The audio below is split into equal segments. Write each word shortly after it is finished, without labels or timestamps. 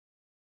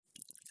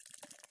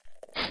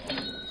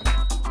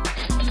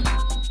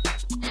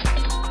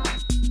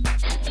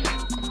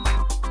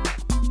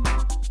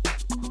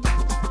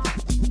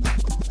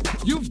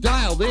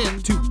dialed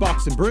in to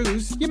Bucks and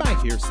Brews, you might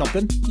hear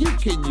something you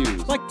can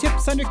use. like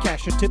tips on your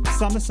cash or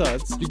tips on the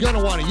suds. You're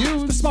gonna want to The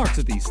use smarts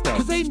of these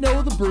because studs. they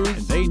know the brews.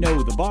 And they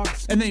know the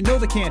Bucks, and they know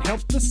they can't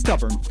help the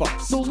stubborn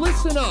fucks. So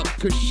listen up,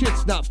 because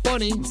shit's not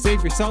funny. And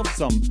save yourself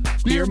some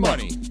beer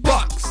money.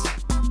 Bucks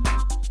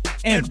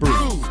And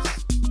brews.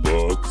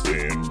 Bucks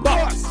and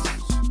Bucks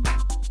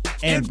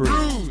and brews.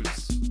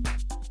 brews.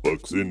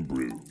 Bucks and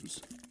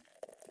Brews.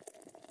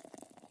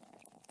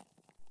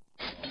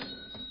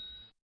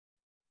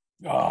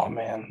 Oh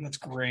man, that's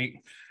great.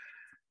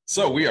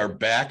 So we are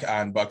back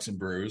on Bucks and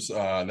Brews.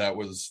 That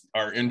was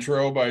our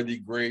intro by the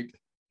great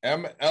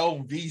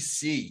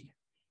MLVC.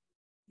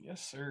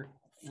 Yes, sir.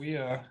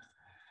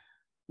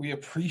 We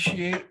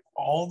appreciate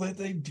all that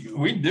they do.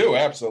 We do,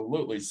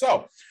 absolutely.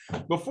 So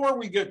before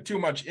we get too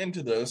much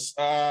into this,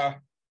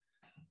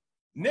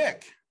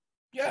 Nick,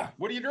 Yeah.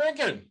 what are you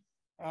drinking?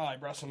 I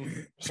brought some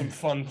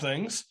fun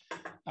things.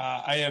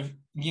 I have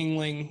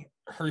Yingling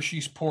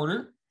Hershey's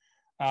Porter.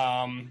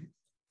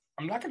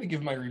 I'm not going to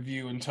give my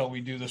review until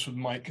we do this with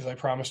Mike because I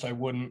promised I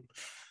wouldn't.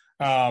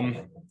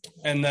 And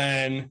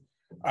then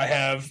I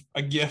have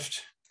a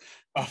gift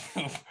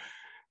of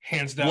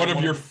hands down One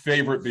of your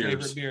favorite beers.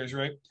 favorite beers,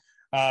 right?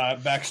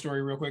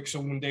 Backstory real quick. So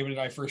when David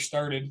and I first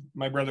started,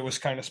 my brother was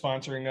kind of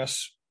sponsoring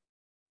us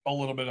a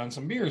little bit on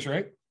some beers,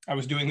 right? I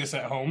was doing this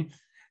at home,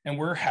 and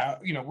we're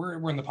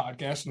in the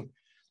podcast, and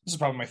this is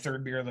probably my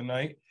third beer of the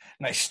night,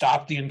 and I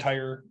stopped the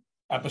entire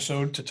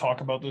episode to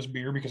talk about this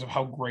beer because of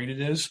how great it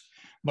is.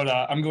 But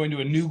I'm going to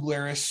a New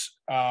Glarus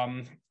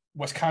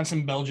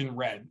Wisconsin Belgian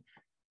Red.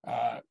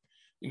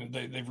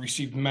 They've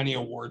received many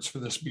awards for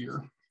this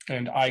beer,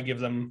 and I give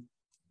them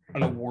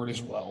an award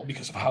as well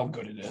because of how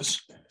good it is.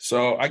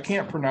 So I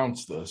can't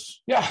pronounce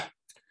this. Yeah.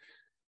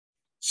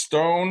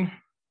 Stone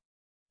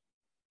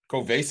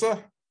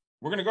Covesa?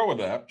 We're going to go with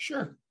that.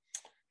 Sure.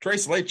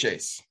 Tres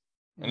Leches.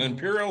 An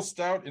imperial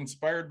stout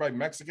inspired by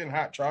Mexican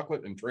hot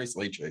chocolate and Tres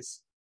Leches.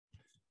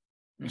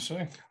 You see?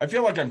 I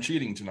feel like I'm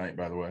cheating tonight,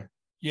 by the way.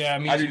 Yeah,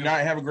 I do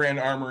not have a Grand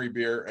Armory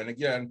beer. And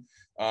again,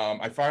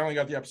 I finally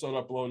got the episode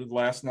uploaded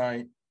last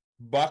night.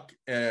 Buck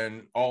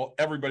and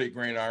everybody at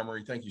Grand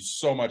Armory, thank you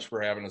so much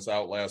for having us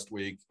out last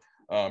week.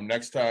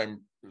 Next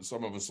time,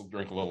 some of us will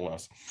drink a little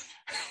less.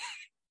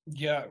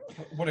 Yeah,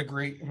 what a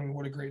great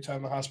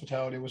time. The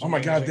hospitality was. Oh my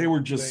God, amazing. they were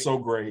just so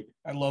great.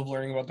 I love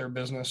learning about their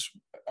business.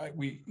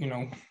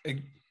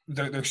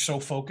 They're so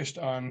focused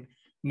on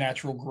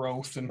natural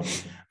growth, and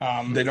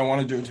They don't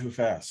want to do it too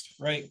fast.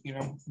 right.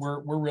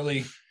 We're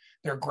really,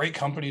 they're a great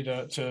company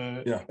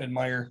to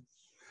admire.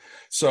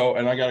 So,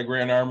 and I got a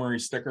Grand Armory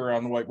sticker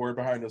on the whiteboard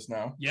behind us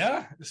now.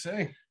 Yeah, to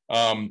say.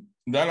 Then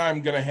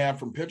I'm going to have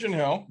from Pigeon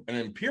Hill an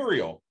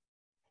Imperial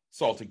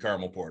Salted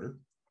Caramel Porter.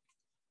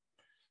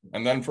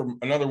 And then from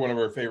another one of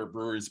our favorite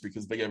breweries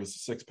because they gave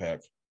us a 6-pack.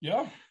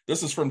 Yeah.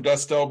 This is from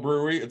Dustel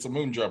Brewery. It's a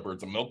Moon Jumper.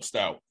 It's a milk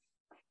stout.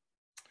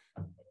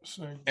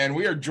 So, And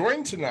we are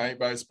joined tonight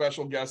by a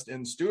special guest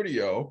in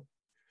studio,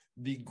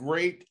 the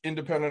great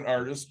independent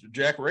artist,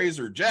 Jack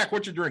Razor. Jack,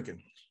 what you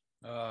drinking?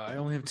 I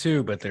only have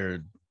two, but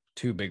they're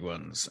two big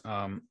ones.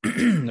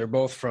 They're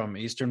both from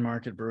Eastern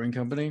Market Brewing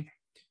Company,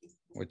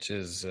 which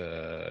is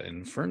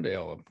in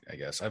Ferndale, I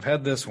guess. I've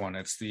had this one.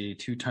 It's the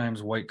 2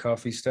 times white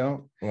coffee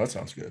stout. Well, that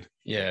sounds good.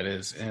 Yeah, it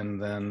is. And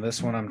then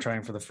this one I'm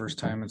trying for the first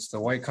time. It's the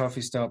white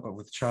coffee stout, but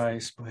with chai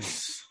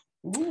spice.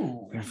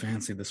 ooh, I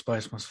fancy the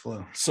spice must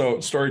flow. So,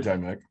 story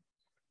time, Nick.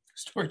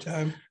 story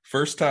time.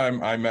 First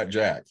time I met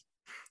Jack.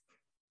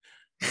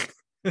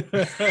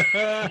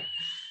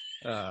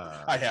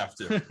 I have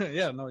to.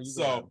 Yeah, no.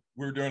 So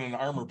we were doing an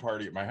armor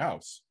party at my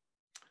house.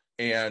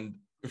 And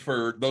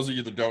for those of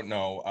you that don't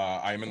know,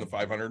 I'm in the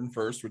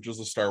 501st, which is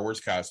a Star Wars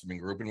costuming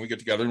group. And we get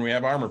together and we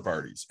have armor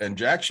parties. And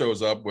Jack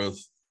shows up with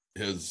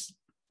his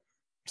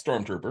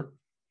stormtrooper.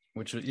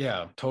 Which was,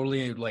 yeah,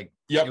 totally like,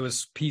 Yep. It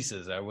was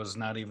pieces. I was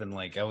not even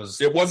like,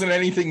 It wasn't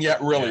anything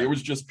yet, really. Yeah. It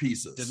was just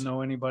pieces. didn't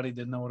know anybody,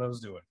 didn't know what I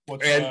was doing.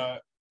 What's And-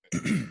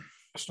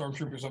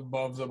 Stormtroopers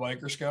above the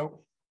biker scout?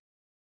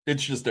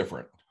 It's just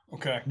different.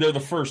 Okay. They're the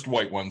first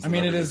white ones. I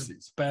mean, it that is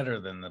everybody sees. better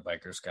than the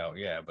biker scout,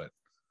 yeah, but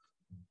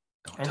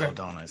don't Okay. tell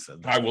Dawn I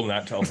said that. I will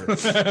not tell her.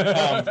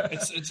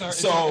 It's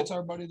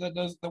our buddy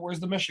that wears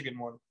the Michigan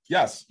one.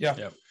 Yes. Yeah.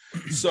 Yep.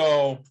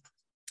 So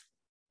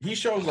he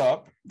shows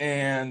up,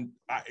 and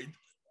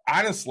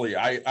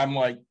I'm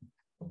like,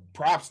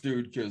 props,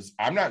 dude, because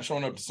I'm not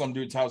showing up to some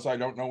dude's house I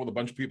don't know with a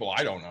bunch of people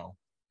I don't know.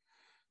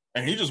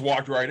 And he just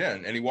walked right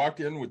in, and he walked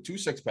in with 2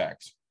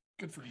 6-packs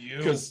Good for you.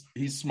 because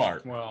he's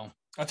smart. Well,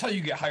 That's how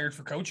you get hired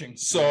for coaching.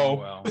 So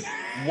well,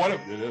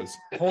 it is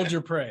hold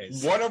your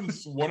praise. one of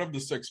the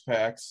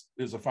 6-packs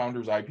is a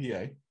Founder's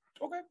IPA,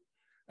 Okay.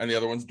 and the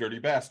other one's Dirty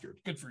Bastard.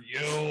 Good for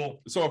you.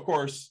 So of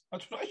course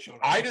That's what I showed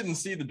up. I didn't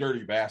see the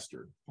Dirty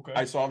Bastard. Okay.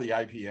 I saw the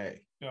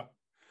IPA. Yeah.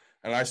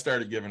 And I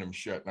started giving him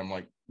shit. And I'm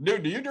like,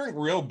 dude, do you drink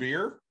real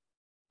beer?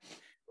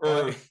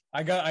 Or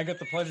I got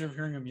the pleasure of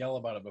hearing him yell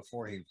about it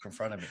before he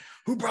confronted me.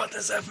 Who brought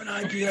this effing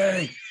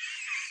IPA?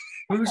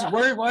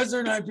 Why is there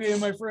an IPA in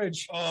my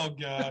fridge? Oh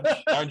god.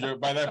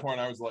 By that point,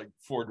 I was like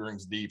 4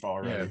 drinks deep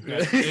already.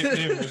 Yeah.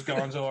 David was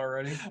gonzo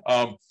already.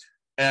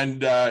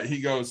 And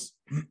he goes,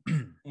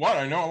 "What?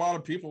 I know a lot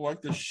of people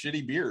like this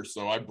shitty beer,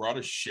 so I brought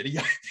a shitty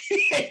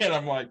IPA." And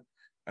I'm like,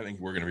 "I think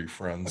we're gonna be I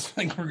friends."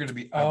 think we're gonna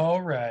be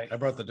all right. I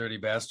brought the dirty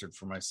bastard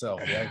for myself.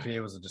 The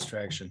IPA was a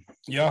distraction.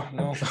 Yeah,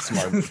 no.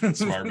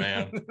 Smart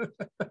man.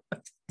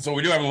 So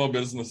we do have a little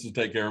business to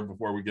take care of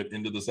before we get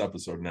into this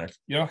episode, Nick.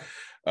 Yeah.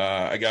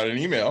 I got an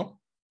email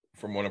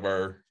from one of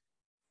our,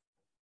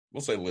 we'll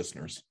say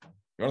listeners.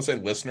 You want to say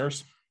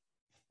listeners?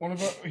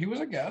 He was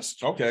a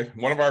guest. Okay,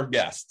 one of our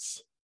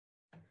guests.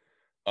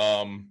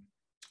 Do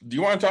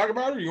you want to talk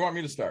about it, or do you want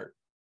me to start?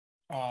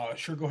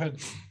 Sure, go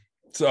ahead.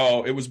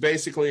 So it was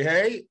basically,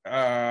 hey,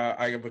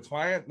 I have a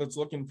client that's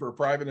looking for a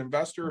private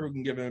investor who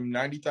can give him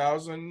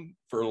 $90,000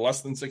 for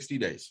less than 60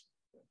 days.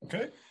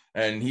 Okay.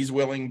 And he's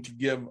willing to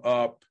give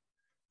up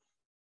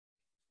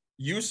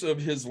use of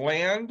his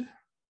land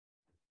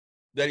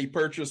that he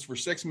purchased for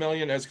 $6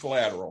 million as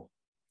collateral,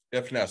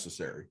 if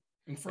necessary.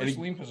 In first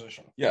lien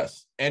position.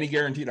 Yes, and he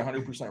guaranteed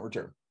 100%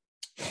 return.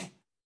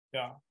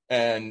 Yeah.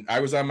 And I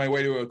was on my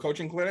way to a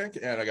coaching clinic,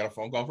 and I got a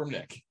phone call from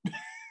Nick.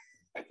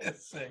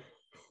 Sick.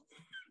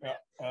 Yeah.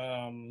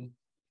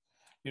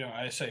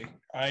 I say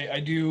I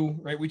do,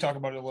 right. We talk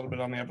about it a little bit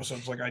on the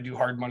episodes. Like I do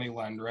hard money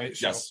lend, right?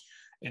 So Yes.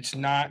 It's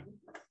not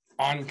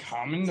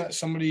uncommon that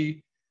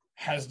somebody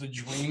has the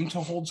dream to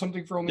hold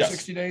something for only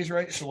 60 days,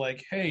 right? So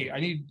like, hey,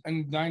 I need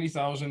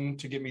 90,000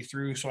 to get me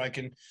through so I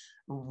can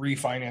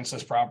refinance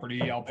this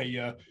property. I'll pay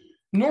you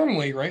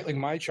normally, right? Like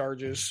my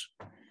charges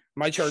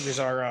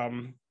are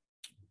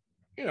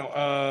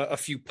a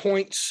few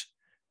points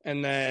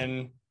and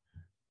then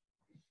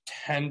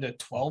 10 to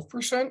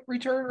 12%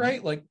 return,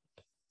 right? Like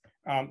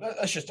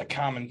that's just a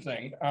common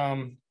thing.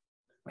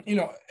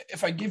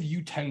 If I give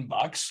you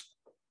 $10,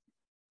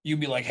 you'd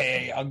be like,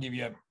 hey, I'll give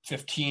you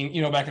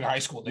 15, back in high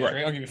school days,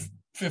 right? I'll give you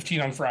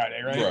 15 on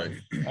Friday, right?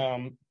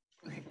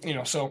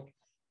 Right. So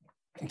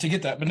to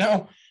get that, but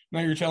now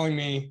you're telling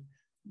me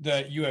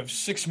that you have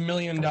 $6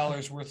 million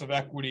worth of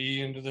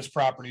equity into this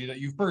property that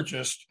you've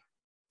purchased,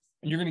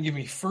 and you're going to give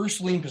me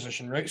first lien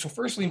position, right? So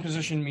first lien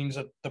position means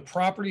that the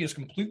property is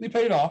completely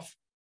paid off,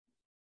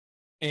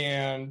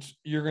 and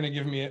you're going to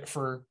give me it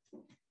for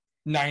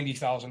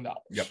 $90,000.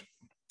 Yep.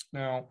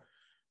 Now,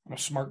 I'm a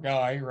smart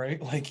guy,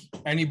 right? Like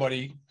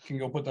anybody can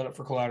go put that up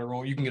for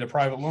collateral. You can get a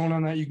private loan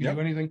on that. You can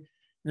do anything.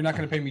 You're not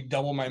going to pay me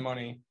double my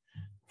money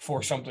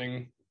for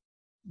something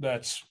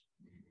that's,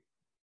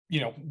 I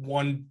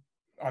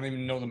don't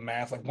even know the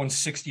math, like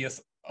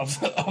 1/60th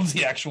of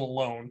the actual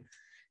loan.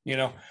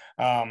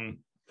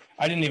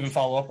 I didn't even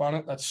follow up on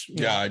it. That's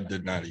I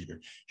did not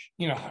either.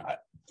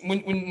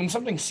 When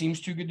something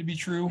seems too good to be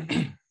true,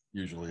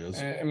 usually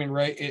is. I mean,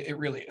 right? It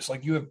really is.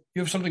 Like you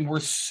have something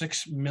worth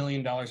 $6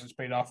 million that's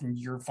paid off, and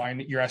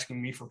you're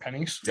asking me for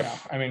pennies. Yep. Yeah,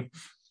 I mean,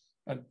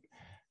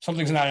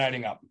 something's not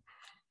adding up.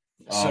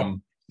 So,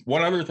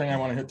 one other thing I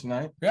want to hit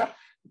tonight. Yeah.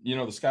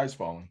 The sky's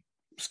falling.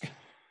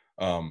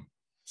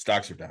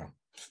 Stocks are down.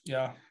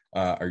 Yeah.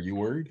 Are you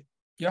worried?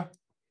 Yeah.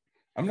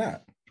 I'm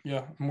not.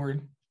 Yeah, I'm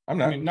worried. I'm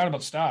not. I mean, not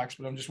about stocks,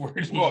 but I'm just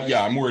worried. Well,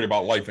 yeah, I'm worried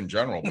about life in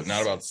general, but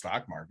not about the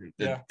stock market.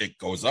 It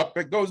goes up,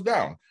 it goes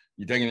down.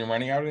 You taking your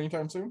money out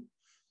anytime soon?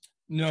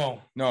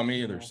 No,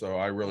 me either. So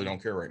I really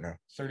don't care right now.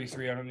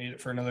 33. I don't need it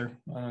for another,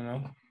 I don't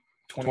know,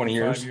 20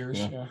 years.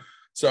 Yeah.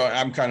 So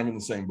I'm kind of in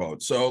the same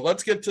boat. So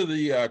let's get to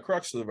the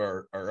crux of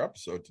our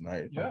episode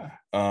tonight. Yeah.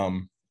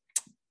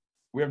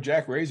 We have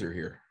Jack Razor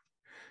here.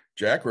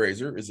 Jack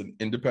Razor is an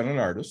independent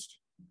artist.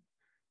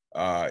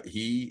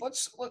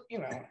 Let's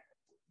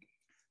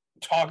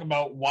talk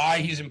about why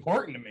he's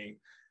important to me.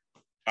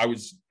 I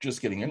was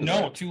just getting into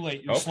No, that. too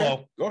late. You're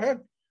slow. Go ahead.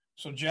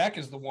 So Jack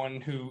is the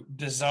one who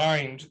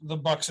designed the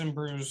Bucks and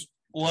Brews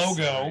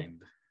logo.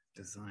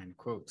 Design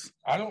quotes.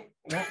 I don't.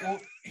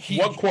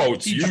 What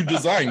quotes? You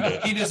designed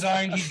it. He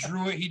designed. He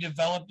drew it. He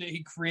developed it.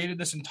 He created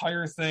this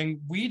entire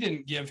thing. We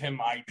didn't give him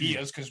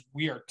ideas because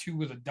we are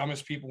two of the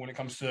dumbest people when it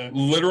comes to.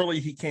 Literally,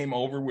 he came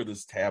over with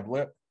his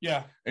tablet.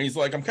 Yeah. And he's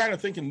like, I'm kind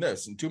of thinking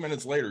this. And 2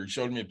 minutes later, he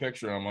showed me a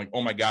picture. And I'm like,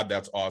 oh my God,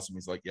 that's awesome.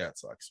 He's like, yeah, it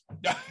sucks.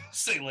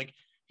 Say like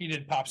he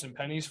did Pops and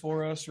Pennies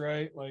for us,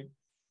 right? Like,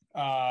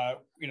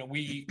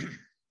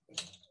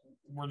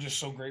 we're just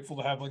so grateful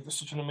to have like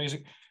such an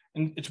amazing.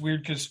 And it's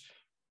weird because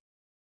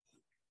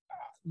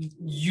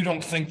you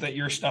don't think that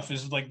your stuff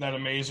is like that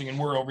amazing, and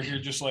we're over here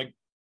just like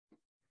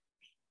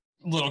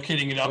little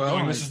kidding it up,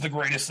 going, "This is the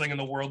greatest thing in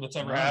the world that's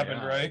ever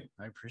happened." Right?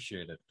 I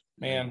appreciate it,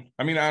 man.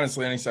 I mean,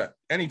 honestly,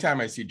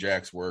 anytime I see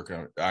Jack's work,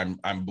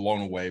 I'm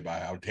blown away by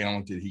how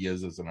talented he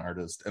is as an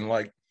artist, and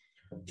like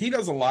he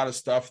does a lot of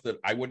stuff that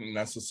I wouldn't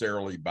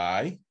necessarily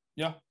buy.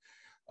 Yeah.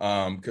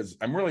 Because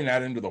I'm really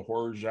not into the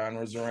horror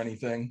genres or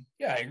anything.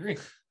 Yeah, I agree.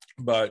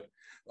 But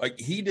like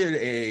he did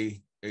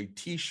a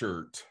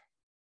t-shirt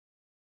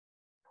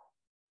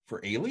for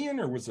Alien,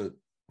 or was it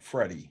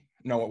Freddy?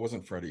 No, it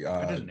wasn't Freddy.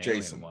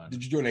 Jason.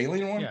 Did you do an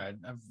Alien one?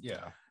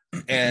 Yeah.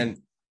 And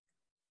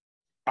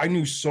I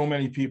knew so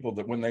many people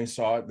that when they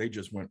saw it, they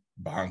just went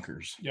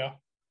bonkers. Yeah.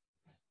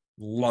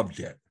 Loved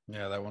it.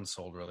 Yeah, that one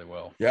sold really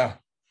well. Yeah.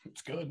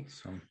 It's good.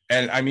 So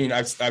And I mean,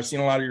 I've seen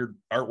a lot of your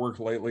artwork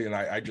lately, and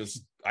I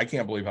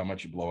can't believe how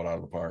much you blow it out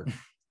of the park.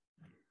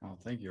 oh,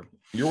 thank you.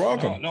 You're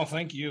welcome. No,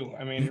 thank you.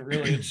 I mean,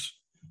 really,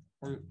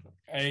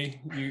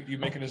 you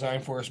make a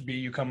design for us. B,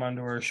 you come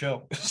onto our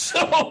show,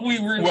 so we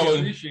really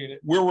appreciate it.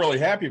 We're really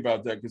happy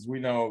about that because we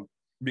know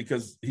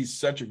because he's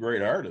such a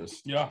great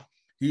artist. Yeah,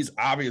 He's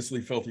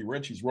obviously filthy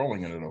rich. He's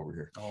rolling in it over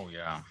here. Oh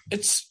yeah.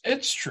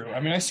 it's true.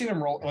 I mean, I seen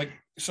him roll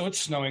so it's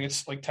snowing.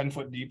 It's like 10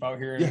 foot deep out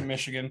here in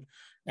Michigan.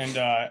 And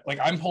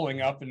I'm pulling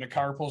up and the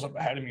car pulls up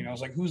ahead of me and I was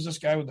like, who's this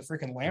guy with the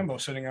freaking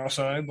Lambo sitting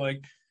outside?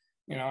 Like,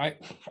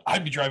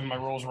 I'd be driving my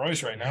Rolls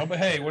Royce right now, but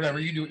hey, whatever,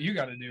 you do what you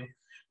got to do.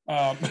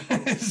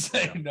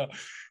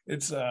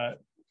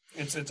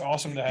 It's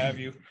awesome to have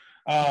you.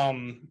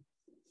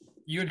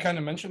 You had kind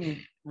of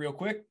mentioned real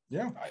quick.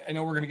 Yeah. I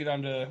know we're going to get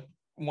on to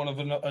one of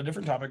a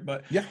different topic,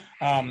 but yeah.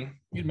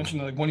 You'd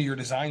mentioned like one of your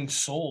designs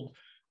sold,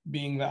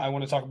 being that I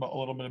want to talk about a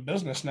little bit of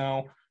business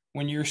now.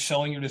 When you're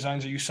selling your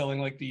designs, are you selling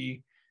like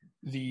the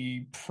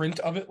print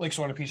of it, like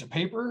so on a piece of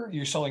paper?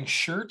 You're selling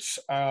shirts?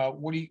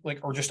 What do you like,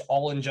 or just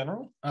all in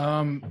general?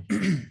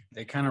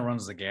 It kind of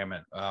runs the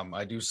gamut.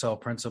 I do sell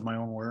prints of my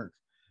own work,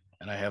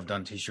 and I have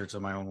done t-shirts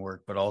of my own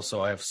work, but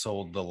also I have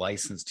sold the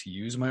license to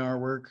use my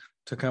artwork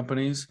to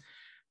companies.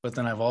 But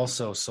then I've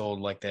also sold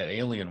like that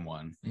alien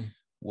one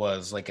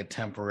was like a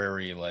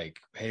temporary, like,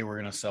 hey, we're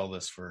going to sell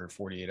this for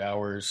 48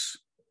 hours.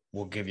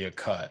 We'll give you a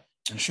cut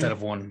instead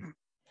of one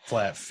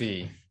flat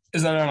fee.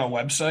 Is that on a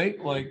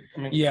website? Like,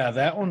 I mean, yeah,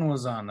 that one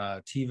was on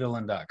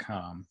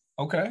tvillain.com.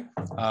 Okay.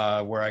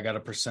 Where I got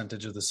a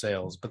percentage of the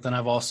sales. But then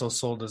I've also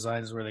sold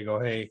designs where they go,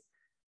 hey,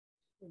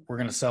 we're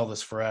going to sell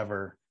this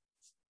forever.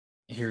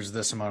 Here's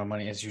this amount of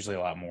money. It's usually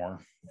a lot more.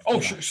 Oh,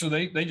 sure. So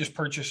they just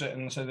purchase it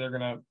and say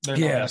they're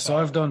yeah. So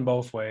I've done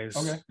both ways.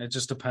 Okay. It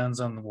just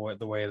depends on the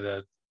way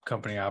the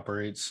company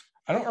operates.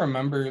 I don't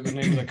remember the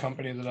name of the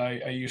company that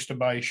I used to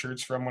buy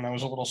shirts from when I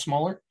was a little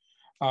smaller.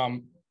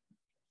 You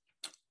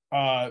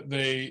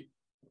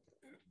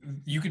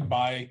could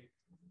buy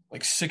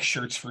like 6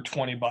 shirts for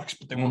 $20,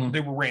 but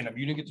they were random.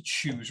 You didn't get to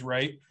choose,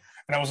 right?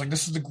 And I was like,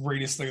 this is the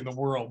greatest thing in the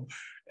world.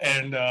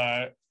 And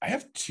I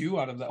have 2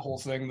 out of that whole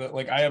thing that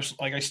like I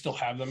still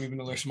have them even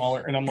though they're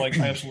smaller. And I'm like,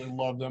 I absolutely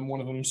love them. One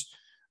of them's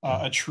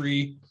a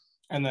tree,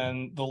 and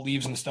then the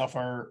leaves and stuff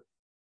are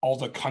all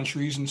the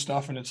countries and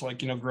stuff. And it's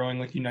like, growing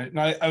like United.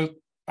 And I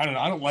don't know.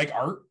 I don't like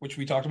art, which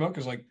we talked about,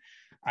 because like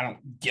I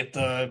don't get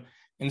the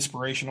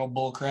inspirational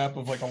bull crap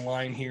of like a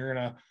line here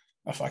and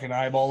a fucking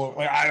eyeball.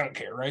 Like, I don't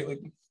care, right?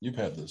 Like, you've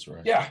had this,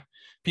 right? Yeah.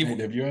 People,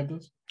 have you had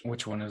this?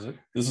 Which one is it?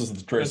 This is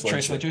the Tres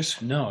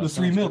Leches. No, the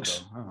 3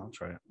 milks. Oh, I'll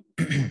try it.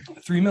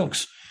 3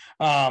 milks.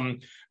 But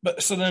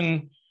so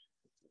then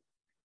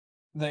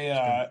they,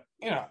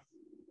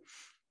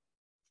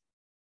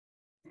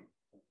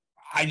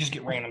 I just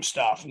get random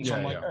stuff, and so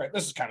I'm like, all right,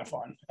 this is kind of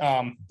fun.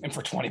 And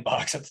for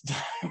 $20 at the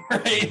time,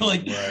 right?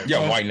 Like, right.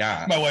 Yeah, why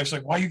not? My wife's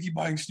like, why you keep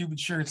buying stupid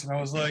shirts? And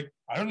I was like,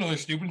 I don't know, they're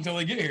stupid until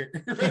they get here.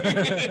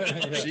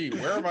 Gee,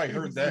 where have I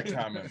heard that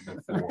comment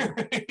before?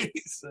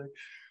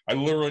 I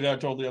literally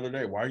got told the other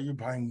day, why are you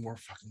buying more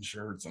fucking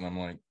shirts? And I'm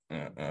like,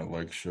 I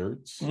like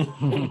shirts.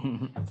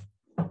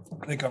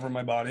 They cover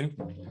my body.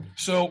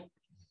 So,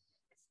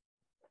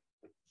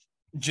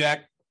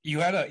 Jack, you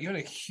had a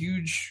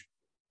huge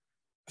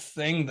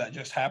thing that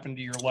just happened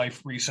to your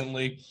life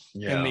recently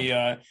in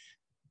the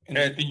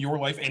in your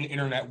life and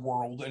internet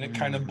world, and it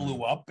kind of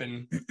blew up.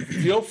 And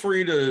feel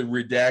free to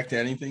redact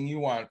anything you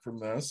want from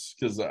this,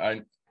 because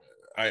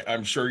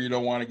I'm sure you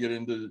don't want to get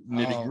into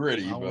nitty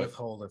gritty. I'll but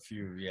withhold a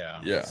few,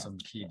 some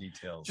key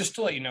details. Just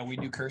to let you know, we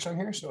do curse on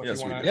here, so if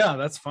you want to,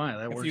 that's fine.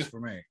 That works for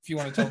me. If you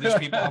want to tell these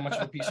people how much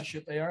of a piece of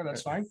shit they are,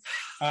 that's fine.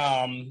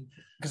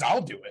 Because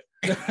I'll do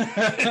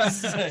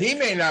it. He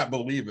may not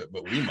believe it,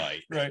 but we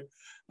might. Right.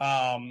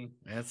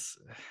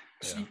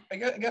 So I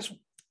guess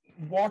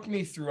walk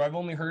me through. I've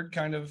only heard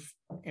kind of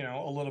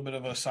a little bit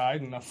of a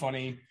side and a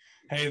funny,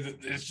 hey,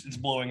 it's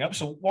blowing up.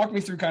 So walk me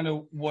through kind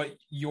of what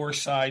your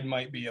side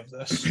might be of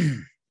this.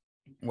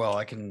 Well,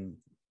 I can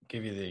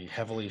give you the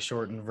heavily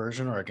shortened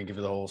version, or I can give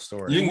you the whole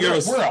story. You can give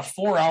us. We're a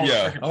 4-hour.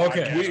 Yeah.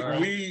 Okay.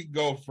 We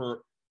go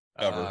for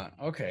ever.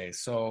 Okay.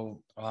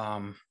 So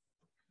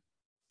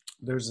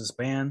there's this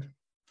band,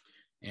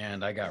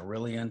 and I got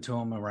really into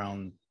them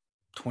around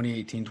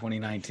 2018,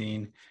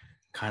 2019,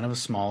 kind of a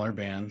smaller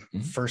band.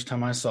 First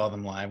time I saw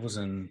them live was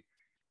in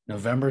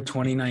November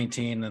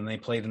 2019, and they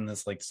played in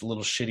this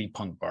little shitty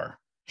punk bar.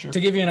 Sure. To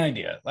give you an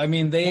idea, I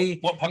mean,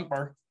 what punk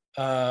bar?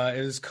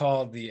 It was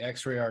called the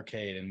X-Ray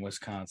Arcade in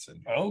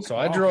Wisconsin. Oh, so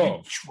I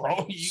drove.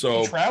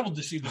 You traveled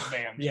to see this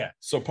band. Yeah.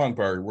 So punk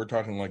bar, we're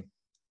talking like.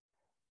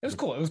 It was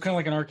cool. It was kind of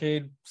like an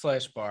arcade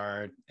 /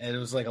 bar, and it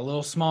was like a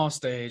little small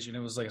stage, and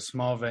it was like a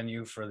small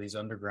venue for these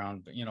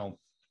underground,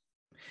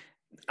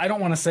 I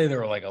don't want to say they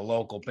were like a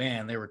local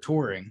band. They were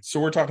touring. So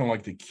we're talking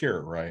like The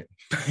Cure, right?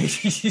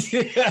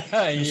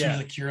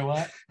 The Cure a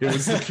lot? It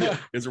was The Cure.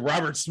 It's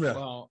Robert Smith.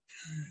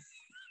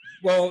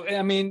 Well,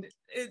 I mean,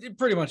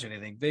 pretty much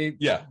anything.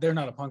 They're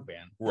not a punk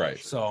band. Right.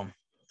 So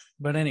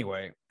But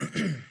anyway,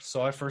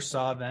 so I first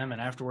saw them, and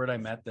afterward I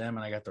met them,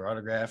 and I got their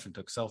autograph and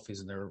took selfies,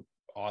 and they're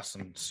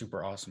awesome,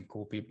 super awesome,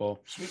 cool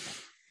people. Sweet.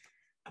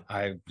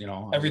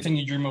 Everything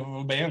you dream of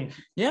a band.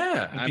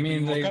 Yeah, And I people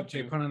mean, you look they up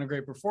to. put on a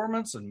great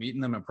performance, and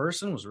meeting them in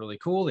person was really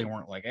cool. They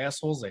weren't like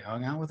assholes. They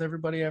hung out with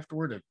everybody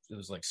afterward. It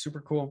was like super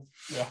cool.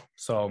 Yeah.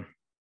 So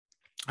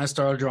I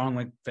started drawing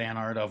like fan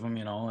art of them,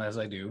 as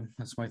I do.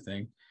 That's my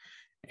thing.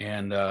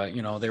 And they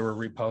were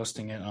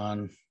reposting it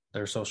on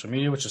their social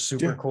media, which is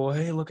super cool.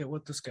 Hey, look at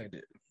what this guy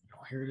did.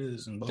 Here it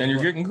is. And, blah, And you're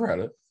blah, blah. getting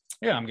credit.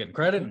 Yeah, I'm getting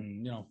credit,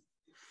 and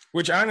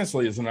Which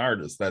honestly, as an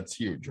artist, that's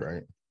huge,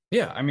 right?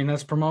 yeah, I mean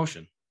that's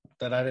promotion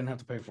that I didn't have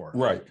to pay for,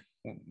 Right.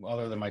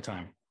 other than my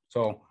time.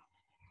 So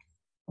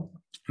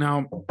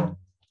now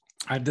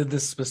I did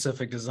this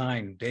specific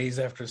design days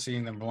after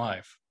seeing them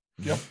live.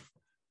 Yep.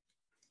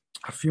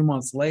 A few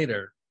months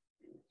later,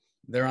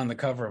 they're on the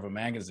cover of a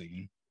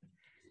magazine,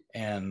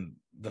 and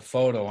the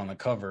photo on the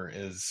cover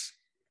is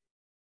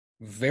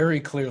very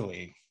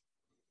clearly,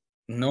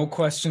 no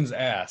questions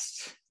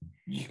asked,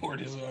 Your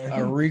design.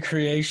 a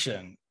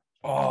recreation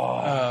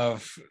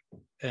of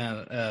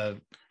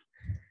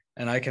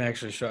and I can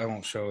actually show. I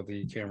won't show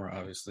the camera,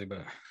 obviously,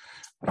 but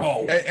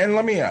And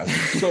let me ask.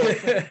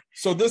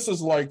 So this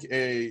is like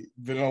a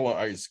Vanilla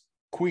Ice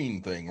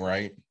Queen thing,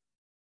 right?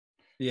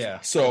 yeah.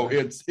 So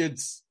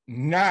it's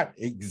not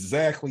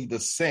exactly the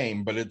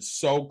same, but it's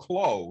so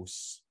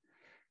close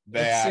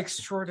that It's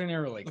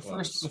extraordinarily the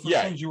close. first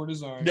Yeah. one's your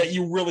design. that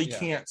you really Yeah.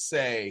 can't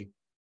say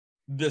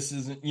this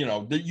isn't,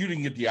 that you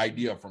didn't get the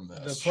idea from The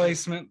this.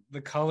 placement,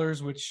 the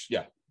colors, which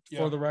Yeah.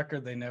 for the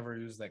record, they never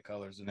use that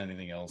colors in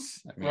anything else.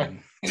 I Right.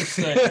 mean,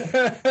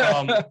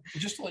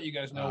 Just to let you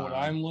guys know, what Um,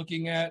 I'm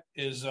looking at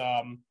is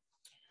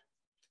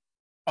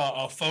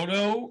a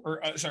photo,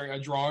 or a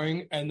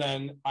drawing, and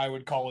then I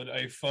would call it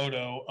a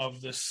photo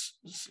of this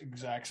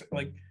exact,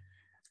 like,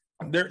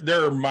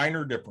 There are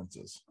minor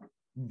differences.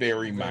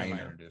 Very very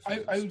minor.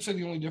 difference. I would say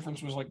the only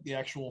difference was like the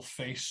actual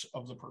face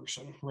of the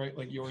person, right?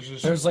 Like yours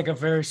is There's like a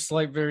very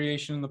slight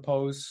variation in the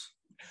pose.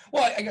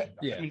 well, I got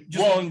Yeah. I mean,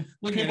 just Well, and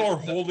looking people at are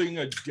it, holding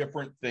a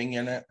different thing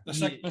in it. the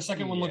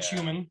second one looks Yeah.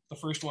 human. The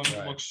first one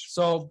Right. looks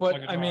So, but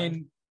like a I drawing.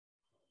 mean,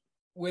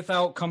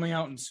 without coming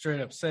out and straight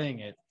up saying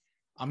it,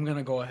 I'm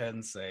gonna go ahead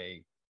and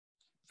say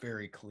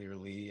very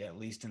clearly, at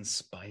least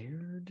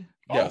inspired.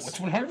 Yes. it's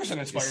 100%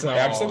 inspired. So, by it.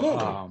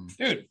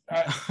 Absolutely.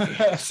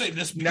 Dude. Say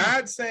this.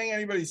 Not saying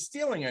anybody's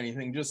stealing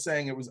anything, just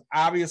saying it was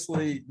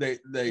obviously they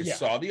Yeah.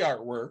 saw the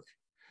artwork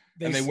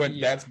and they went,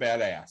 yeah, that's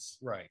badass.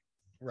 right.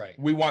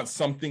 We want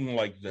something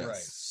like this. Right.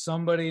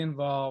 Somebody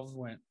involved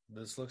went,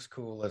 this looks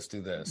cool. Let's do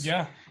this.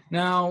 Yeah.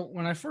 Now,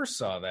 when I first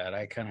saw that,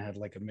 I kind of had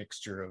like a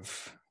mixture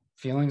of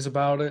feelings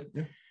about it.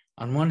 Yeah.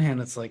 On one hand,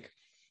 it's like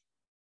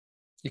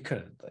you could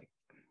have like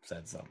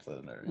said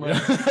something, or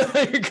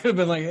Right. you could have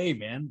been like, "Hey,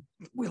 man,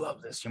 we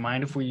love this. You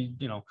mind if we,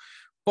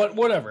 But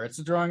whatever. It's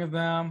a drawing of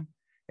them.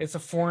 It's a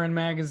foreign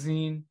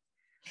magazine.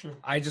 Sure.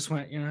 I just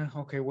went,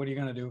 okay, what are you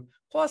gonna do?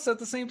 Plus, at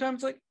the same time,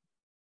 it's like,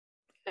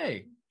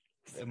 hey,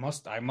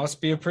 I must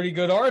be a pretty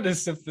good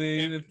artist if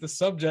the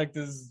subject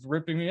is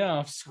ripping me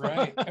off. So.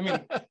 Right. I mean,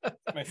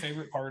 my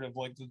favorite part of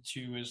like the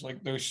two is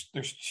like there's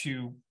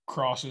two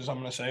crosses. I'm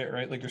gonna say it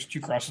right. Like there's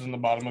two crosses in the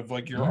bottom of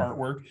like your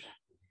artwork,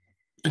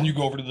 and you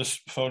go over to this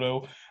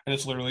photo, and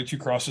it's literally two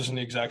crosses in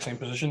the exact same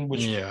position,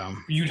 which yeah.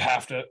 you'd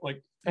have to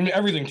like. I mean,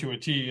 everything to a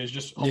T is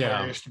just Yeah.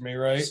 hilarious to me,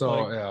 right? So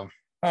like,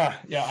 yeah.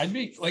 yeah,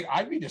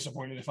 I'd be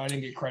disappointed if I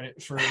didn't get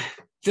credit for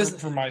Does-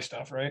 for my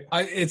stuff, right?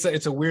 It's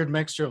a weird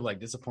mixture of like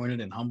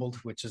disappointed and humbled,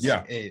 which is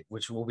Yeah.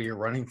 which will be a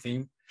running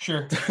theme.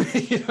 Sure.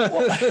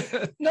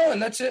 Well, No,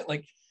 and that's it.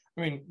 Like,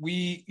 I mean,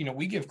 we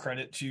give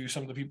credit to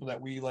some of the people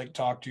that we like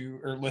talk to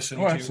or listen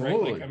Oh, to,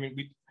 absolutely. right? Like, I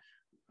mean,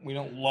 we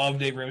don't love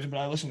Dave Ramsey, but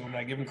I listen to him and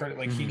I give him credit.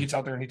 Like he Mhm. gets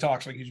out there and he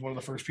talks. Like he's one of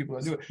the first people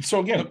that do it. So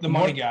again, The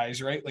money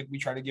guys, right? Like we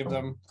try to give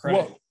them credit.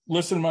 Well,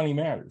 listen, money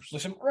matters.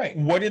 Listen, right?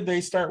 What did they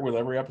start with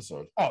every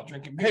episode? Oh,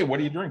 drinking beer. Hey, what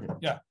are you drinking?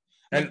 Yeah.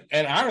 And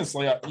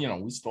honestly,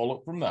 we stole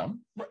it from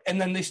them, And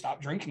then they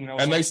stopped drinking, and, I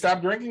was and like, they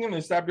stopped drinking and they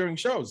stopped doing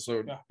shows.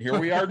 So Yeah. here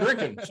we are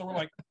drinking. so we're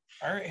like,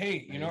 all right,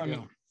 hey, There I you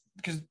mean,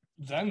 because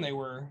then they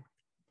were.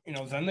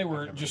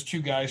 Just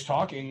two guys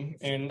talking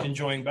and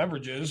enjoying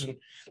beverages, and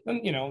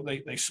then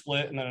they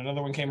split, and then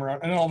another one came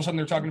around, and then all of a sudden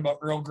they're talking about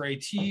Earl Grey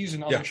teas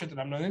and other Yeah. shit that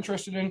I'm not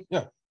interested in.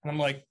 Yeah. And I'm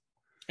like,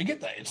 I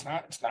get that. It's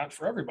not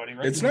for everybody,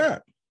 right? It's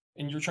not.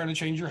 And you're trying to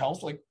change your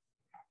health. Like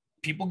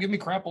people give me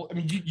crap. I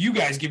mean, you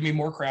guys give me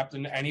more crap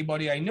than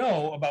anybody I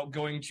know about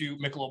going to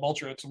Michelob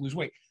Ultra to lose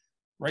weight.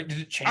 Right? Did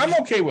it change? I'm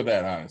okay with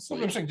that, That's honestly.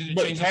 what I'm saying. Did it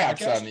But change the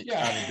taps podcast? on the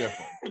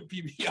different.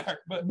 PBR.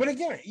 But But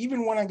again,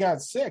 even when I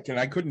got sick and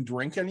I couldn't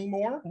drink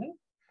anymore,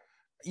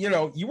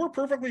 Mhm. you were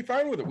perfectly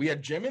fine with it. We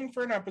had Jim in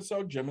for an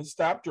episode. Jim had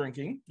stopped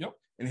drinking. Yep.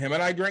 And him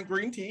and I drank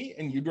green tea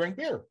and you drank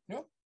beer.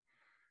 Yep.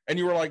 And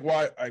you were like,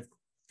 well, I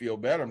feel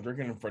bad. I'm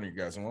drinking in front of you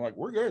guys. And we're like,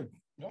 we're good.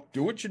 Yep.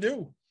 Do what you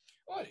do.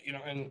 well,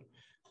 and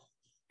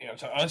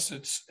to us,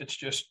 it's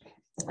just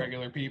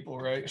regular people,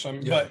 right? So,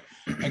 Yeah.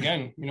 but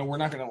again, we're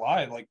not going to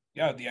lie. Like,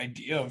 yeah, the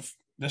idea of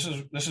this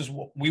is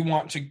what we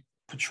want to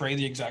portray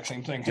the exact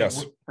same thing. Hey,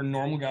 Yes. we're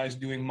normal guys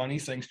doing money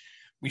things.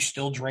 We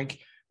still drink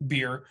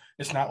beer.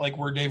 It's not like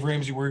we're Dave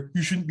Ramsey where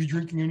you shouldn't be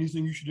drinking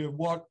anything. You should have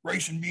what?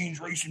 Rice and beans.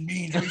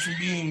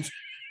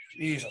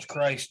 Jesus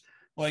Christ.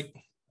 Like,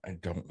 I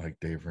don't like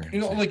Dave Ramsey.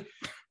 you know, like,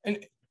 and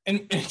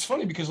it's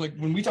funny because like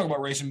when we talk about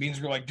rice and beans,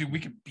 we're like, dude, we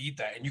could beat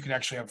that, and you can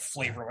actually have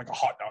flavor like a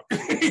hot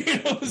dog. You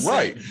know what I'm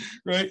saying?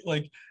 Right.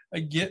 Like, I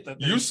get that.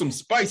 Use some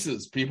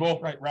spices, people.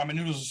 Right. Ramen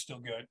noodles is still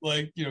good.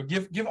 Like, you know,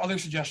 give other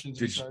suggestions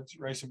Did besides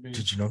rice and beans.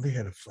 Did you know they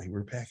had a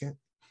flavor packet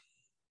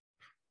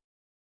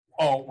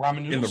Oh, ramen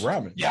in the noodles.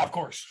 ramen? Yeah, of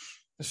course.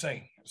 To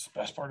say it's the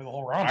best part of the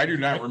whole ramen. I do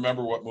not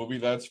remember what movie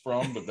that's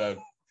from, but that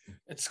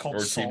It's called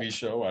or salt. TV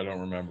show. I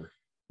don't remember.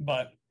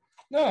 But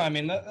no, I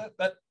mean that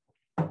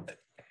it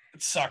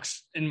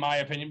sucks in my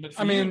opinion. But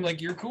for I mean, you,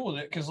 like you're cool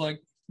with it because like.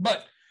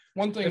 But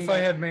one thing, If I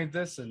had made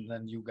this and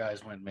then you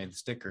guys went and made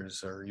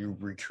stickers, or you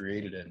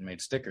recreated it and made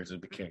stickers,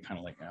 it became kind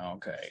of like, oh,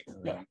 okay,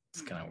 Yeah.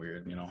 it's kind of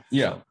weird, you know.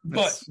 Yeah. So but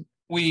it's-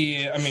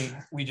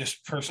 we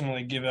just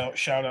personally give out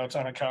shout outs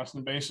on a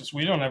constant basis.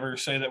 We don't ever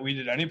say that we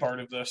did any part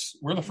of this.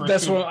 We're the first.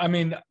 that's to- what I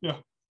mean. Yeah.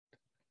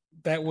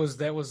 That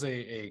was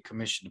a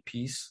commissioned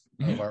piece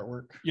of Mhm.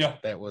 artwork Yeah.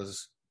 that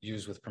was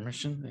used with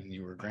permission, and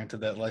you were granted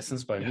that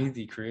license by me,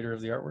 the creator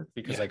of the artwork,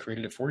 because Yeah. I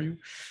created it for you.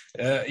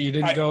 You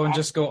didn't go and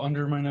just go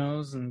under my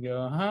nose and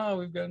go,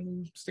 we've got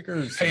new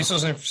stickers.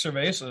 Pesos and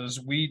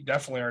cervezas, we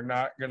definitely are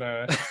not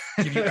gonna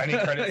give you any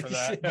credit for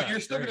that. But Yeah, you're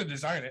still great. gonna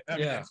design it. I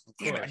mean, Yeah, of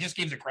damn it, I course. just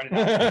gave the credit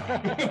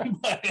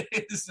out. But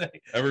it's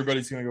like,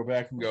 Everybody's gonna go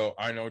back and go,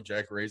 I know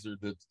Jack Razor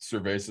did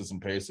cervezas and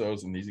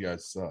pesos, and these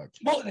guys suck.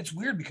 well, and it's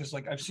weird because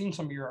like I've seen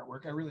some of your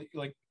artwork. I really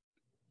like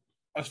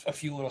a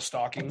few little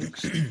stockings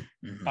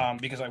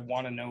Mhm. because I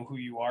want to know who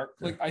you are.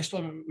 Like I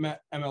still haven't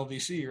met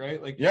MLVC,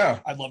 right? Like Yeah.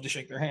 I'd love to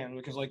shake their hand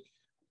because like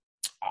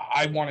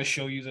I want to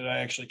show you that I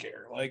actually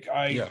care. Like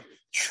I Yeah.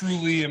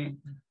 truly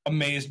am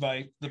amazed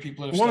by the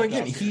people that have Well, stepped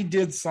again, out he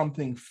did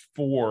something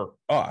for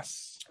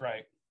us,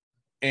 right.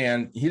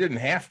 and he didn't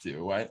have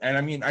to. And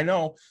I mean, I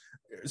know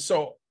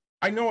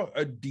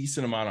a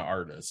decent amount of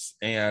artists,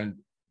 and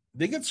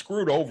they get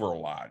screwed over a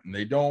lot, and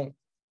they don't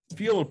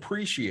feel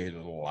appreciated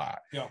a lot.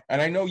 Yeah.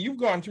 And I know you've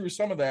gone through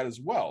some of that as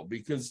well,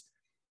 because,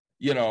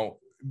 you know,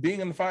 being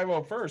in the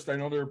 501st, I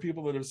know there are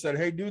people that have said,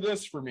 hey, do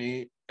this for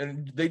me.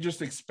 And they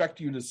just expect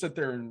you to sit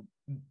there and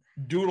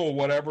doodle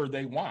whatever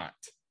they want.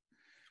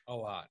 A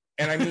lot.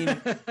 And I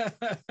mean,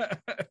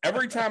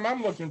 every time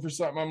I'm looking for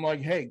something, I'm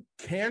like, hey,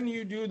 can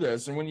you do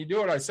this? And when you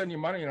do it, I send you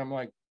money, and I'm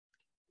like,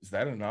 is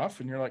that enough?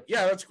 And you're like,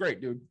 yeah, that's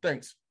great, dude.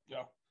 Thanks.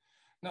 Yeah.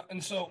 No,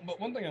 and so, but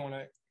one thing I want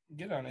to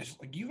get on is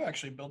like you've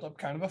actually built up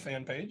kind of a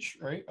fan page,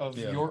 right? Of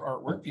Yeah. your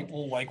artwork.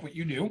 People like what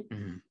you do.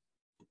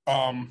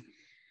 Mhm.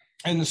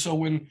 And so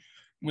when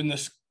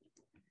this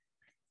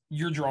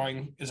your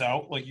drawing is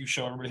out, like you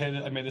show everybody, hey,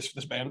 I made this for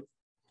this band.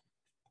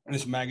 And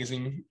this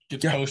magazine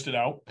gets Yeah. posted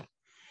out,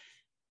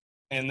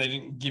 and they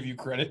didn't give you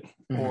credit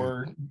Mhm.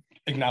 or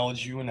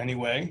acknowledge you in any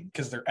way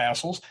because they're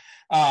assholes.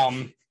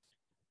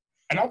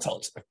 And I'll tell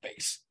it to their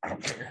face. I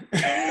don't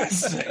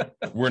care.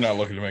 We're not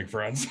looking to make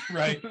friends.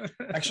 Right.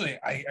 Actually,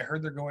 I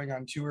heard they're going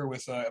on tour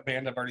with a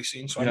band I've already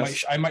seen, so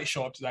Yes. I might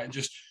show up to that and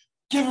just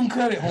give them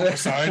credit, hold up a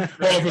sign,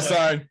 Hold up a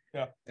sign.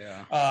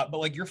 Yeah. But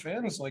like your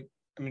fans, like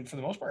I mean, for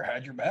the most part,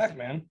 had your back,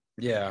 man.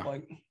 Yeah.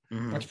 Like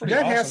Mhm. that's pretty.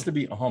 That awesome. has to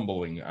be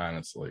humbling,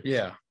 honestly.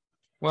 Yeah.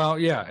 Well,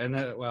 yeah, and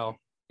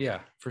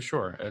yeah, for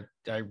sure.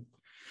 I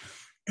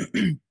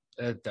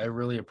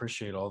really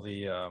appreciate all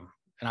the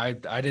and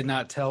I did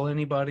not tell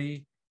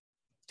anybody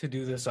to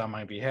do this on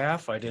my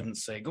behalf. I didn't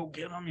say go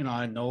get them, you know,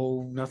 I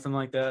know nothing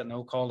like that,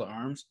 no call to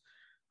arms.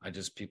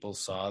 People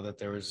saw that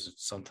there was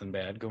something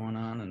bad going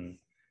on, and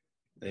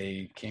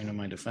they came to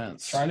my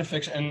defense. trying to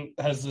fix. And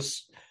has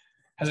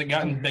it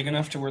gotten big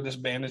enough to where this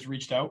band has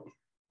reached out?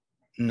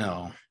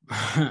 No.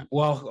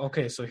 Well,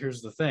 okay, so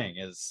here's the thing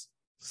is,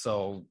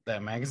 so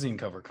that magazine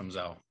cover comes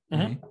out,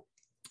 Mhm.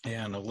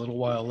 and a little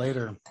while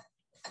later,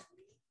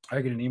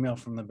 I get an email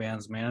from the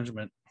band's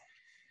management.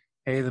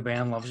 Hey, the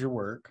band loves your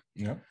work.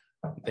 Yeah.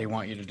 They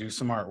want you to do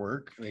some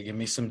artwork. They give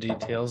me some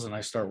details, and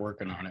I start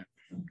working on it.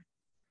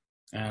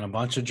 And a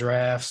bunch of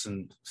drafts,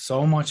 and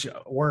so much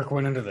work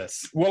went into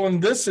this. Well,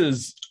 and this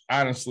is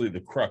honestly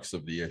the crux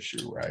of the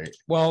issue, right?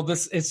 Well,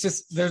 it's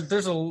just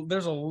there's a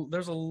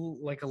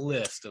like a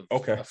list of,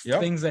 Okay. of Yep.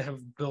 things that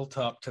have built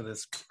up to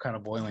this kind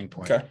of boiling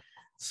point. Okay.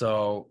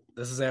 So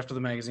this is after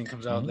the magazine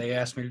comes out. Mhm. They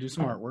asked me to do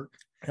some artwork.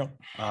 Yep.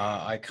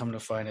 I come to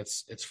find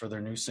it's for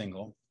their new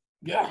single,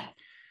 Yeah.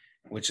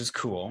 which is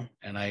cool.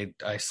 And I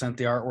sent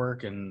the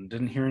artwork and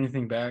didn't hear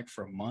anything back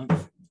for a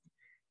month.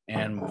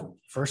 And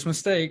first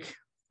mistake,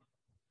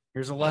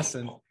 here's a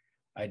lesson.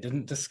 I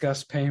didn't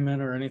discuss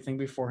payment or anything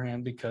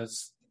beforehand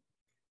because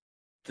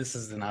this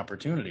is an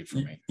opportunity for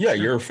me. Yeah,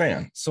 you're a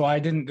fan. So I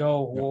didn't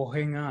go, well,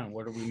 hang on,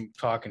 what are we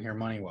talking here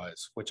money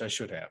wise, which I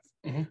should have.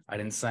 Mhm. I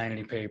didn't sign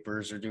any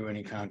papers or do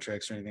any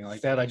contracts or anything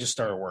like that. I just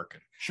started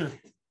working. Sure.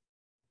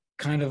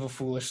 Kind of a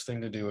foolish thing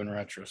to do in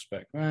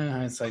retrospect.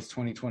 Hindsight's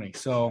 2020.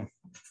 So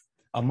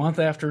a month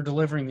after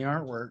delivering the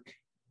artwork,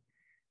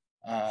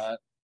 I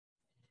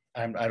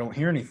don't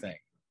hear anything.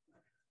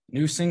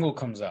 New single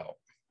comes out.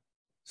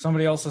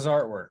 Somebody else's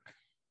artwork.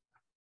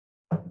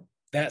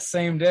 That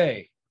same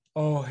day,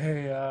 oh,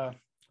 hey,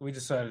 we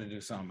decided to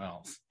do something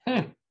else.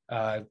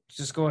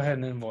 Just go ahead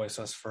and invoice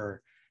us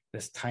for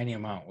this tiny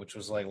amount, which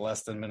was like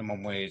less than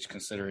minimum wage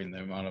considering the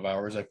amount of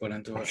hours I put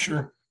into it.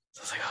 Sure.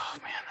 So I was like, oh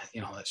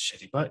man, that's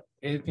shitty. But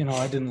it,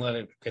 I didn't let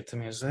it get to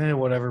me. I said, hey,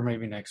 whatever,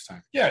 maybe next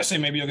time. Yeah, I say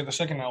maybe you'll get the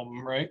second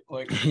album, right?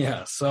 Like,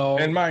 Yeah. So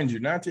And mind you,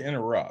 not to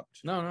interrupt,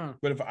 no,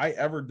 but if I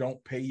ever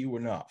don't pay you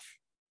enough,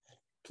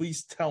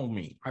 please tell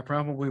me. I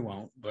probably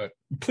won't. But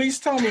Please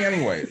tell me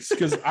anyways,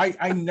 because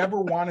I never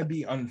want to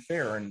be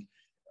unfair. And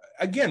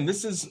again,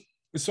 this is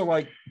so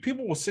like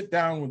people will sit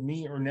down with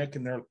me or Nick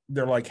and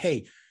they're like,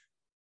 hey,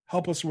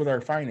 help us with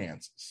our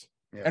finances.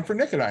 Yeah. And for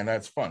Nick and I,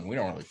 that's fun. We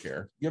don't really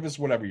care. Give us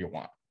whatever you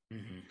want.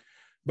 Mm-hmm.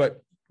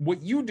 But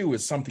what you do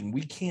is something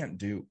we can't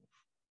do.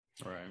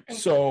 Right.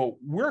 So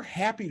we're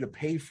happy to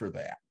pay for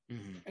that.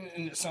 Mm-hmm.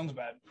 and it sounds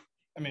bad.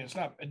 I mean, it's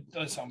not. It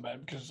does sound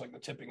bad because it's like the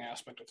tipping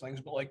aspect of things.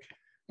 But like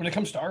when it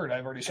comes to art,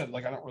 I've already said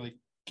like I don't really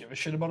give a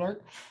shit about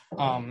art.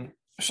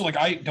 So like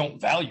I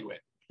don't value it.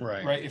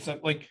 Right. Right. If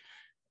that like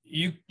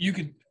you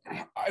could,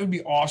 I would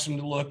be awesome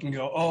to look and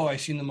go, oh, I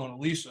seen the Mona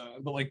Lisa.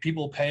 But like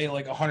people pay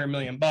like $100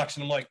 million, and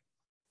I'm like,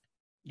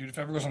 dude, if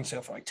it ever goes on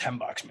sale for like $10,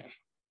 man,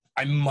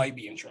 I might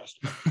be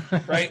interested.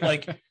 Right.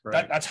 Like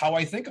Right. that's how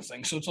I think of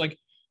things. So it's like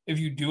if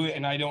you do it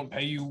and I don't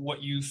pay you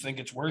what you think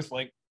it's worth,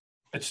 like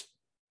it's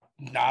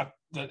not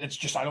that it's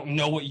just I don't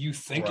know what you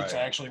think it's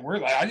Right. actually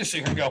worth. I just sit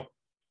here and go,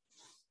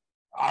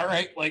 all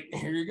right, like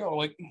here you go.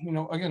 Like,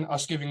 again,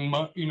 us giving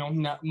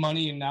not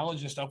money and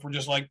knowledge and stuff, we're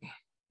just like,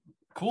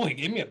 cool, he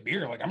gave me a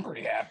beer. Like, I'm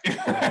pretty happy.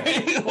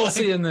 Right? Well, Like,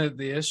 see, and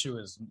the issue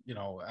is,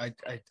 I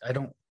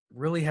don't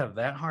really have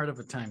that hard of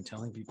a time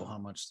telling people how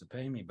much to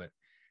pay me, but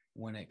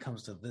when it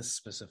comes to this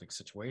specific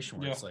situation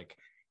where it's like,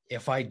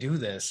 if I do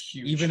this,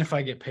 Huge. even if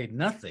I get paid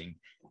nothing,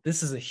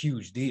 this is a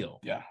huge deal.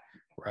 yeah,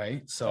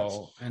 Right.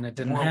 So, and it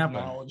didn't world happen.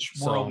 knowledge,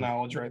 So- world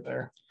knowledge right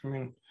there. I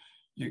mean,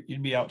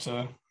 you'd be out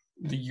to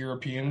the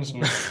Europeans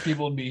and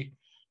people would be,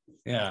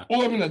 Yeah.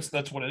 well, I mean,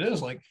 that's what it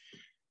is. Like,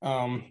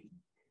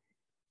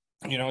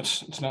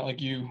 it's not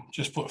like you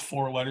just put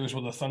 4 letters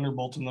with a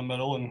thunderbolt in the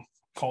middle and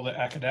called it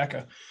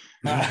Akadaka.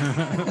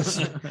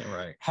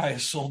 Right.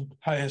 highest sold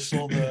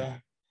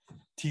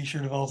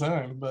t-shirt of all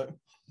time. But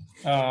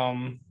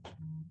I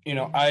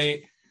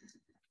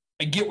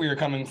get where you're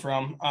coming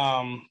from.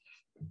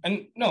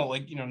 And no,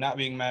 like, not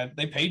being mad,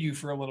 they paid you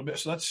for a little bit,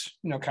 so that's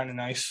kind of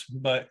nice.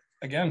 But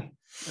again,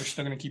 they're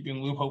still going to keep you in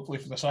the loop hopefully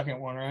for the second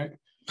one, right?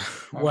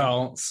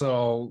 Well,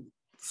 so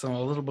a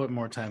little bit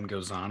more time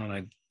goes on,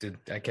 and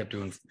I kept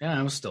doing. Yeah,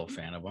 I was still a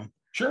fan of them.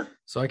 Sure.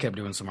 So I kept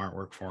doing some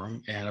artwork for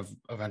them, and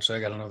eventually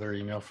I got another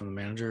email from the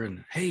manager,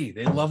 and hey,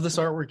 they love this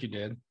artwork you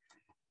did.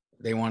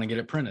 They want to get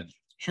it printed.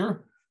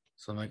 Sure.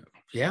 So I'm like,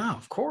 yeah,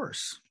 of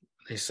course.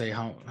 They say,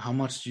 how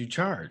much do you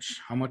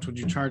charge? How much would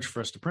you charge for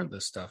us to print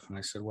this stuff? And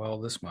I said, well,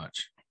 this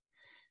much.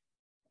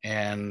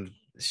 And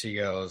she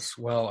goes,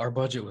 well, our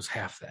budget was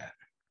half that.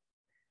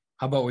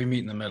 How about we meet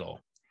in the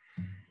middle?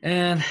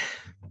 And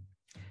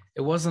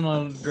it wasn't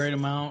a great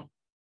amount,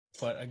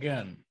 but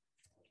again,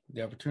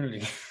 the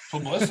opportunity.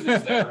 Publicity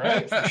is there,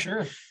 right? For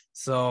sure.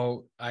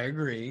 So I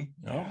agree.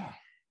 Yeah.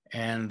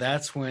 And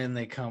that's when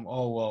they come,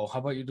 oh, well, how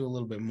about you do a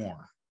little bit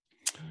more?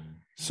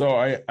 So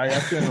I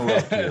have to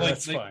interrupt here. Like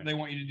That's fine. they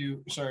want you to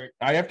do. Sorry,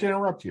 I have to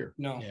interrupt here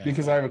no, Yeah.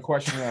 because I have a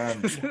question on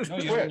no,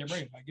 you have it in your Twitch.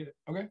 brain. I get it.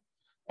 Okay.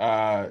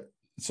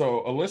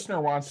 So a listener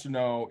wants to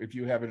know if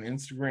you have an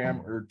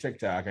Instagram or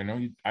TikTok. I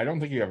don't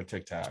think you have a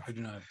TikTok, I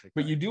do not have to take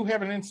but that. you do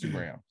have an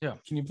Instagram. Yeah.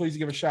 Can you please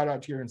give a shout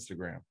out to your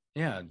Instagram?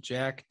 Yeah,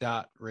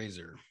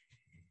 Jack.Razor.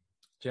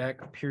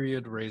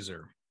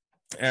 Jack.Razor.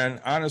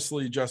 And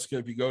honestly, Jessica,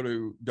 if you go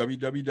to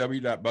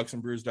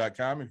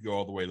www.bucksandbrews.com, if you go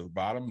all the way to the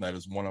bottom, that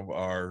is one of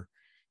our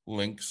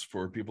links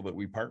for people that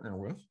we partner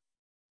with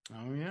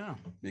Oh, yeah.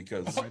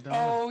 because Right down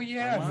Oh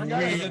yeah, I Come on.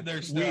 forgot he we, did their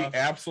we stuff.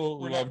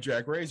 absolutely We're love not-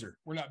 Jack Razor.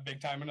 We're not big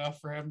time enough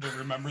for him to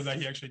remember that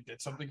he actually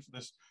did something for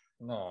this.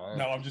 No,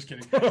 No, I'm just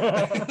kidding.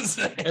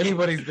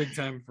 anybody's big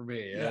time for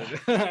me. Yeah.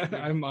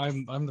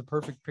 I'm the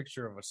perfect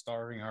picture of a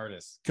starving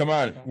artist. Come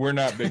on, we're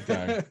not big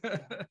time.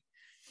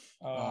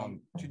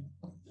 Dude,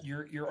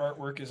 your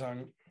artwork is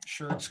on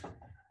shirts,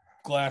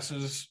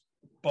 glasses,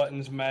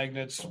 buttons,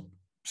 magnets,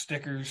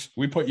 stickers.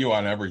 We put you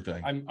on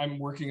everything. I'm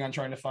working on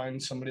trying to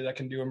find somebody that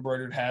can do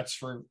embroidered hats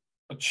for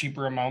a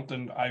cheaper amount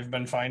than I've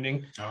been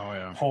finding. Oh,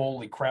 yeah.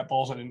 Holy crap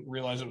balls! I didn't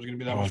realize it was going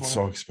to be that much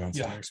money.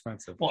 expensive. Yeah. They're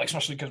expensive. Well,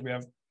 especially because we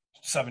have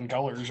 7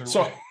 colors. Or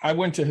So I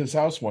went to his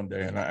house one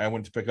day and I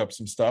went to pick up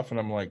some stuff and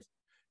I'm like,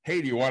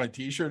 hey, do you want a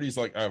t-shirt? He's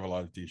like, I have a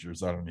lot of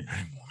t-shirts. I don't need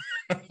any more.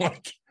 I'm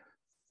like,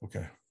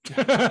 okay.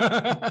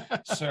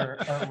 Sir,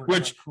 artwork's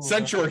Which, not cool since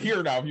enough. you're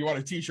here now, if you want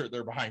a t-shirt,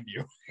 they're behind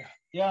you.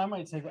 Yeah, I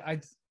might take it.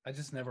 I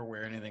just never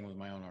wear anything with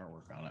my own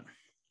artwork on it.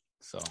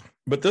 So,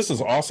 But this is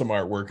awesome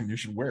artwork and you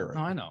should wear it.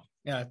 no, I know.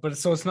 Yeah, but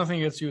so it's nothing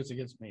against you, it's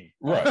against me.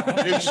 Right.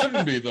 It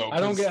shouldn't be though. I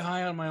don't 'cause, get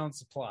high on my own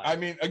supply. I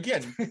mean,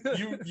 again,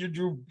 you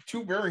drew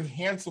 2 very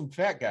handsome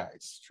fat guys.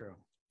 It's true.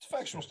 It's a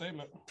factual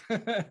statement.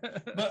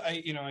 But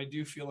I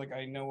do feel like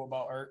I know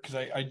about art because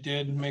I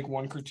did make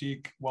one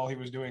critique while he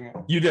was doing it.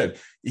 You did.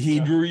 He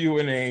Yeah. drew you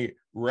in a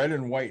red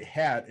and white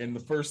hat, and the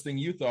first thing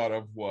you thought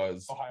of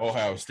was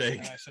Ohio State.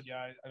 And I said,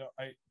 yeah,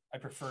 I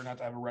prefer not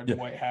to have a red Yeah.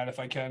 and white hat if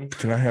I can.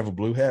 Can I have a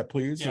blue hat,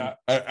 please? Yeah.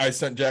 And I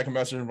sent Jack a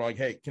message and I'm like,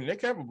 hey, can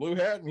Nick have a blue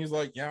hat? And he's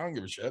like, yeah, I don't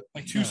give a shit.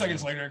 Like 2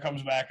 seconds later, it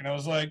comes back, and I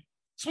was like,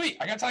 sweet,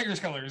 I got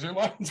Tigers colors. Or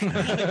what?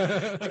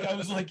 Like I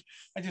was like,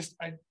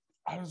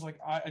 I was like,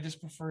 I just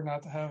prefer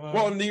not to have a.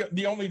 Well, and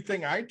the only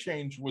thing I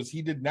changed was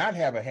he did not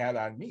have a hat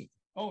on me.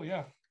 Oh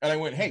yeah. And I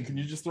went, hey, can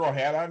you just throw a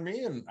hat on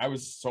me? And I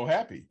was so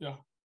happy. Yeah.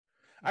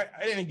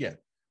 And again,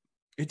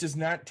 it does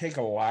not take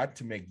a lot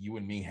to make you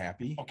and me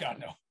happy. Oh God,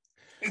 no.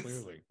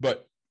 Clearly.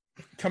 But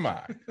come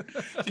on.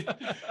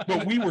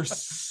 But we were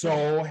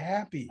so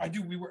happy. I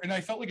do. We were, and I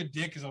felt like a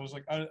dick because I was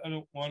like, I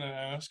don't want to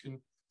ask, and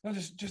no,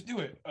 just do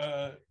it.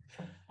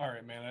 All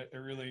right, man. I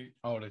really.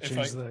 Oh, to If change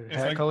I- the if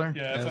hat I- color?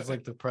 yeah, if That's I-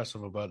 like the press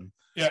of a button.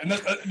 Yeah, and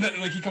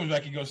like he comes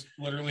back, he goes,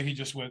 literally, he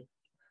just went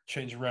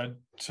change red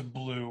to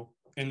blue,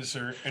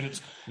 insert, and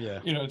it's Yeah.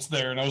 it's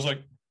there, and I was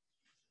like,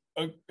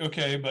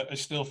 okay, but I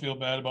still feel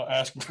bad about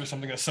asking for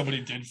something that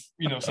somebody did,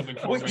 something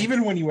for Well, me.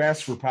 even when you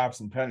ask for pops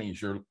and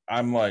pennies,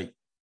 I'm like,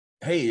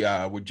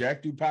 hey, would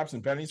Jack do pops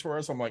and pennies for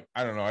us? I'm like,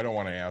 I don't know. I don't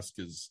want to ask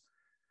because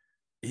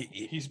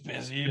He's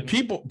busy, and,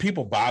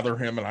 people bother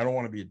him, and I don't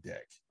want to be a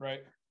dick.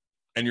 right?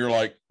 And you're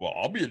like, well,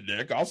 I'll be a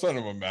dick. I'll send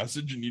him a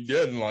message, and you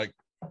did. And like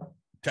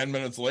 10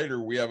 minutes later,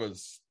 we have a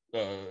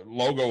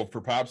logo for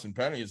pops and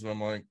pennies, and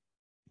I'm like,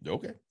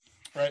 okay.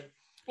 Right.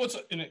 What's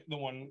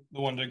the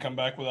one did come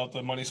back without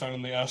the money sign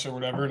and the S or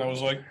whatever, and I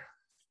was like,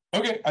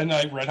 okay. And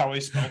I read how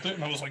he spelled it,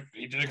 and I was like,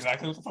 he did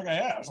exactly what the fuck I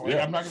asked. Like,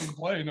 Yeah. I'm not going to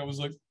complain. I was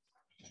like,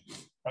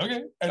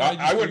 okay. And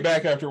I went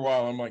back after a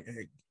while. I'm like,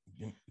 hey,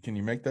 can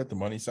you make that the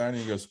money sign? And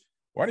he goes,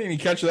 why didn't you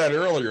catch that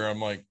earlier? I'm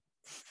like,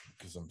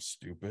 because I'm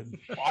stupid.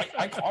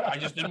 I caught it. I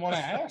just didn't want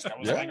to ask. I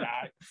was Yeah.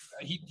 like,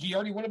 he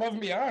already went above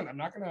and beyond. I'm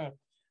not gonna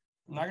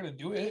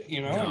do it.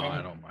 No,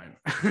 I don't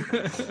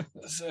mind.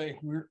 Say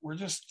we're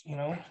just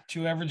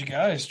two average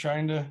guys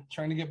trying to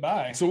get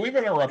by. So we've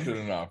interrupted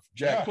enough.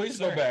 Jack, Yeah, please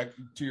sorry. go back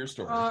to your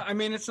story. I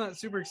mean, it's not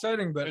super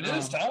exciting, but It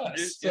is to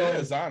us. It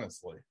is,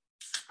 honestly.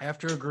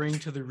 after agreeing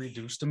to the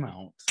reduced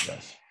amount,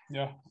 Yes.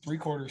 Yeah,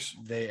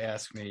 3/4 they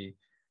asked me,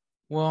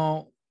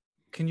 well,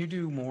 can you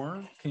do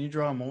more? Can you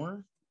draw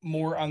more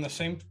more on the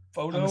same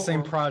photo on the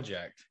same or-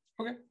 project?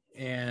 Okay.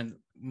 And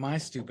my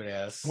stupid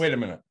ass. Wait a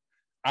minute.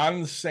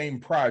 On the same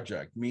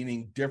project,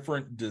 meaning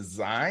different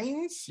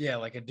designs? Yeah,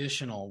 like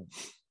additional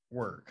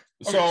work.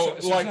 Okay, So,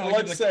 it's like, not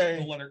let's the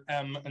say, letter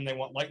M and they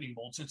want lightning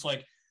bolts. It's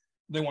like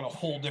they want a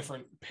whole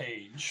different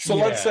page. so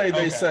let's Yeah, say they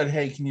okay. said,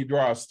 hey, can you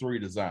draw us 3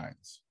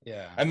 designs?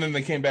 Yeah. And then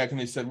they came back and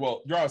they said,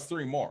 well, draw us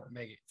 3 more.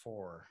 Make it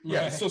 4. Yeah.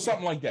 Right. So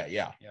something like that.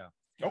 Yeah.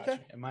 Gotcha. Okay.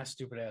 And my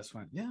stupid ass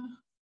went, yeah,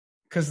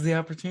 because of the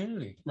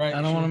opportunity. Right,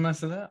 I don't sure. want to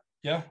mess it up.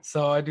 Yeah.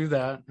 So I do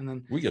that, and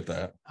then We get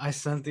that. I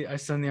send the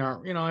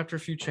art. After a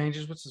few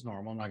changes, which is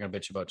normal. I'm not gonna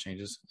bitch about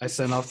changes. I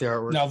send off the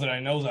artwork. Now that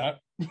I know that.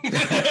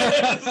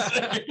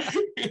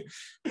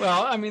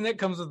 Well, I mean that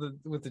comes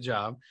with the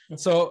job.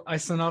 So I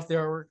send off the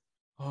artwork.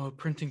 Oh, a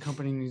printing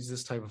company needs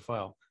this type of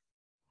file.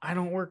 I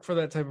don't work for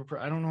that type of.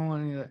 I don't know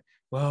any of that.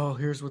 Well,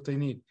 here's what they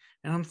need,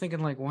 and I'm thinking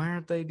like, why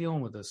aren't they dealing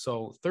with this?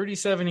 So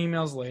 37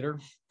 emails later,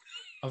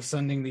 of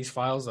sending these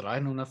files that I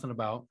know nothing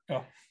about.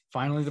 Oh.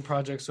 Finally, the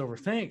project's over.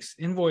 Thanks.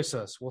 Invoice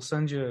us. We'll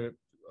send you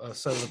a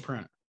set of the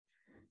print.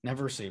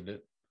 Never received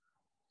it.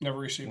 Never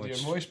received the Which-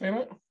 invoice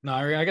payment. No,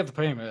 I got the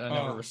payment. I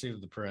never Oh.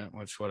 received the print,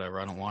 which whatever.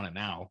 I don't want it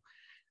now.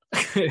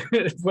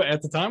 But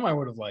at the time, I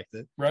would have liked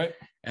it. Right.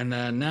 And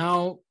then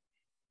now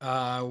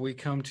we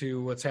come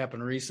to what's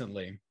happened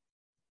recently,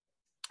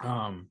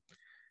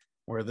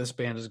 where this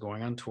band is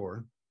going on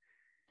tour,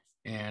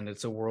 and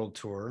it's a world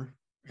tour.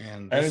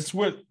 And And this,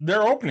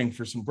 they're opening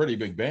for some pretty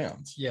big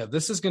bands. yeah,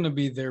 this is going to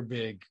be their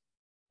big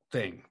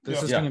thing.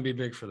 This is Yeah. going to be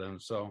big for them.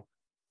 So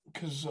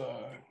Because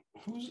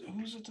who's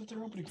it that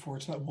they're opening for?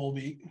 It's not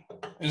Volbeat.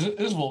 Is it?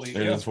 Is Volbeat?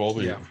 It yeah. is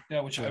Volbeat. Yeah. Yeah,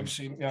 which I've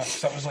seen. Yeah,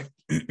 'cause that was like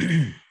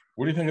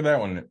What do you think of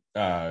that one,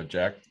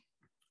 Jack?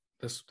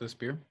 this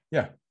beer,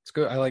 Yeah. it's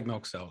good. I like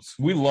milk stouts.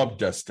 We love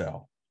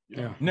Destel.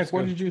 Yeah, Nick, it's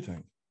what good. did you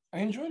think? I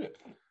enjoyed it.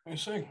 I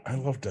say. I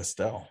love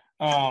Destel.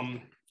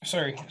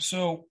 Sorry.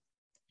 So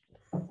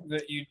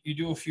that you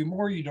do a few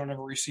more. You don't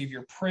ever receive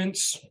your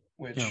prints.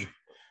 Which Yeah.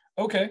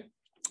 okay.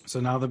 So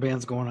now the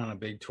band's going on a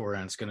big tour,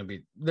 and it's going to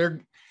be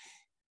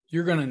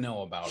you're going to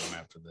know about them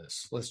after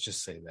this. Let's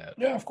just say that.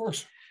 Yeah, of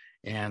course.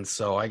 And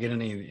so I get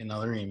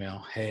another email.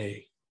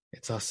 Hey,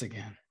 it's us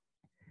again.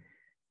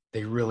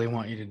 They really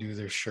want you to do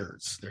their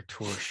shirts, their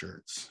tour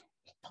shirts.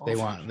 They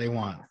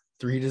want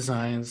 3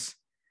 designs,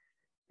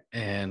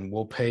 and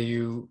we'll pay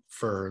you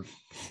for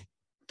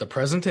the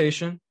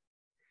presentation,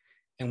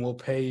 and we'll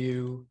pay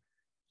you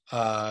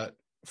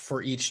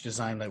for each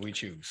design that we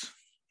choose.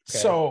 Okay.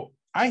 So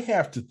I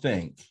have to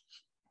think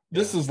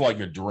this is like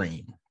a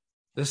dream.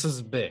 This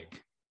is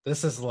big.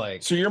 This is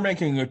like So you're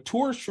making a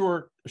tour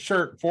shirt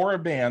for a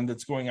band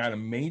that's going on a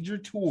major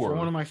tour, for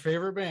one of my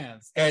favorite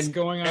bands. That's and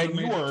going on a and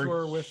you major are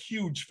tour a with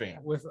huge fan.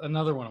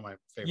 another one of my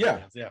favorite Yeah.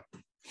 bands. Yeah.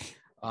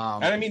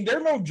 And I mean, they're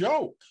no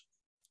joke.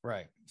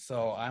 Right.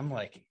 So I'm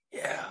like,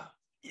 yeah.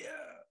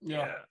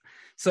 Yeah.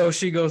 So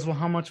she goes, well,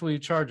 how much will you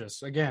charge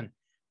us? Again,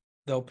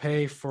 they'll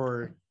pay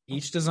for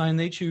each design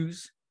they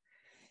choose,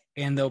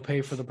 and they'll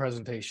pay for the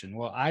presentation.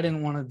 Well, I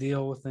didn't want to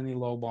deal with any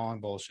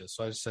lowballing bullshit.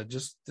 So I said,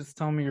 just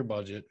tell me your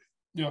budget.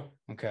 Yeah.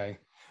 Okay.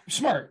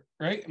 Smart,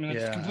 right? I mean,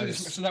 it's Yeah, completely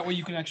smart. So that way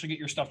you can actually get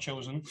your stuff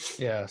chosen.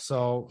 Yeah.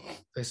 So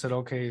they said,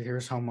 okay,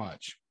 here's how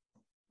much.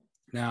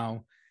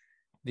 Now,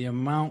 the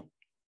amount,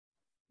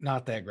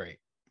 not that great.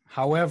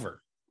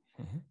 However,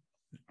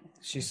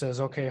 she says,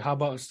 okay, how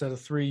about instead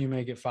of 3, you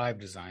may get 5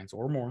 designs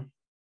or more,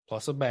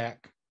 plus a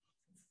back.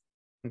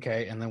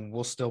 Okay. And then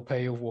we'll still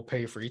pay you. We'll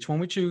pay you for each one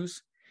we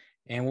choose,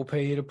 and we'll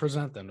pay you to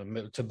present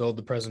them, to build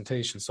the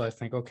presentation. So I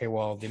think, okay,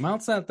 well, the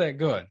amount's not that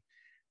good,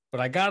 but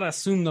I got to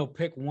assume they'll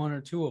pick 1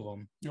 or 2 of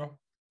them. Yeah.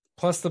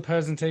 Plus the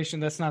presentation.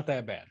 That's not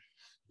that bad.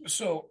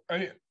 So,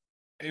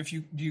 do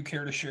you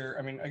care to share?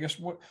 I mean, I guess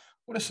what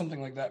is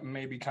something like that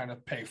maybe kind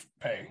of pay?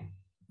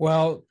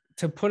 Well,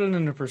 to put it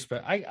into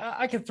perspective,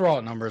 I could throw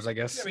out numbers, I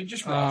guess. I mean,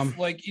 just rough,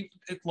 like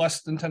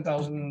less than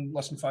 10,000,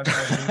 less than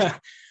 5,000.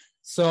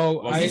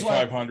 So Well, he's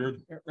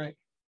 500. Right.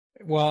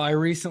 Well, I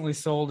recently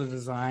sold a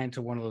design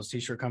to one of those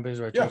t-shirt companies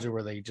where I told you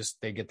where they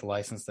get the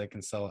license, they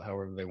can sell it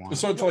however they want.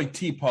 So it's like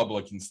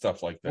T-Public and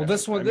stuff like that. Well,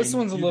 this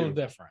one's a you little do.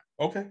 different.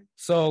 Okay.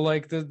 So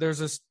like there's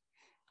this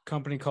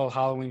company called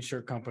Halloween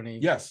Shirt Company.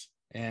 Yes.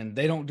 And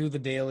they don't do the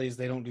dailies,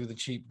 they don't do the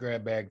cheap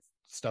grab bag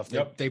stuff.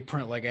 They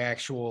print like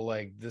actual,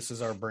 like, this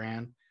is our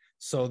brand.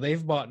 So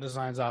they've bought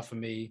designs off of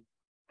me,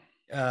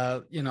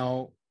 a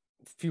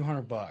few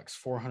 $100, $400,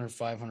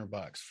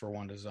 $500 for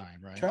one design,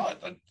 right?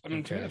 I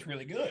mean, to me, that's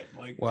really good.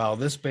 Like, Well,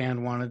 this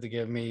band wanted to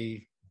give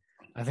me,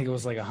 I think it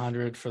was like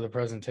 100 for the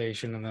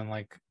presentation, and then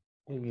like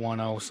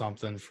 10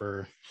 something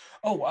for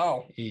oh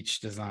wow,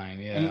 each design.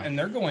 Yeah, and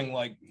they're going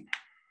like,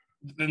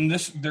 and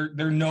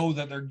they're know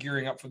that they're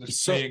gearing up for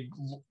this big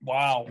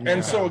wow.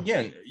 And so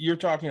again, you're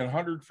talking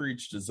 100 for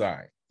each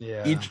design.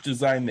 Yeah. Each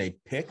design they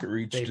pick, or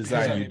each They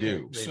design pick. you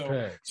do. They So-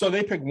 pick. So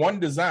they pick one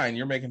design,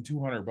 you're making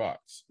 $200.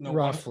 No,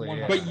 Roughly,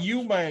 yeah. But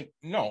you might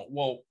no,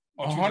 well,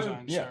 2 100.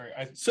 designs, Yeah.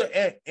 sorry. So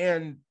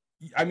and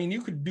I mean,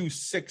 you could do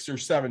 6 or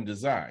 7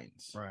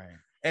 designs, Right.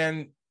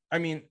 and I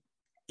mean,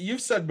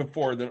 you've said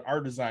before that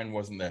our design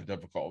wasn't that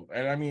difficult,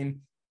 and I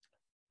mean,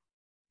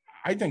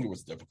 I think it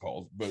was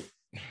difficult, but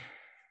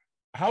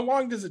how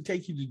long does it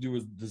take you to do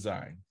a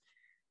design?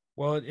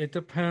 Well, it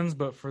depends,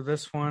 but for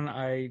this one,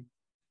 I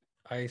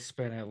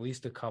spent at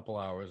least a couple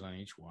hours on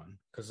each one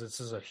because this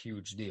is a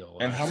huge deal.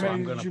 And how So many I'm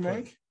did gonna you put-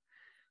 make?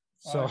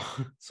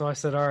 So I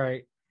said, all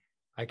right,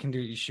 I can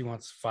do. She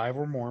wants 5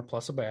 or more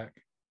plus a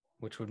back,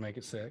 which would make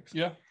it 6.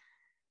 Yeah.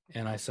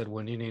 And I said,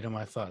 when do you need them?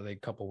 I thought they a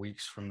couple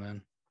weeks from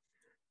then.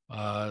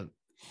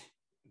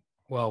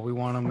 Well, we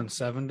want them in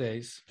 7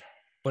 days,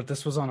 but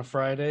this was on a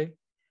Friday,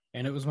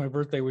 and it was my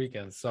birthday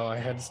weekend, so I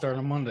had to start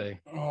on Monday.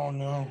 Oh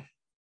no.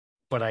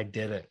 But I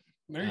did it.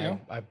 There you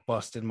go. I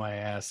busted my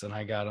ass, and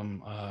I got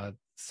them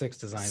 6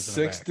 designs.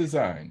 6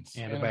 designs.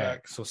 and a And a back.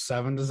 back. So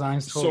 7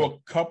 designs So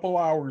total. a couple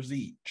hours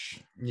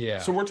each. Yeah.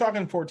 So we're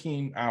talking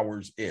 14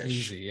 hours ish.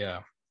 Easy.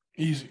 Yeah.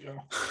 Easy.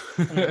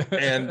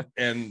 Yeah.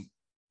 And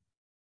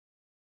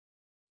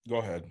go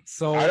ahead.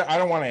 So I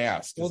don't want to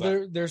ask.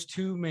 well, there's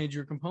 2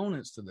 major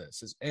components to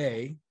this. Is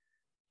A,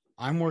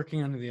 I'm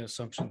working under the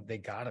assumption they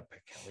gotta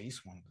pick at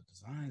least one of the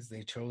designs.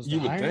 They chose to you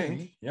would hire think,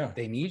 me. yeah.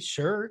 They need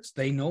shirts.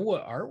 They know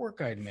what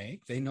artwork I'd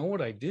make. They know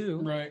what I do.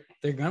 Right.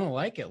 They're gonna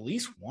like at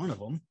least one of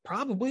them,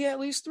 probably at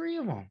least 3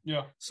 of them.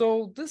 Yeah.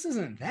 So this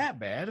isn't that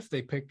bad if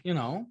they pick,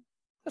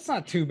 that's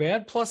not too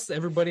bad. Plus,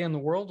 everybody in the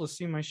world will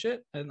see my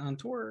shit on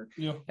tour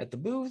Yeah. at the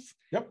booth.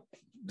 Yep.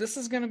 This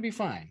is gonna be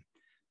fine.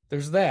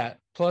 There's that.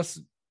 Plus,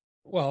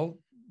 well,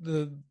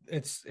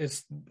 it's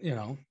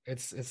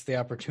the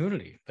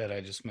opportunity that I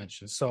just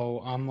mentioned.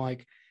 So I'm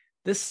like,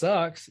 this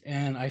sucks,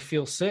 and I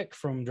feel sick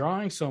from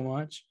drawing so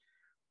much,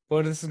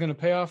 but this is going to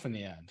pay off in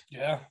the end.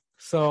 Yeah.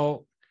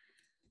 So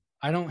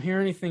I don't hear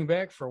anything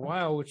back for a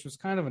while, which was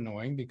kind of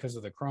annoying because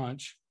of the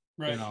crunch.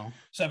 Right.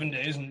 7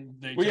 days, and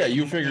they. Well, yeah,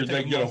 you take figured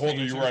they'd get a hold of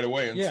you right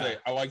away and Yeah. say,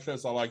 I like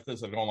this, I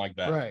don't like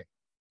that. Right.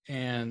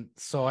 And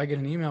so I get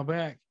an email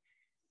back.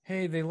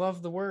 Hey, they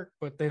love the work,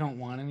 but they don't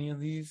want any of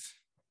these.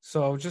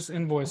 So just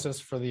invoice us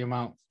for the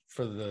amount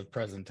for the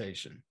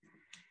presentation.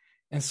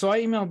 And so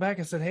I emailed back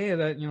and said, hey,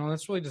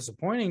 that's really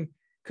disappointing,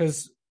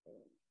 because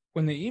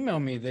when they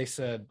emailed me, they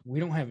said, we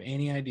don't have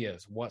any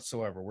ideas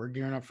whatsoever. We're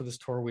gearing up for this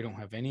tour. We don't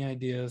have any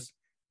ideas.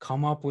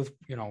 Come up with,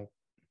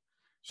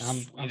 I'm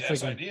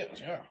thinking, ideas.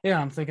 Yeah. yeah,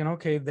 I'm thinking,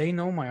 okay, they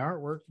know my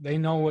artwork. They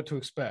know what to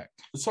expect.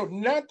 So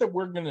not that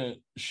we're going to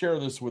share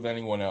this with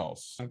anyone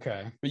else,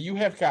 Okay. but you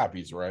have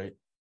copies, right?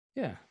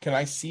 Yeah. Can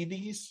I see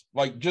these?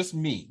 Like just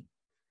me?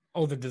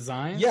 Oh, the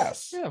designs?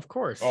 Yes. Yeah, of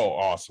course. Oh,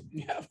 awesome.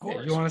 Yeah, of Yeah,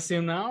 course. you want to see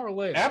them now or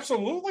later?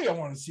 Absolutely. I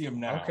want to see them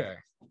now. Okay.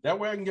 That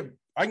way I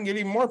can get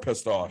even more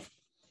pissed off.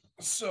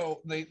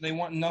 So they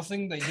want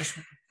nothing. They just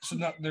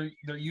they're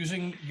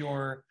using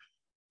your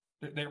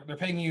they're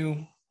paying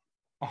you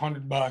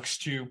 $100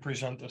 to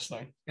present this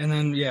thing. And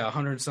then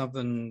 100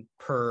 something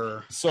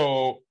per.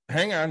 So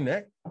hang on,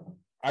 Nick.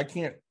 I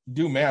can't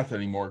do math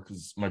anymore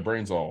because my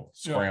brain's all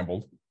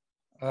scrambled.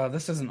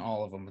 This isn't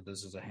all of them, but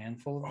this is a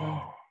handful of them.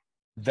 Oh,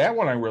 that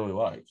one I really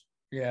liked.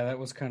 Yeah, that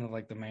was kind of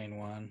like the main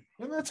one.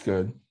 Yeah, that's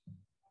good.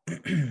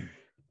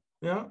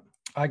 Yeah.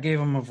 I gave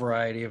them a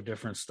variety of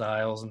different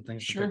styles and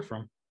things to pick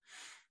from.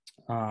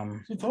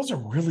 Dude, those are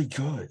really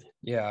good.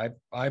 Yeah,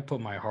 I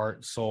put my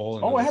heart, soul.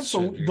 Oh,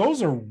 absolutely.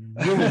 Those are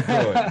really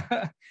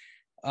good.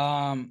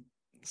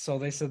 So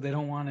they said they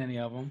don't want any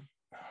of them.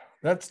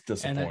 That's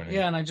disappointing.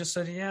 And I just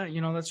said,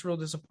 that's real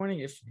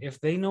disappointing.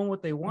 If they know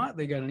what they want,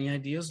 they got any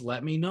ideas,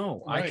 let me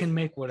know. Right. I can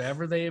make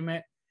whatever they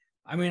make.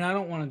 I mean, I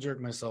don't want to jerk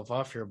myself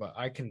off here, but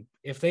I can.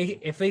 If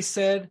they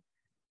said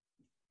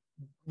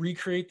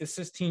recreate the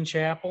Sistine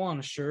Chapel on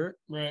a shirt,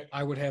 right,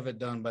 I would have it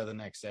done by the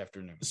next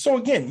afternoon. So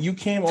again, you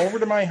came over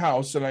to my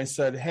house and I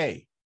said,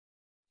 hey,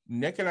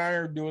 Nick and I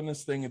are doing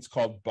this thing. It's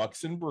called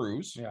Bucks and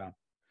Brews. Yeah.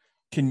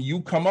 Can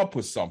you come up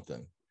with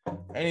something?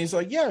 And he's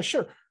like, yeah,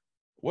 sure.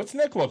 What's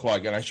Nick look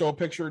like? And I show a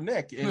picture of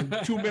Nick. And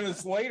 2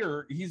 minutes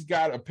later, he's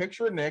got a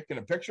picture of Nick and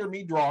a picture of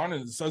me drawn,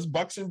 and it says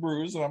Bucks and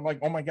Brews. And I'm like,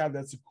 oh my God,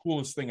 that's the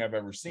coolest thing I've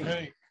ever seen.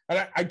 Right.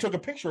 And I took a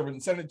picture of it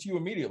and sent it to you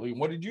immediately. And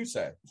what did you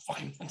say?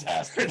 Fucking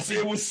fantastic.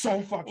 It was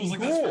so fucking cool.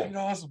 That's fucking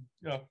awesome.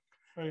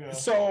 Yeah.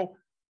 So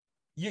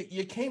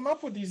you came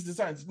up with these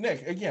designs.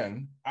 Nick,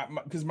 again,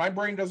 because my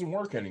brain doesn't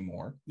work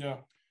anymore. Yeah.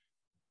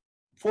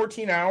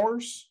 14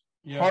 hours,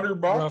 $100.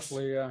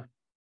 Roughly, yeah.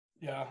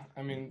 Yeah,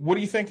 I mean, what are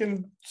you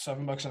thinking?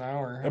 $7 an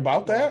hour.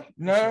 About that?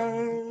 No,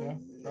 yeah,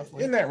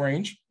 roughly. In that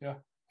range. Yeah,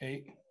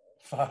 8,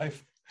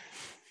 5,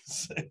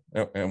 6.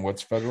 And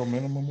what's federal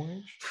minimum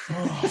wage?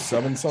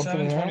 7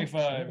 something.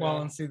 $7.25.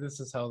 Well, and see,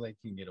 this is how they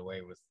can get away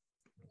with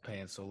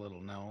paying so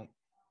little. No,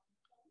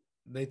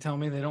 they tell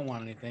me they don't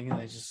want anything, and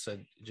they just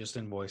said just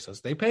invoice us.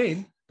 They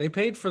paid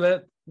for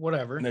that,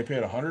 whatever. And they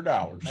paid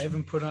 $100.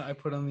 I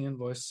put on the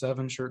invoice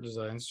 7 shirt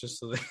designs just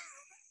so they.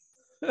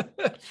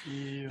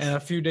 And a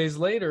few days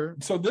later,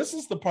 so this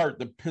is the part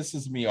that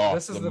pisses me off.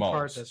 This is the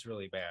part that's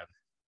really bad.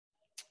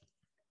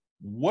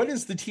 What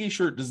is the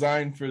t-shirt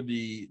design for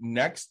the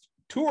next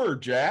tour,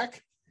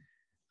 Jack?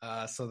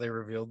 So they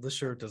revealed the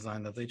shirt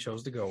design that they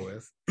chose to go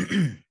with.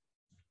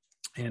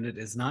 And it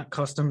is not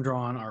custom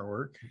drawn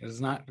artwork. It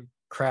is not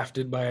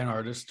crafted by an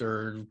artist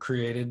or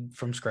created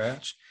from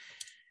scratch.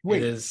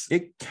 Wait,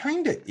 it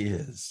kind of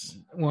is.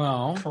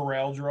 Well,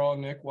 Corral draw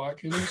Nick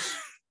Watkins.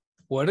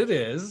 What it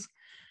is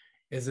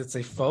it's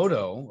a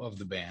photo of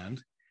the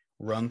band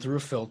run through a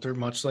filter,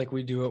 much like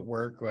we do at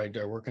work. I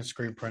work in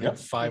screen printing.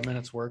 5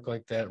 minutes work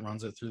like that,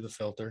 runs it through the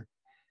filter.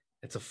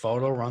 It's a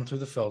photo run through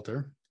the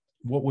filter.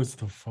 What was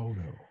the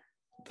photo?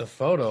 The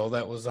photo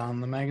that was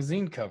on the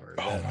magazine cover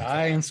that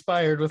I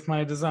inspired with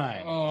my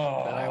design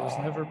that I was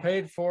never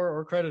paid for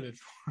or credited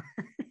for.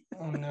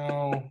 Oh,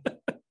 no.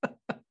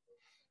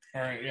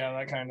 All right. Yeah,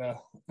 that kind of.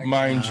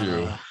 Mind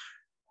you,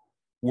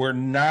 we're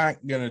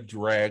not going to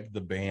drag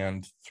the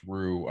band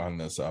through on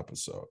this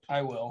episode.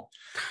 I will.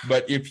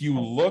 But if you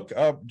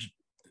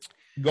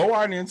go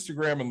on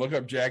Instagram and look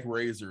up Jack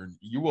Razor,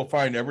 you will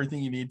find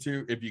everything you need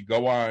to. If you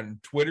go on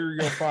Twitter,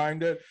 you'll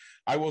find it.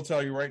 I will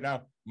tell you right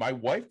now, my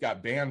wife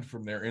got banned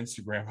from their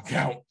Instagram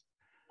account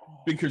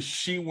because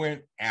she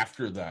went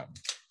after them.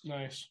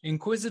 Nice.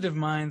 Inquisitive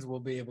minds will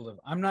be able to.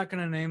 I'm not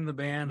going to name the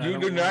band. You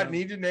do not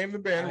need to name the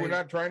band. We're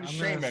not trying to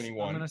shame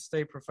anyone. I'm going to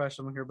stay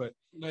professional here, but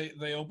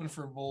they open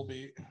for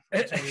Volbeat.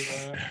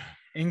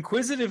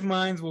 Inquisitive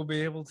minds will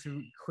be able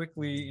to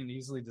quickly and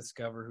easily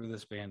discover who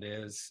this band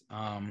is.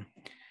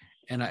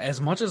 And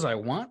as much as I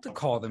want to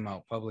call them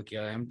out publicly,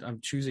 I'm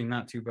choosing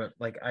not to. But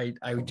like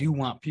I do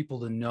want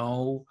people to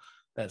know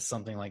that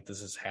something like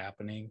this is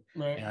happening.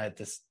 Right. And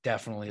this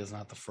definitely is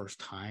not the first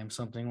time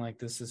something like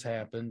this has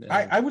happened.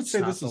 I would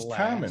say this is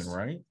common,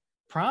 right?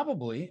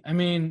 Probably. I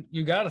mean,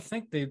 you got to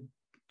think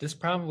this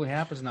probably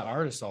happens to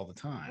artists all the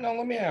time. Now,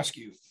 let me ask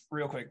you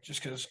real quick,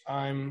 just because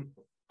I'm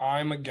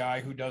a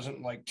guy who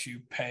doesn't like to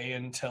pay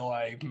until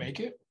I make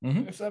it,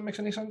 if that makes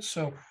any sense.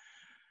 So,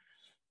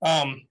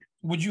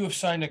 would you have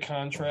signed a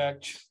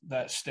contract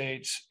that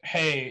states,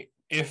 hey,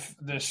 if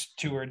this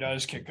tour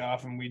does kick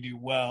off and we do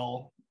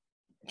well,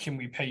 can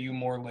we pay you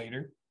more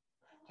later?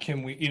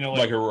 Can we,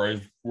 like a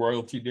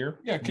royalty deal?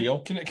 Yeah. Deal?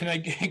 Can I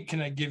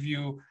give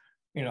you,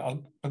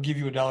 I'll give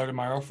you $1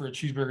 tomorrow for a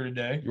cheeseburger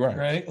today.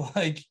 Right.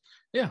 Like,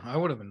 yeah, I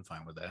would have been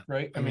fine with that.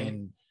 Right. I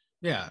mean,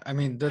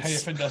 that's, hey,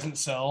 if it doesn't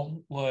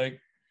sell, like,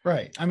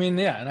 right. I mean,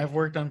 yeah. And I've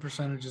worked on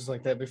percentages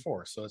like that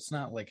before. So it's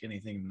not like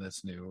anything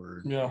that's new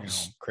or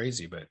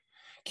crazy, but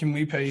can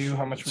we pay you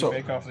how much we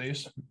make off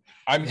these?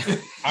 I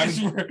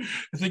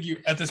think you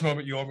at this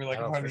moment you owe me like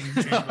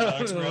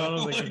 $150. Bro. I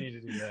don't think you need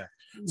to do that.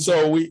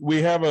 So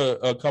we have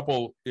a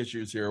couple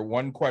issues here.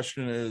 One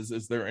question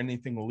is there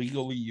anything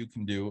legally you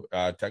can do?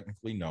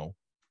 Technically, no.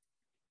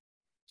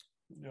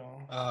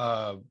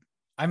 No.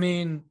 I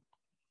mean,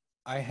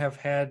 I have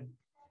had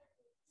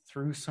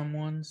through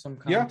someone, some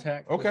Yeah,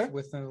 contact okay.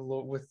 with a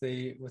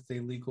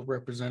legal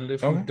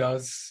representative Okay. who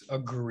does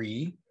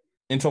agree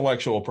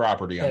Intellectual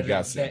property, I'm that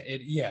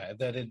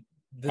guessing.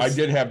 this I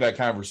did have that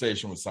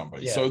conversation with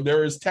somebody. Yeah. So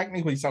there is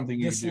technically something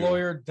you this do.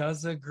 lawyer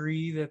does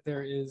agree that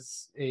there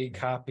is a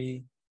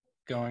copy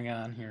going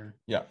on here.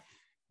 Yeah.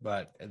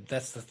 But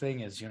that's the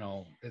thing is,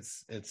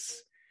 it's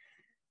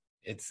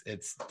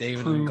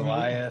David Proven, and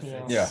Goliath.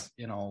 yeah. It's,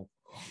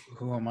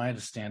 who am I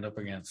to stand up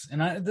against?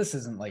 And this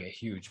isn't like a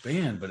huge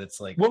band, but it's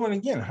like, Well, and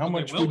again, how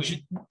Well, much it will would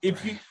be. you,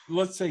 if you,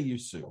 let's say you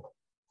sue,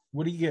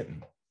 what are you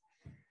getting?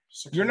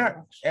 $600. You're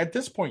not, at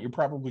this point, you're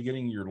probably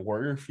getting your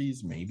lawyer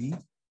fees, maybe.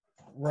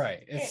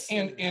 right. It's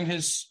and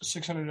his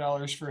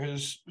 $600 for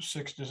his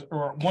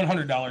or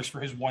 $100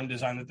 for his one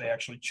design that they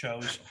actually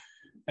chose.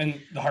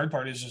 And the hard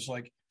part is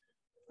like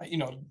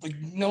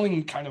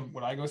knowing kind of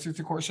what I go through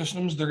court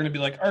systems, they're going to be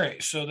like, all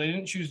right, so they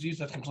didn't choose these.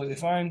 That's completely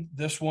fine.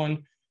 This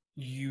one,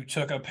 you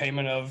took a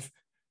payment of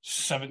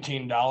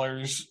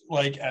 $17,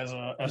 like as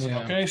an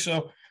okay.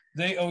 So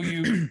they owe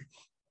you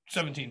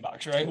 $17,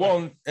 right?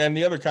 Well, and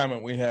the other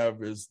comment we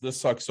have is this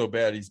sucks so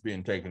bad he's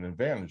being taken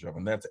advantage of,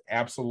 and that's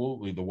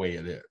absolutely the way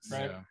it is.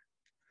 Right. Yeah.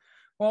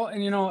 Well,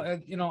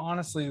 and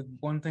honestly,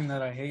 one thing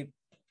that I hate,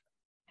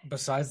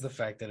 besides the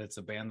fact that it's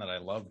a band that I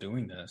love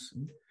doing this,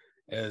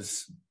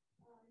 is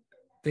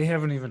they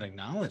haven't even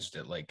acknowledged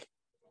it. Like,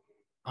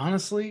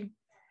 honestly,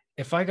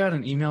 if I got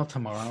an email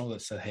tomorrow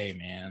that said, "Hey,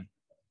 man,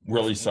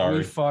 Really sorry.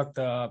 we fucked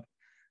up.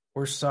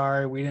 We're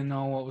sorry. We didn't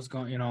know what was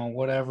going.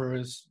 Whatever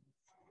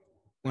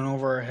went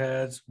over our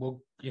heads.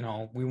 We'll,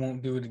 we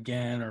won't do it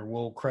again, or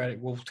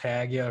we'll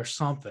tag you or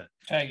something."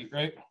 Tag you,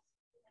 right?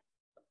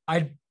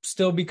 I'd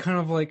still be kind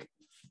of like,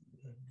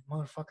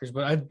 motherfuckers,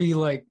 but I'd be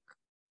like,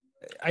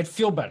 I'd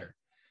feel better.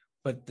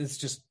 But it's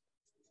just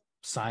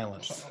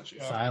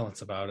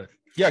silence about it.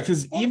 Yeah,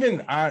 because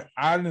even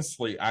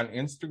honestly, on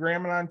Instagram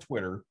and on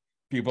Twitter,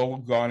 people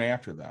have gone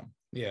after them.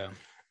 Yeah.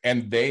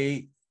 And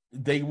they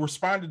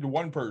responded to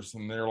one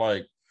person. They're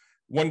like,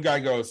 one guy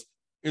goes,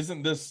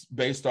 "Isn't this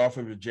based off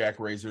of a Jack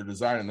Razor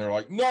design?" And they're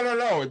like,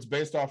 no, it's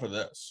based off of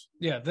this.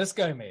 Yeah, this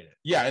guy made it.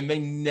 Yeah, and they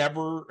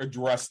never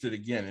addressed it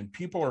again. And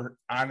people are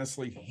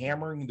honestly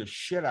hammering the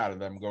shit out of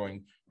them,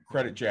 going,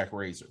 "Credit Jack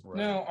Razor." Right.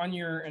 Now, on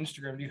your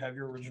Instagram, do you have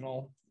your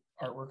original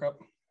artwork up?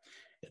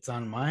 It's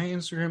on my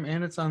Instagram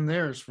and it's on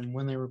theirs from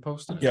when they were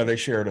posting it. Yeah, they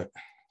shared it.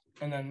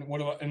 And then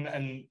what about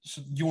and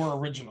so your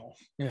original?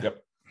 Yeah.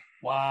 Yep.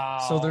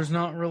 Wow. So there's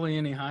not really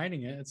any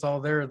hiding it. It's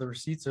all there. The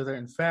receipts are there.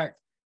 In fact,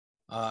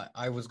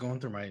 I was going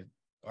through my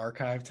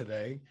archive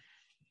today.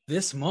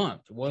 This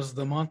month was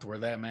the month where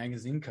that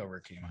magazine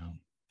cover came out.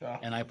 Yeah.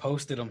 And I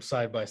posted them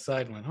side by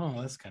side and went, "Oh,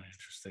 that's kind of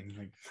interesting."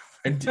 Like,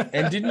 And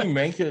didn't you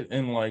make it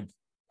in like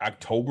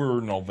October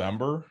or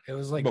November it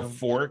was like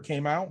before it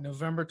came out?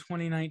 November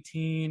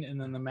 2019, and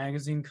then the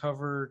magazine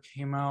cover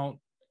came out.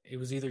 It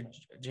was either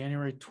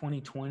January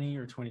 2020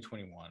 or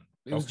 2021.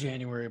 It was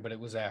January, but it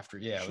was after.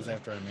 Yeah, it was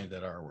after I made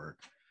that artwork,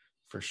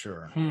 for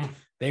sure.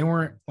 They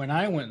weren't, when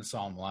I went and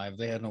saw them live,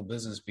 they had no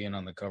business being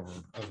on the cover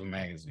of a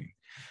magazine.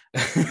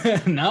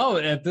 Now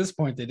at this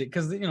point they did,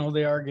 because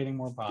they are getting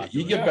more popular.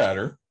 You get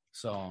better.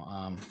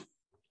 So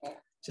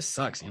just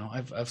sucks.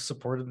 I've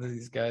supported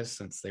these guys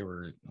since they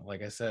were,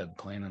 like I said,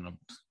 playing in a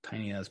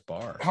tiny ass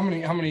bar. How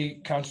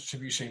many concerts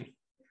have you seen?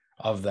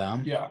 Of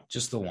them? Yeah,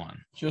 Just the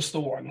one. just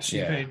the one. So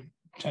Yeah. you paid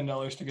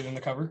 $10 to get in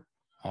the cover.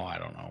 Oh, I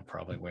don't know.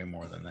 Probably way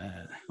more than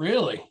that.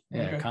 Really?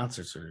 Yeah, Okay.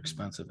 concerts are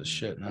expensive as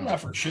shit now. Not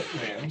for shit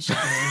bands.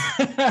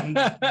 I mean,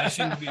 they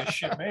seem to be a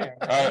shit band.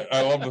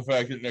 I love the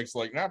fact that Nick's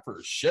like, not for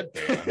a shit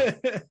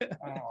band.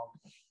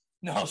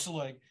 No, so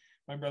like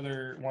my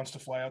brother wants to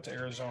fly out to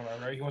Arizona,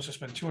 right? He wants to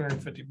spend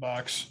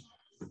 $250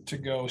 to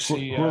go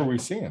see. Who are we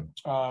seeing?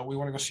 We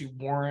want to go see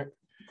Warrant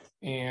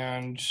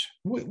and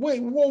Wait,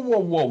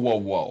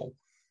 whoa.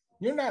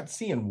 You're not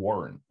seeing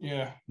Warren.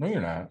 yeah, No,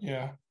 you're not.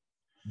 yeah.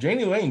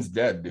 Janie Lane's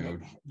dead,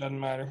 dude. Doesn't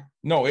matter.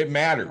 No, it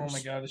matters. Oh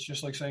my god, it's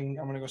just like saying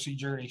I'm gonna go see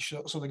Journey.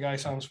 So the guy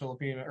sounds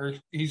Filipino, or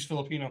he's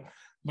Filipino,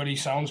 but he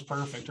sounds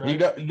perfect, He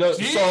right? does,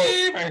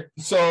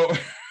 so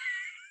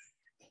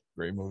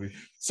great movie.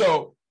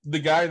 So the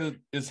guy that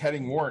is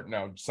heading Warrant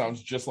now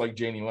sounds just like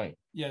Janie Lane.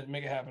 Yeah,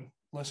 make it happen.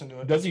 Listen to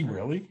it. Does he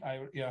really?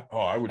 Yeah. Oh,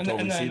 I would And then-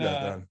 totally and see then,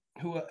 that then.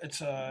 Who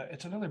it's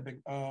another big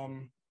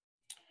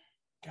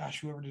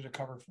gosh, whoever did a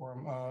cover for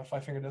him,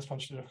 Five Finger Death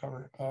Punch did a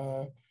cover.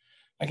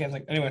 I can't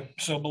think. Anyway,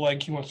 so but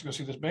like he wants to go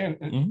see this band.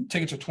 Mhm.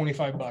 Tickets are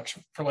 $25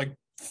 for like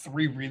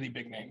 3 really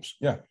big names.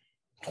 Yeah.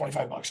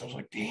 $25. I was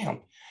like, damn. And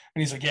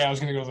he's like, yeah, I was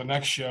gonna go to the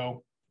next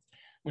show,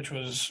 which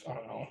was, I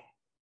don't know,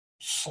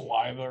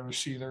 Saliva or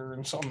Seether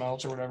and something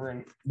else or whatever.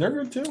 And They're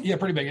good too. yeah,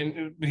 pretty big.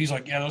 And he's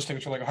like, yeah, those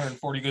tickets were like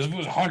 140. He goes, if it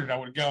was 100, I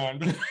would have gone.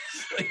 But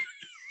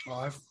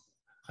Well,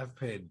 I've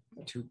paid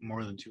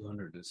more than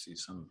 200 to see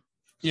some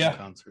Yeah.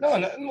 concerts. no,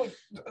 look,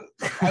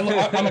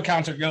 I'm a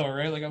concert goer,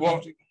 right? Like,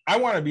 Well, I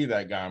want to be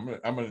that guy. I'm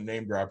gonna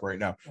name drop right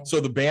now. So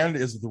the band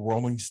is the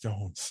Rolling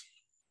Stones.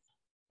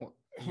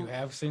 You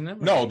have seen them?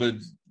 No,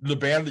 the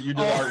band that you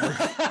did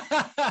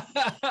artwork.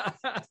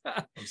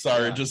 Oh. I'm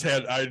sorry, Yeah.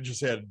 I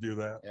just had to do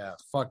that. Yeah,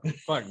 fuck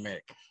Mick.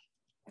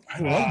 I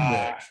love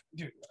Mick.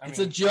 Dude. It's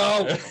a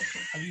joke.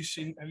 Have you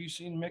seen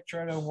Mick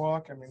try to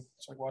walk? I mean,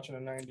 it's like watching a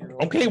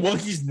 90-year-old. Okay, well,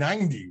 he's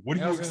 90. What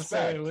do I you was gonna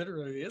say, expect?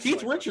 literally, it's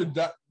Keith like- Richards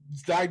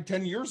died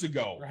 10 years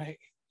ago. Right.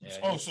 Yeah,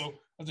 Oh, he's- so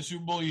at the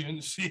Super Bowl you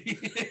didn't see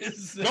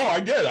his, No, I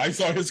did. I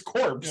saw his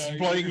corpse Yeah,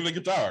 playing the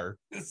guitar.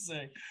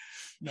 say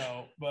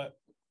no, but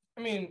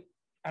I mean,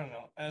 I don't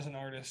know. As an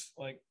artist,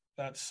 like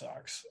that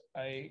sucks.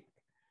 I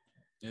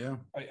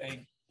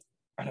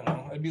don't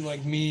know. It'd be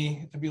like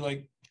me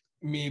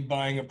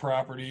buying a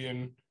property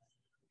and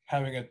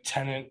having a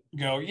tenant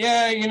go,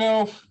 yeah,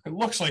 it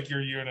looks like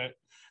your unit.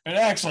 It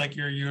acts like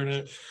your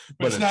unit,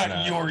 but it's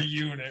not your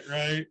unit,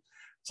 right?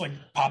 It's like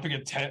popping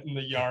a tent in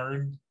the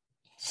yard,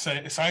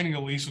 signing a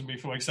lease with me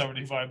for like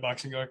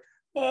 $75 and going,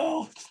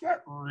 well, it's not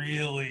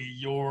really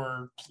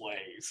your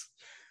place.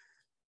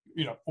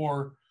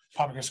 Or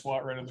popping a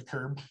squat right on the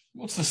curb.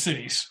 What's the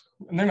city's?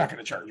 And they're not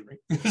going to charge me.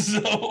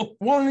 So,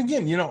 Well, and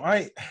again,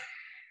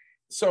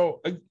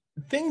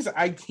 things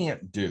I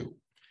can't do.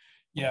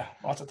 yeah,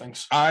 lots of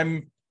things.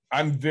 I'm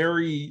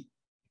very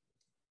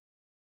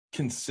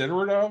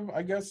considerate of,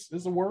 I guess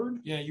is a word.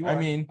 Yeah, you I are.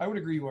 mean- I would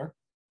agree you are.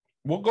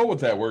 We'll go with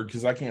that word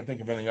because I can't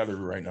think of any other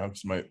right now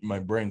because my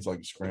brain's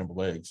like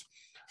scrambled eggs.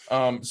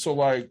 So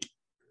like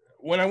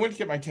when I went to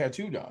get my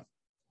tattoo done,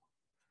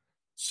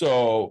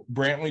 so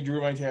Brantley drew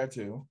my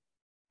tattoo,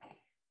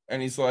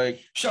 and he's like,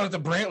 Shout out to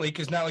Brantley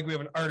because not like we have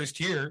an artist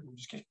here. I'm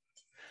just kidding.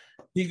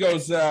 he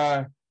goes,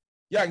 yeah,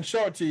 I can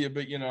show it to you,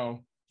 but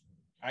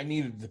I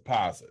need a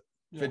deposit,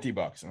 Yeah.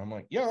 $50, and I'm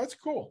like, yeah, that's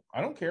cool.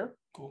 I don't care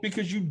Cool.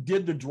 because you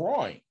did the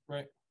drawing.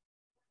 Right.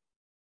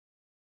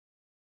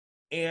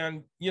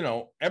 And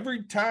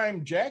every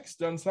time Jack's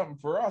done something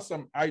for us,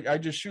 I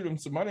just shoot him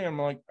some money. I'm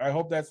like, I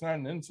hope that's not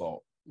an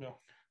insult. No.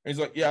 And he's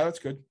like, yeah, that's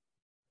good.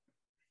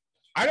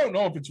 I don't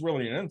know if it's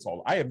really an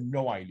insult. I have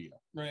no idea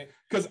Right.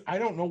 because I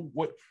don't know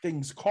what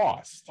things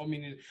cost. I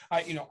mean,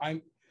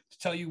 I'm to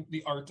tell you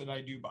the art that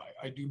I do buy.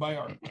 I do buy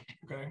art.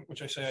 Okay.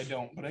 Which I say I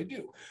don't, but I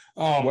do.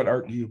 What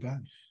art do you buy?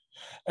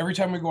 Every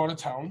time we go out of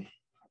town,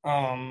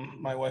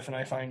 my wife and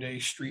I find a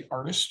street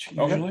artist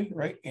Okay. usually,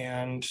 right?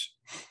 And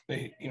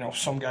they,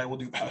 some guy will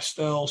do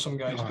pastel, some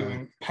guy's Oh, yeah.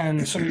 doing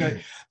pen, some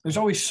guy. There's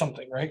always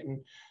something, right? And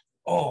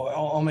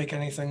I'll make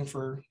anything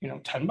for $10,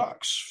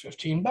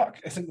 $15.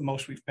 I think the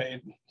most we've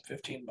paid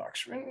 $15.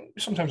 And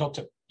sometimes I'll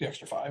tip the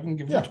extra $5 and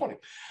give them 20.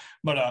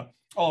 But I'll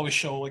always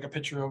show like a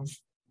picture of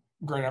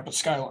Grand Rapids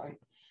skyline.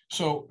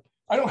 So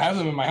I don't have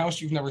them in my house.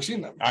 You've never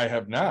seen them, I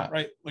have not.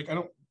 right? Like I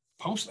don't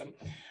post them,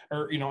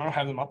 or I don't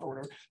have them up or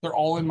whatever. They're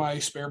all in my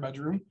spare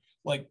bedroom.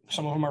 Like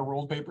some of them are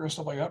rolled paper and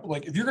stuff like that. But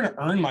like if you're gonna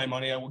earn my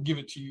money, I will give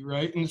it to you,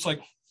 right? And it's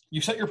like you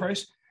set your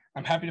price.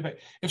 I'm happy to pay.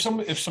 If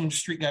some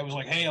street guy was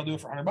like, hey, I'll do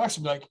it for $100,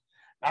 I'd be like,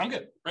 I'm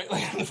good, right?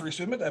 Like the first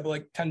admit, I'd be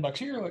like $10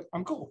 here, like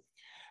I'm cool.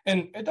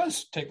 And it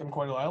does take them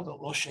quite a while. The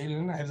little shade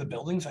in. I have the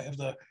buildings. I have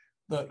the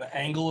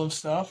angle of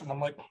stuff, and I'm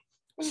like,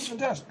 this is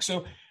fantastic.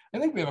 So I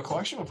think we have a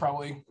collection of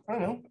probably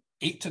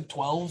 8 to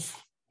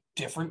 12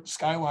 different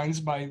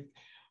skylines.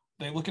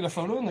 They look at a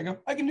photo and they go,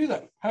 I can do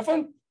that. Have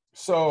fun.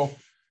 So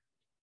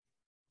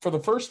for the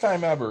first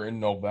time ever in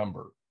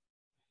November,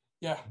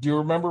 Yeah. do you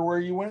remember where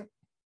you went?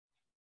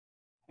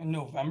 In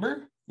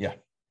November.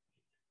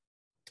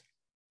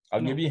 I'll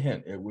No. give you a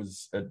hint. It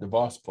was at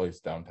DeVos Place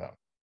downtown.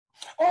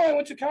 Oh, I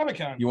went to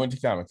Comic-Con. You went to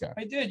Comic-Con.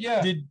 I did,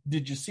 yeah.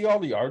 Did you see all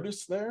the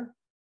artists there?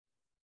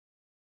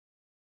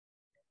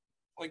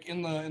 Like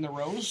in the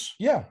rows.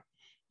 Yeah.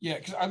 Yeah,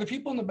 because are the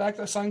people in the back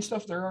that sign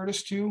stuff, they're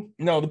artists too?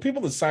 No, the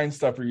people that sign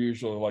stuff are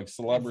usually like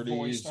celebrities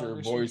Voice or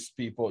artists. voice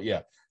people.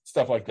 Yeah.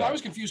 Stuff like I that.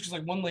 was confused because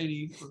like one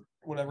lady or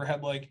whatever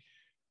had like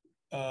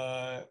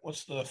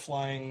what's the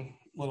flying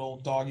little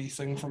doggy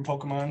thing from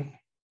Pokemon?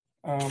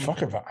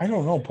 Fuck if I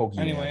don't know Pokemon.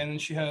 Anyway, and then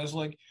she has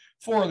like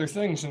 4 other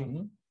things, and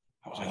Mhm.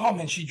 I was like, oh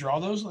man, she draw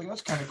those? Like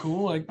that's kind of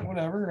cool, like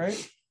whatever,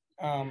 right?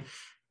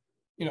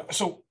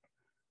 So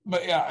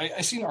but yeah,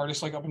 I seen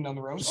artists like up and down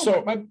the road.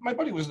 So- my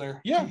buddy was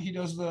there. Yeah. He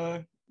does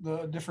the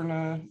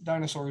different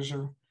dinosaurs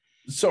or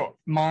So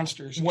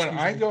monsters. when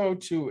excuse I me. go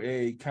to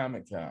a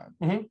Comic-Con,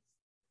 Mhm.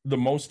 the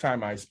most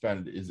time I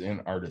spend is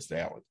in Artist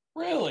Alley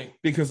Really?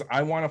 because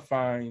I want to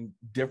find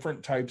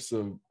different types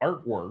of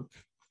artwork.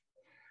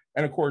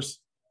 And of course,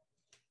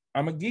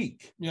 I'm a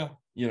geek. Yeah.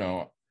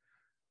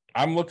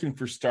 I'm looking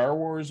for Star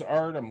Wars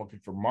art. I'm looking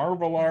for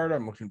Marvel art.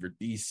 I'm looking for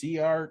DC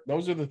art.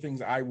 Those are the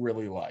things I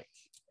really like.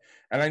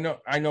 And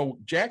I know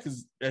Jack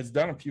has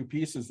done a few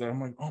pieces that I'm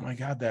like, oh my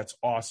God, that's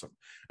awesome.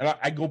 And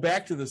I go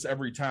back to this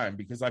every time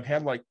because I've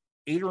had like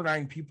 8 or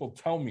 9 people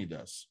tell me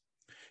this.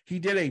 He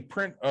did a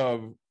print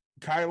of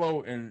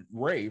Kylo and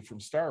Rey from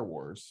Star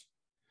Wars.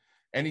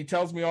 And he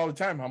tells me all the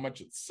time how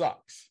much it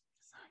sucks.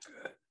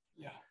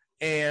 Yeah.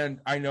 And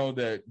I know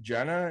that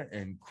Jenna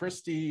and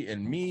Christy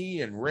and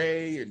me and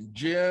Ray and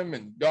Jim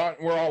and Don,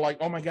 we're all like,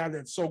 oh my God,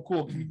 that's so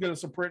cool. Can you get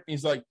us a print? And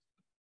he's like,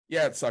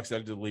 yeah, it sucks. I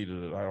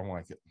deleted it. I don't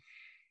like it.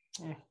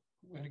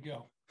 Way to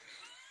go.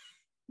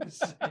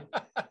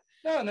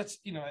 No, and that's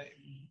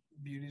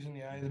beauty's in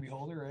the eye of the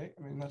beholder, right?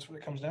 I mean, that's what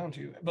it comes down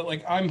to. But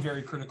like I'm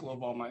very critical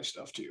of all my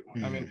stuff too.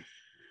 I mean,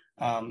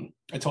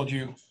 I told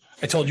you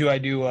I told you I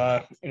do,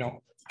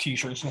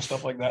 t-shirts and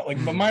stuff like that.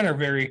 Like, but mine are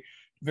very,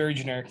 very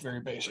generic, very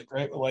basic,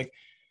 right? But like,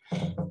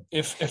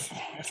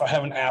 if I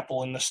have an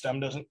apple and the stem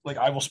doesn't, like,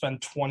 I will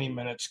spend 20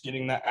 minutes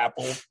getting that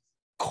apple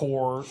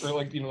core or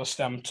like, the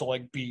stem to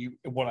like be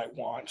what I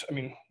want. I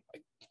mean,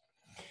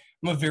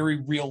 I'm a very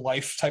real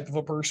life type of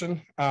a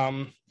person.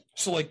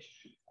 So like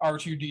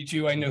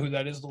R2D2, I know who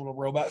that is, the little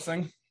robot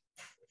thing.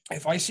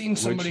 If I seen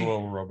somebody, Which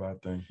little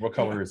robot thing? What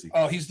color is he?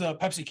 oh, he's the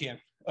Pepsi can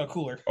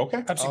cooler.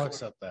 Okay, Pepsi I'll cooler.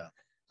 accept that.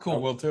 I Cool.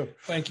 will too.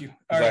 Thank you. All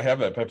 'Cause right. I have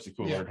that Pepsi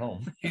cooler Yeah. at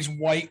home. He's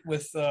white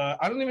with I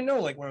don't even know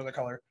like what other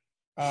color.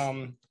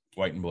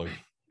 White and blue.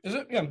 Is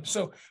it? Yeah.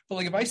 So, but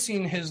like if I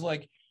seen his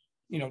like,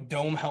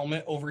 dome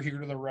helmet over here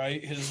to the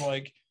right, his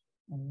like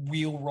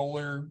wheel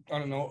roller, I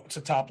don't know,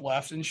 to top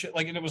left and shit,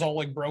 like, and it was all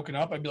like broken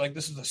up, I'd be like,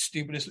 this is the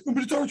stupidest.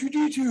 But it's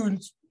R2D2 and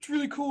it's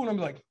really cool. And I'm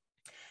like,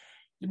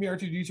 give me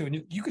R2D2,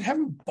 and you could have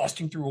him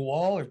busting through a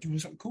wall or doing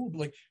something cool, but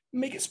like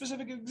make it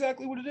specific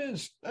exactly what it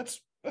is. That's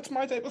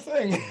my type of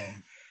thing.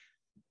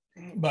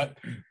 But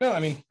no, I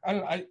mean,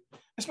 I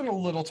spent a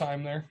little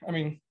time there. I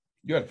mean,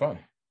 You had fun.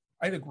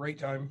 I had a great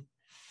time.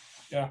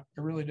 Yeah,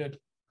 I really did.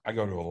 I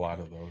go to a lot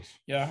of those.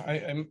 Yeah,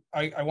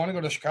 I want to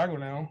go to Chicago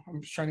now.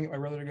 I'm just trying to get my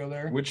brother to go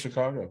there. Which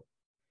Chicago?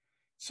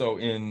 So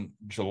in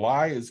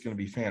July is going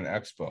to be Fan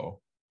Expo,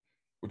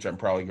 which I'm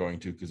probably going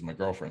to because my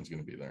girlfriend's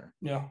going to be there.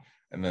 Yeah,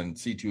 And then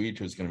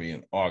C2E2 is going to be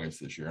in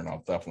August this year, and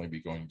I'll definitely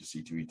be going to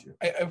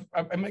C2E2.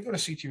 I might go to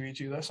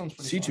C2E2. That sounds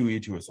pretty.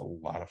 C2E2 is a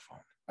lot of fun.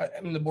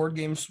 I mean, the board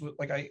games.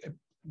 Like I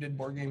did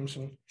board games,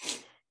 and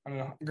I don't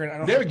know. Granted, I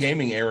don't They have a have,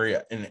 gaming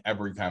area in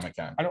every Comic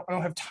Con. I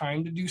don't have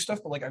time to do stuff,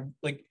 but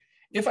like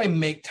if I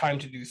make time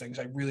to do things,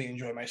 I really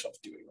enjoy myself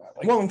doing that.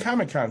 Like, Well, and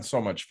Comic Con's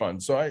so much fun.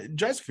 So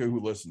Jessica, who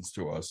listens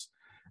to us,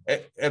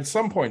 at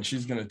some point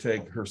she's going to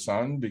take her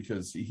son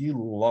because he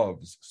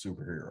loves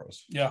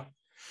superheroes. yeah.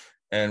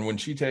 And when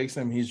she takes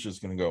him, he's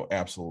just going to go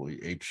absolutely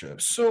apeshit.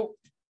 So,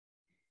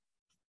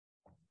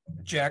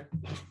 Jack,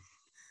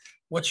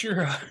 what's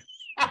your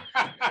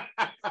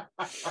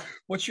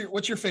what's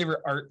your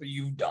favorite art that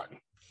you've done?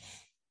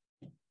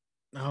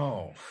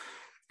 Oh,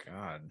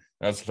 God.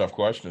 That's a tough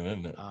question,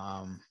 isn't it?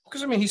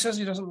 Because I mean, he says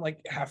he doesn't like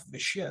half the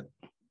shit.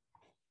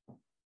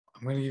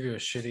 I'm going to give you a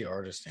shitty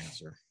artist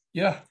answer.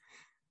 Yeah.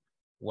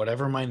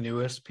 Whatever my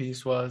newest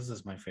piece was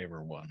is my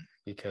favorite one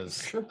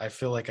because Sure. I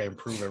feel like I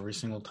improve every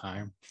single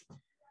time.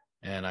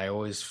 And I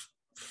always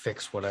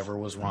fix whatever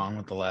was wrong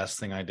with the last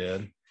thing I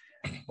did,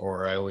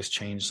 or I always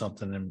change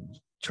something and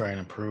try and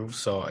improve.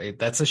 So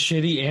that's a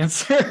shitty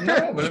answer.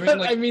 No, but I mean,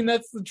 like- I mean,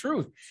 that's the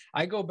truth.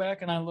 I go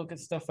back and I look at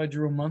stuff I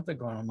drew a month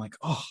ago and I'm like,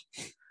 oh,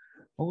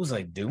 what was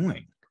I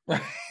doing?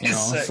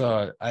 Sick.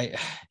 So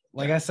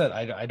like I said,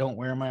 I don't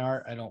wear my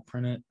art. I don't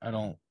print it. I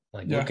don't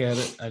look at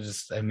it.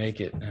 I make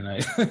it. And I,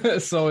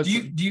 so it's,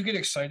 do you get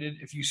excited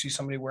if you see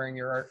somebody wearing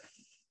your art?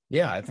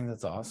 yeah, I think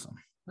that's awesome.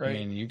 Right. I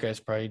mean, you guys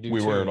probably do. We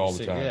too. wear it all You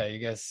the see- time. Yeah, you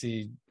guys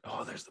see.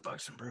 Oh, there's the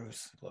Bucks and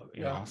Bruce logo.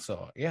 You Yeah. know,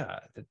 so yeah,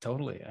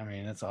 totally. I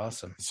mean, it's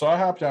awesome. So I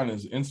hopped on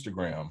his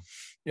Instagram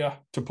Yeah.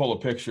 to pull a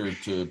picture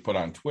to put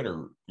on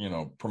Twitter,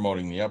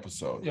 promoting the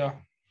episode. Yeah.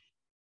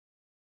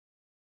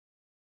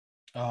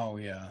 Oh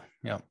yeah,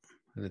 yep.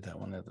 I did that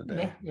one the other day.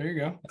 Yeah. There you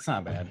go. It's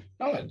not bad.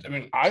 No, I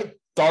mean, I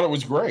thought it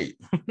was great.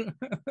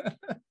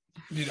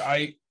 dude,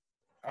 I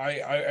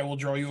will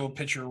draw you a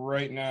picture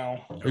right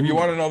now. If you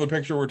want to know the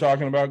picture we're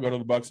talking about, go to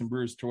the Bucks and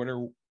Brews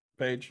Twitter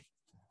page.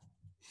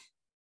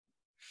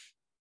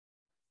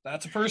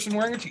 That's a person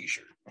wearing a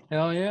t-shirt.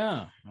 Hell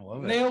yeah, I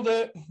love it. Nailed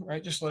it.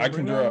 Right. Just let I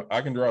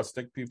can draw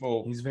stick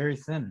people He's very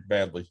thin.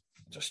 badly.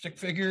 It's a stick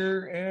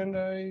figure, and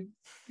I,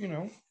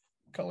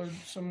 colored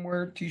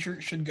somewhere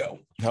t-shirt should go.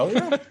 Hell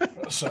yeah.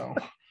 So,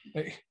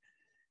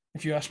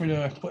 if you ask me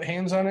to put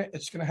hands on it,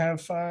 it's gonna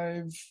have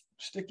 5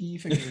 sticky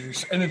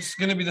figures, and it's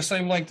gonna be the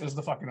same length as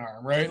the fucking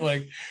arm, right?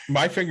 Like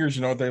My fingers,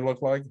 you know what they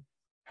look like?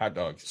 Hot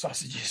dogs.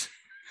 sausages,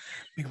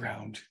 big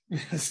round.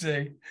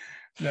 Say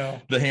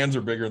no. The hands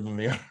are bigger than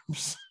the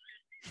arms.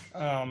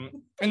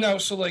 And now,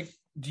 so like,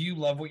 do you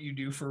love what you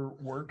do for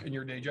work in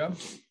your day job?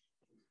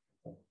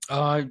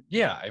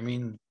 Yeah, I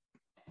mean,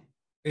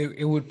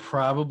 it would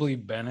probably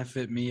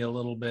benefit me a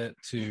little bit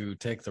to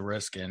take the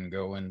risk and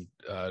go and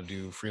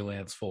do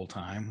freelance full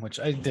time, which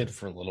I did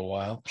for a little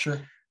while.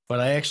 Sure. But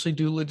I actually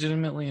do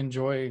legitimately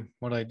enjoy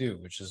what I do,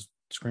 which is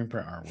screen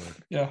print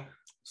artwork. Yeah.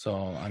 So,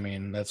 I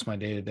mean, that's my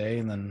day to day.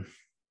 And then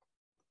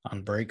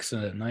on breaks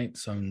and at night,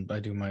 I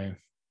do my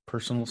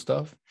personal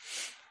stuff.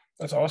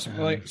 That's awesome.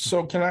 Like,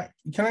 So can I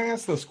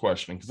ask this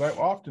question? Because I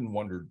often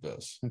wondered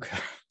this. Okay.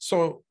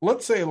 So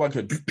let's say like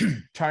a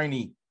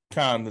tiny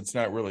con that's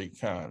not really a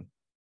con.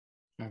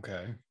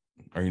 Okay.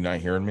 Are you not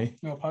hearing me?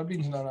 no,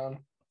 Podbean's not on.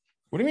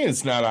 What do you mean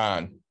it's not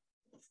on?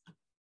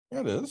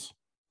 Yeah, it is.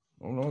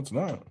 Oh no, it's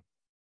not.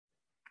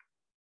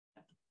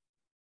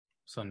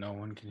 So no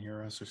one can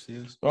hear us or see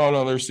us? Oh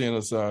no, they're seeing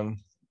us on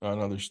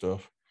other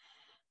stuff.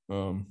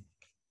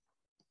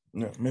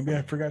 No, maybe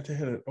I forgot to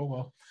hit it. Oh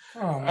well.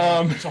 Oh,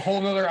 man. Um, It's a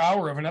whole nother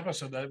hour of an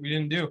episode that we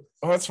didn't do.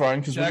 Oh, that's fine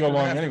because we Jack, go we're gonna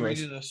long have to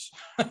anyways. redo this.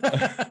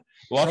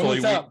 Luckily, Roll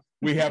the top.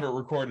 we have it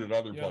recorded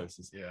other Yeah.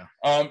 places. Yeah.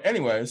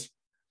 Anyways,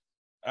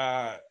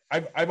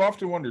 I've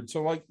often wondered.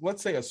 So, like,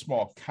 let's say a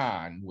small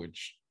con,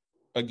 which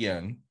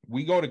again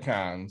we go to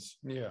cons.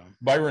 Yeah.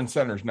 Byron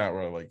Center's not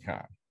really a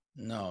con.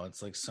 No,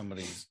 it's like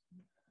somebody's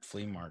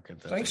flea market.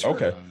 That Thanks they for-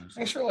 put Okay. on.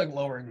 Thanks for like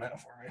lowering that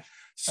for me.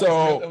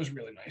 So that was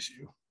really nice of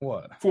you.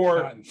 What?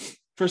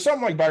 for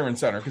something like Byron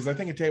Center, because I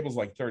think a table's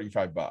like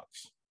 $35.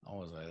 Oh,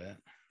 was I that?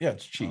 Yeah,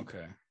 it's cheap.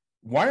 Okay.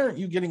 Why aren't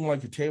you getting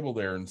like a table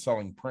there and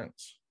selling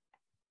prints?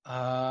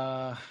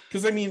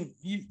 Because I mean,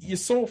 you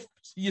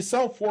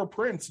sell 4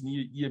 prints and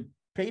you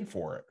paid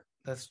for it.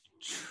 That's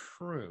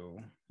true.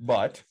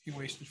 But He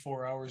wasted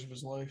 4 hours of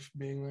his life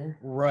being there.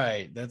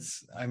 Right.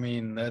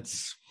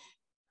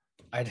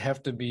 I'd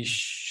have to be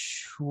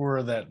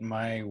sure that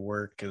my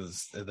work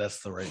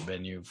that's the right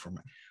venue for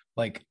me.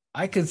 Like,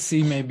 I could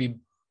see maybe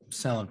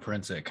selling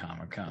prints at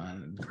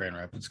Comic-Con, Grand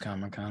Rapids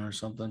Comic-Con or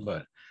something,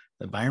 but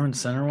the Byron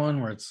Center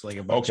one where it's like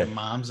a bunch of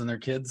moms and their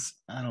kids,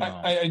 I don't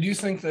know. I do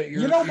think that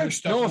your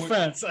stuff No would-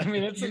 offense. I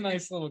mean, it's a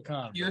nice little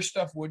con. your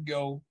stuff would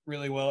go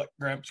really well at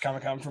Grand Rapids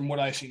Comic Con from what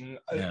I've seen.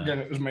 Yeah. Again,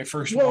 it was my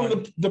first well,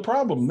 one. the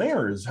problem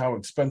there is how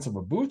expensive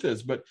a booth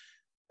is. But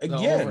The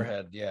again,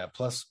 overhead, yeah.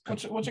 Plus,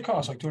 What's it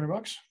cost? Like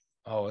 $200?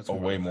 oh, it's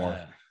way than more.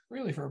 that.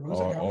 Really for a booth?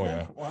 Oh, at oh,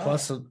 Comic-Con? Wow.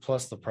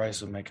 Plus the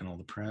price of making all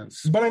the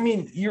prints. but I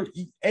mean,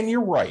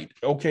 you're right.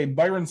 Okay,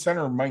 Byron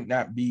Center might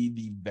not be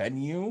the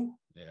venue,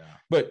 Yeah.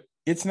 but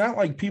it's not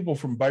like people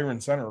from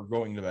Byron Center are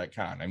going to that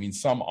con. I mean,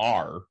 some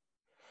are,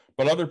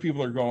 but other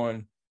people are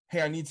going,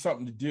 hey, I need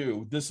something to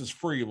do. This is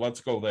free.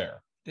 Let's go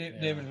there.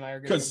 David and I are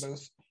getting a 'Cause-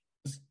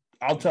 booth.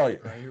 I'll tell you.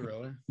 Are you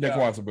really? Nick Yeah.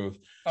 wants a booth.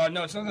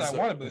 No, it's not that I So-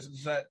 want a booth.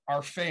 It's that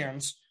our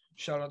fans,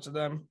 shout out to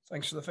them.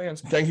 Thanks to the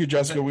fans. Thank you,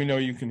 Jessica. We know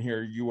you can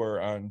hear. You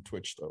are on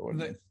Twitch, though. And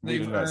They- we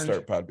did they've not earned-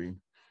 start Podbean.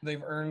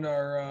 They've earned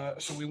our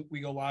so we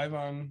go live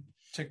on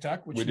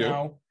TikTok, which We do.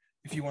 now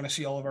if you want to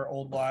see all of our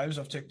old lives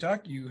of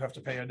TikTok, you have to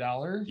pay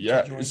 $1. to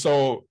Yeah. join.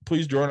 So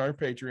please join our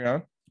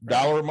Patreon.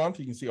 $1 a month.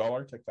 You can see all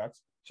our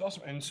TikToks. It's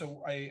awesome. And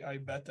so I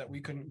bet that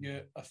we couldn't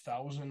get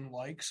 1,000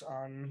 likes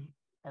on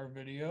our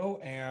video,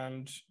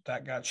 and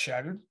that got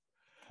shattered.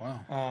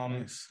 Wow.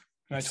 Nice.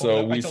 And I told So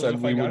them, we I told said them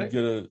if we I got would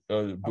it. get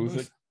a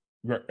booth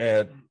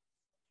at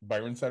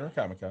Byron Center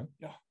Comic Con.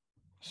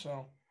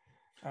 So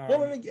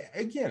Well, and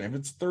again, if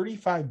it's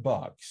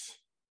 $35,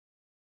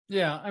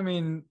 Yeah, I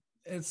mean,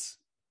 it's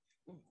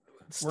we're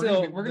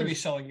still gonna be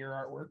selling your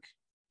artwork.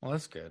 well,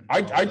 that's good.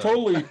 I All the-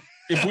 totally.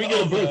 If we get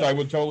a all booth, the- I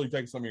would totally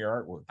take some of your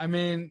artwork. I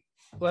mean,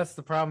 well, that's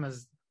the problem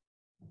is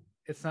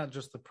it's not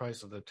just the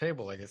price of the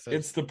table, like I said.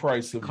 It's the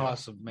price the of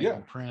cost of making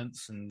yeah.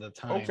 prints and the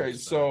time. Okay, and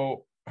stuff.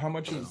 so how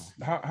much is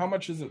how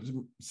much is it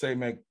to say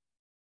make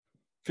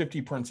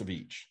 50 prints of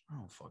each? I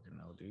don't fucking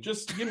know, dude.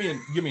 Just give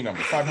me a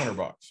number.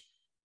 $500.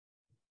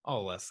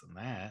 oh, less than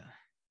that.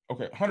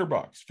 Okay,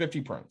 $100.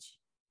 50 prints.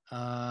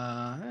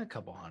 A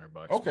couple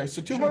 $100. Okay,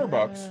 so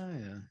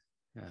 $200.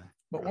 Yeah.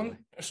 But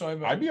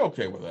probably. I'd be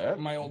okay with that.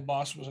 my old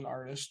boss was an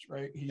artist,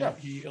 right? Yeah.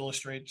 He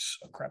illustrates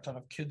a crap ton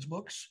of kids'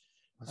 books.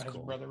 That's His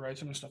cool. brother writes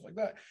them and stuff like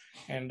that.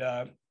 And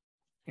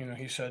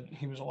he said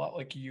he was a lot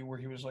like you, where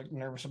he was like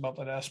nervous about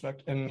that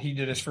aspect. And he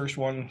did his first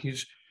one.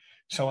 He's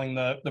selling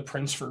the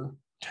prints for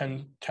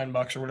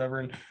 $10 or whatever.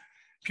 And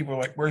people are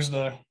like, "Where's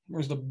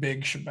the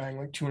big shebang,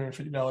 like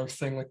 $250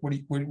 thing? Like, what do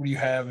you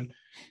have?" And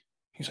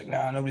he's like,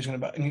 "Nah, nobody's gonna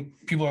buy." And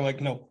people are like,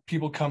 "No,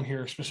 people come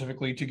here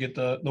specifically to get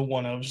the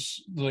one ofs,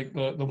 like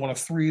the one of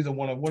 3, the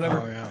one of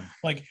whatever." Oh, yeah.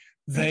 Like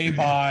they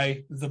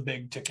buy the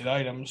big ticket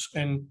items.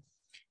 And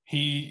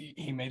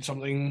he made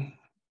something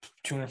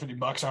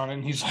 $250 on it,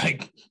 and he's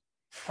like,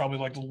 probably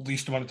like the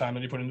least amount of time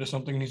that he put into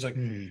something. And he's like,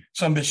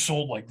 some bitch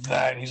sold like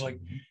that. And he's like,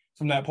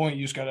 from that point,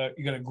 you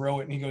gotta grow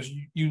it. And he goes,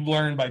 you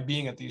learn by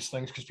being at these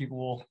things, because people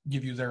will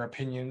give you their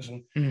opinions,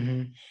 and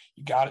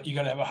you gotta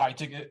have a high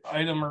ticket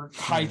item or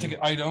high ticket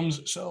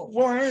items. So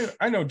Well,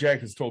 I know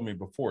Jack has told me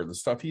before, the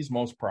stuff he's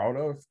most proud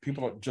of,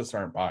 people just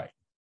aren't buying.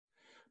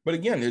 But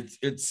again,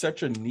 it's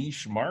such a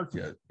niche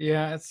market.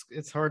 Yeah,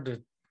 it's hard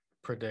to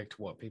predict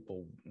what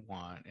people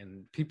want,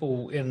 and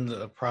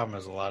the problem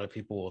is a lot of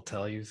people will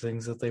tell you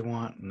things that they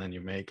want, and then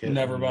you make it,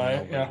 Never and buy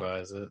it, nobody yeah.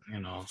 buys it,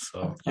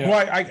 so Yeah.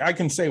 Well, I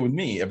can say with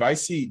me, if I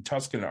see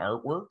Tuscan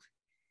artwork,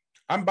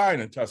 I'm buying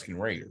a Tuscan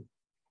Raider.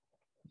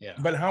 yeah.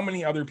 But how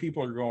many other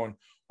people are going,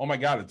 oh my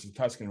God, it's a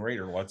Tuscan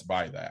Raider, let's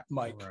buy that?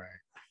 Mike, Right.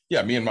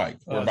 Yeah, me and Mike,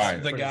 we're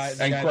buying the it. guy,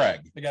 And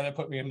Craig. the guy that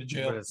put me into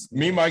jail. But it's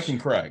Me, niche. Mike, and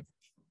Craig.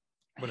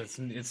 But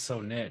it's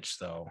so niche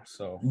though.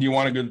 So Do you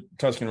want a good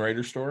Tuscan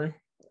Raider story?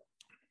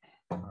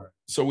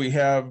 So we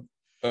have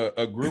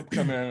a group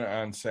come in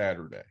on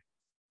Saturday.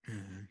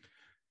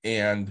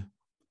 And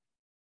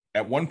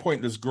at one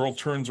point, this girl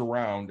turns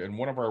around and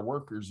one of our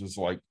workers is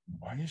like,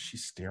 why is she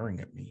staring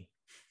at me?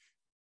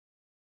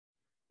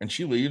 And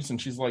she leaves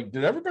and she's like,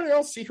 did everybody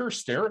else see her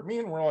stare at me?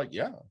 And we're like,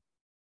 yeah.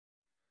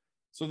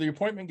 So the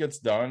appointment gets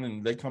done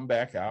and they come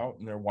back out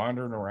and they're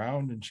wandering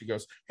around. And she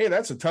goes, hey,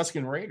 that's a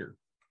Tuscan Raider.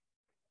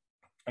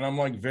 And I'm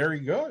like, very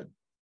good.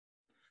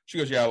 She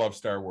goes, yeah, I love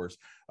Star Wars.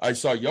 I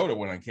saw Yoda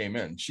when I came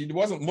in. She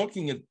wasn't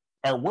looking at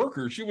our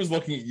workers. She was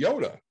looking at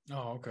Yoda.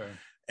 oh, okay.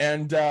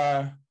 And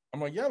I'm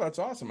like, yeah, that's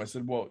awesome. I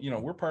said, well,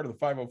 we're part of the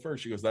 501st.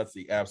 She goes, that's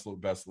the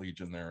absolute best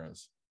Legion there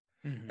is.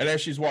 Mm-hmm. And as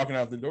she's walking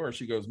out the door,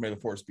 she goes, may the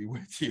force be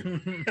with you.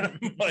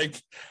 I'm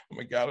like, oh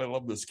my God, I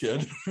love this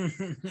kid.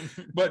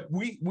 But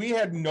we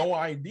had no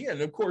idea.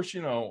 And of course,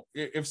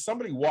 if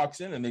somebody walks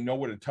in and they know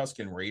what a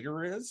Tusken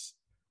Raider is,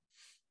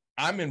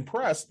 I'm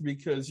impressed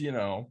because,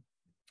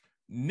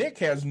 Nick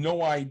has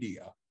no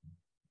idea.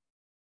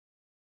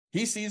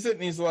 He sees it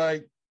and he's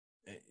like,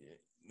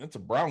 that's a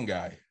brown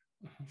guy.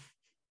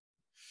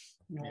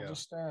 He holds a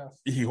staff.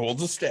 He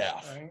holds a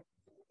staff. Right?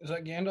 Is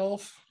that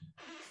Gandalf?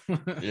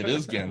 It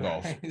is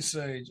Gandalf. I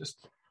say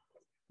just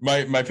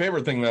my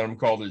favorite thing that I'm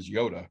called is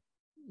Yoda.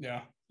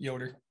 Yeah,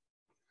 Yoder.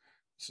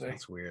 Say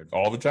That's weird.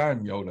 All the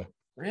time, Yoda.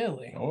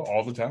 really? Oh,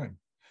 all the time.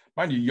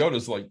 Mind you,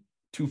 Yoda's like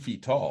 2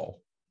 feet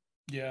tall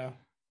Yeah.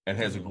 and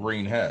has a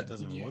green It head.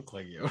 doesn't look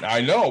like you.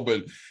 I know,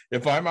 but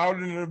if I'm out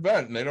in an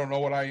event and they don't know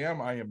what I am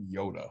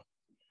Yoda.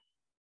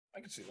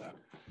 I can see that.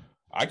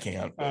 I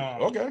can't.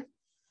 But okay.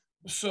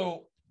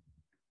 So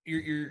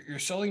you're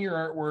selling your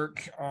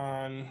artwork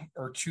on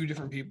or to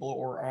different people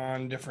or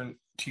on different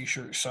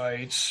t-shirt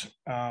sites.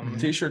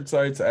 T-shirt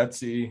sites,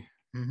 Etsy.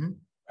 Mm-hmm.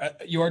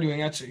 You are doing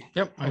Etsy.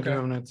 Yep, I do Okay.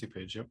 have an Etsy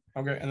page. Yep,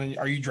 Okay. And then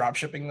are you drop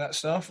shipping that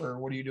stuff or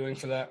what are you doing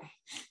for that?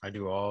 I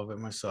do all of it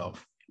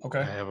myself. I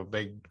Okay. have a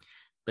big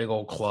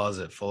old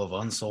closet full of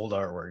unsold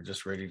artwork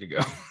just ready to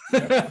go. Throw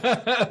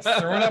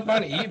it up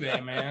on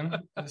eBay, man.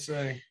 I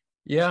say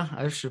Yeah,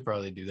 I should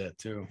probably do that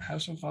too.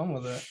 have some fun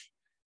with it.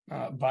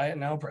 Buy it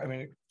now. I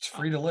mean, it's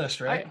free to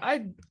list, right?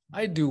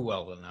 I do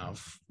well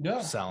enough Yeah.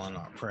 selling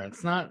art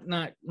prints. Not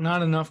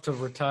enough to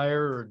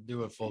retire or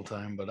do it full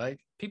time, but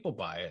people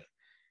buy it.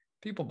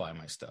 People buy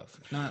my stuff.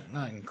 Not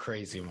in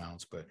crazy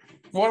amounts, but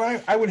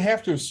Well, I would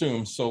have to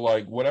assume, so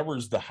like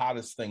whatever's the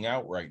hottest thing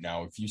out right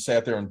now, if you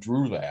sat there and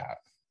drew that,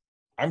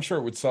 I'm sure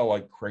it would sell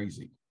like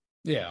crazy.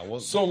 yeah.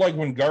 Well, So like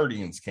when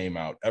Guardians came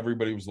out,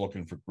 everybody was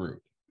looking for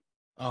Groot.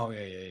 oh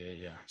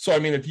yeah. So I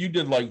mean, if you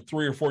did like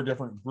 3 or 4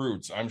 different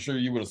Groots, I'm sure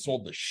you would have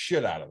sold the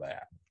shit out of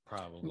that.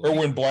 Probably. Or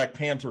when Black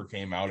Panther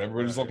came out,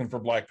 everybody's Right. looking for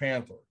Black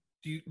Panther.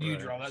 Do you Right.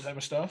 draw that type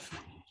of stuff?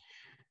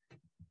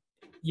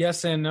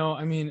 Yes and no.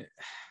 I mean,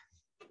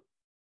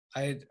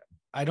 I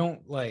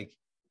don't like.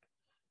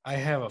 I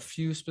have a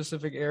few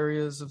specific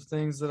areas of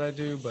things that I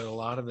do, but a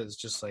lot of it's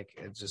just like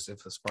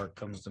if a spark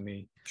comes to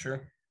me.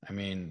 Sure. I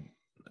mean,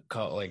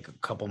 like a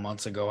couple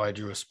months ago, I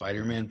drew a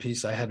Spider-Man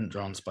piece. I hadn't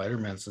drawn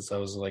Spider-Man since I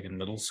was like in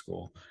middle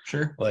school.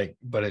 Sure. Like,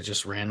 but it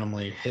just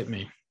randomly hit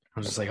me. I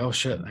was just like, oh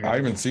shit! I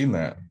haven't seen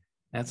that.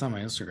 That's on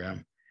my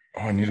Instagram.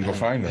 Oh, I need to go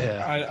find it.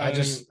 Yeah, I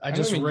just don't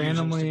even use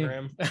randomly,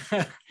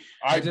 Instagram.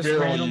 I just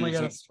barely randomly use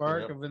got a Instagram.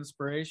 spark of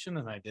inspiration,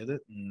 and I did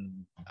it.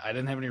 And I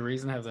didn't have any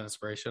reason to have the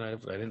inspiration. I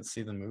didn't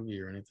see the movie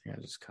or anything.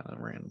 I just kind of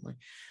randomly.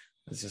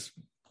 It's just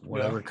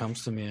whatever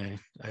comes to me.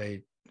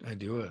 I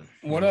do it.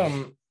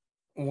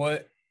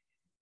 What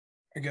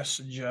I guess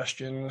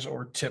suggestions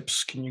or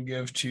tips can you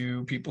give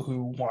to people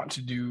who want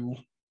to do?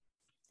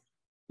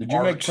 Did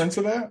you make Art. prints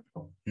of that?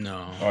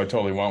 No. Oh, I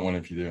totally want one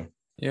if you do.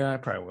 Yeah, I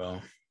probably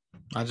will.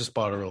 I just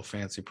bought a real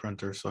fancy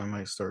printer, so I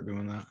might start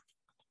doing that.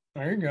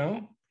 There you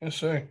go. Let's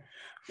say.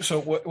 So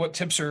what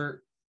tips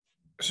or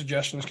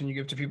suggestions can you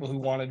give to people who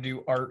want to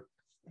do art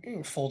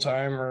full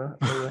time or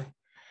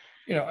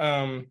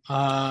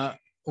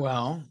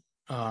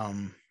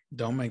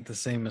Don't make the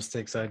same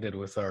mistakes I did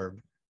with our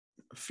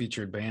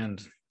featured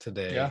band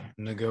today. Yeah.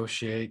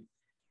 Negotiate,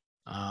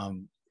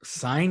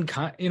 sign.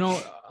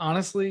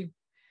 Honestly,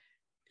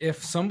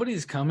 if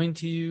somebody's coming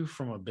to you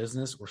from a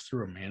business or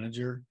through a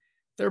manager,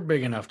 they're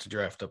big enough to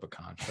draft up a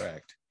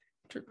contract.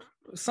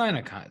 Sign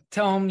a contract.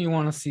 Tell them you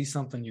want to see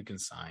something you can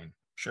sign.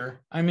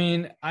 Sure. I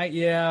mean,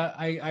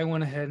 I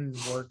went ahead and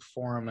worked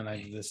for him and I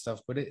did this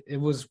stuff, but it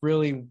was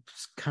really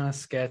kind of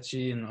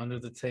sketchy and under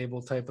the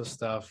table type of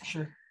stuff.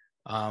 Sure.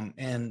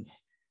 And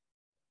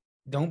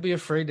don't be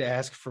afraid to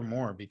ask for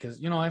more because,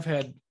 I've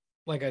had,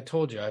 like I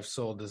told you, I've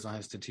sold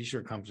designs to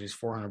t-shirt companies,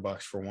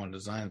 $400 for one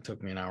design. It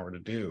took me an hour to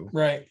do.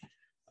 Right.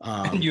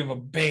 And you have a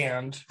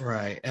band.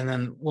 Right. And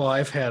then,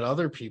 I've had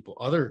other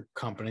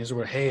companies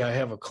where, hey, I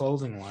have a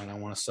clothing line. I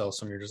want to sell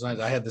some of your designs.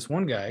 I had this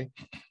one guy,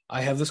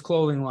 I have this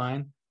clothing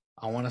line.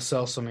 I want to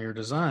sell some of your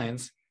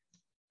designs.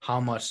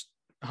 How much?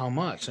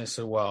 I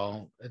said,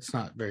 well, it's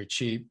not very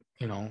cheap,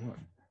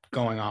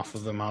 going off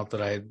of the amount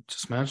that I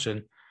just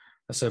mentioned.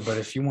 I said, but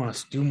if you want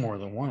to do more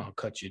than one, I'll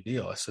cut you a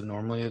deal. I said,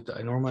 normally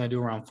I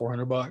do around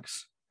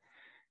 $400,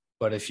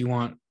 but if you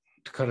want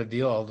to cut a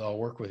deal, I'll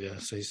work with you.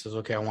 So he says,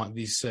 okay, I want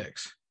these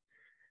 6. I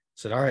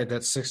said, all right,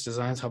 that's 6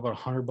 designs. How about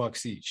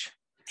 $100 each?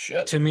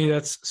 Shit. To me,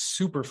 that's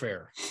super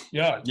fair.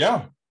 Yeah.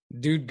 Yeah.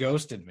 Dude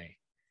ghosted me.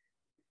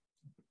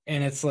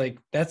 And it's like,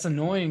 that's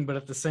annoying. But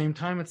at the same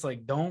time, it's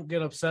like, don't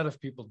get upset if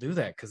people do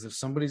that. Because if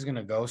somebody's going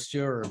to ghost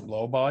you or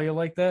lowball you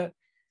like that,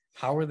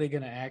 how are they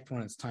going to act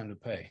when it's time to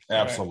pay?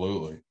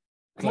 Absolutely.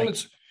 When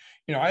it's,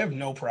 I have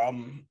no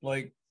problem.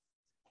 Like,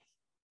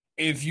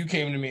 if you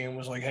came to me and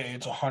was like, hey,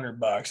 it's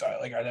 $100,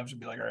 I'd have to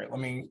be like, all right, let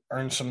me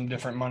earn some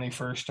different money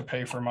first to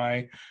pay for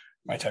my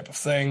type of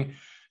thing,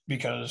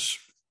 because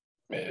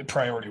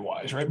priority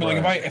wise, right? But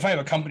like if I have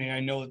a company and I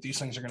know that these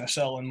things are going to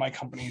sell and my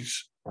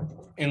company's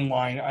in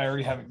line, I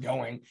already have it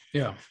going.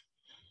 Yeah.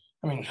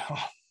 I mean,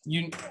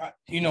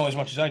 you know as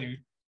much as I do.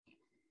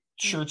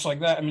 Shirts like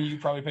that, I mean, you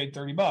probably paid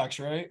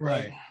 $30, right?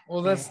 Right. Like,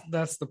 Well,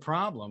 that's the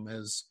problem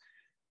is,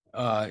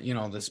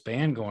 this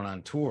band going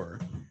on tour,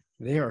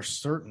 they are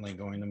certainly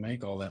going to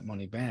make all that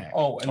money back.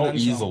 and then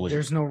some. easily.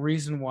 There's no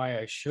reason why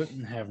I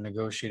shouldn't have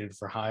negotiated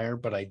for higher,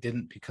 but I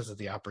didn't because of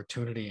the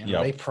opportunity, and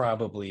they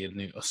probably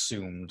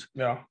assumed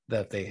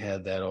that they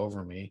had that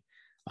over me.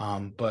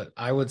 But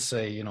I would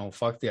say,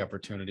 fuck the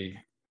opportunity.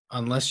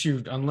 Unless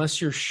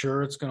you're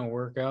sure it's going to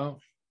work out,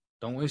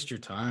 don't waste your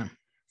time.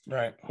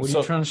 Right. What are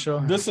you trying to show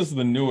him? This is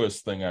the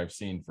newest thing I've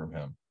seen from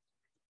him.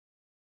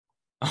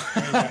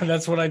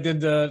 That's what I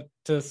did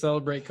to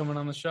celebrate coming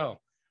on the show.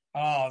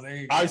 Oh, there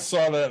you go. I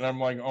saw that and I'm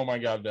like, oh my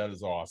God, that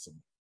is awesome.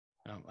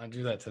 I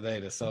do that today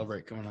to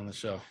celebrate coming on the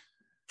show.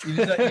 You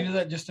did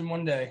that just in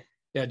one day.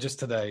 Yeah, just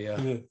today.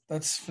 Yeah,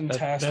 that's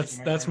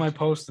fantastic. That's my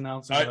post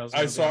announcement.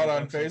 I saw it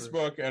on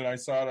Facebook and I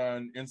saw it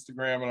on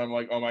Instagram and I'm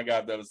like, oh my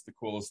God, that is the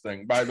coolest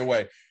thing. By the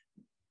way,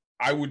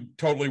 I would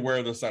totally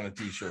wear this on a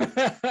t-shirt.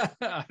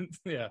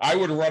 Yeah, I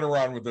would run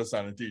around with this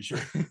on a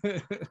t-shirt.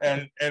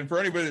 and for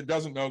anybody that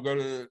doesn't know, go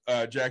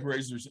to Jack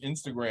Razor's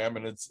Instagram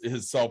and it's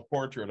his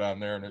self-portrait on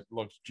there and it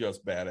looks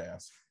just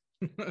badass.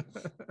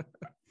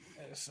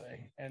 I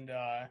say, and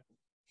no,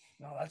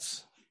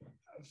 that's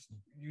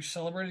you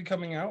celebrated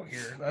coming out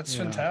here. That's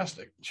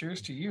fantastic.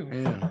 Cheers to you.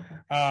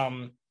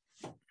 Yeah.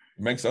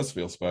 It makes us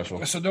feel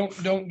special. So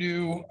don't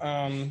do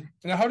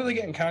now how do they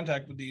get in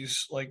contact with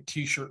these like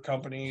t-shirt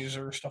companies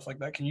or stuff like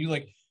that? Can you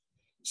like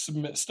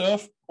submit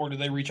stuff or do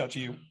they reach out to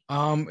you?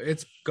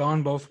 It's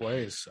gone both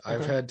ways. Okay.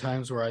 I've had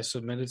times where I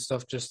submitted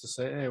stuff just to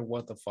say, hey,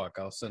 what the fuck?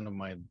 I'll send them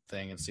my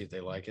thing and see if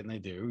they like it, and they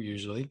do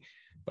usually.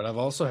 But I've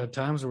also had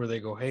times where they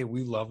go, hey,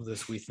 we love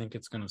this. We think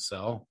it's going to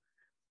sell.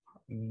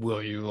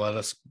 Will you let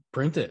us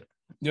print it?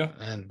 Yeah.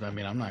 And I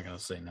mean, I'm not going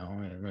to say no.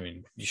 I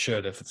mean, you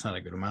should if it's not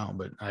a good amount,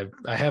 but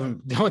I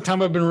haven't. The only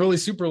time I've been really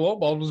super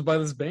lowballed was by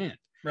this band.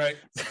 Right.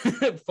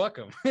 Fuck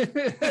them.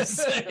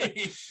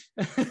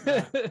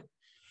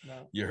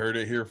 No. You heard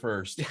it here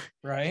first.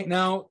 Right.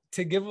 Now,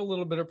 to give a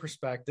little bit of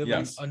perspective,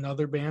 Yes.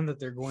 another band that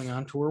they're going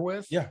on tour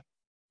with. Yeah.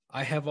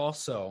 I have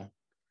also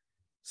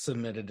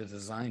submitted a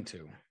design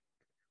to,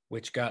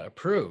 which got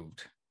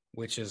approved,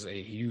 which is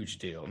a huge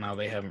deal. Now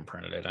they haven't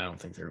printed it. I don't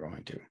think they're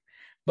going to.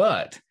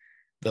 But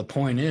the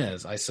point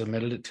is, I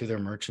submitted it to their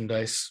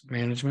merchandise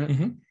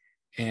management,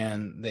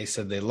 and they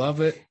said they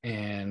love it,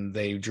 and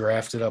they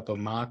drafted up a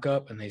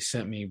mock-up, and they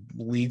sent me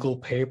legal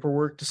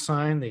paperwork to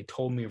sign. They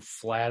told me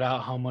flat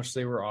out how much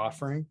they were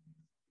offering,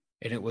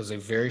 and it was a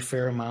very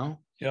fair amount.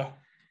 Yeah.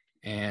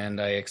 And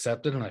I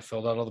accepted, and I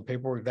filled out all the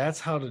paperwork. That's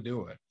how to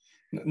do it.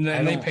 And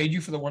they paid you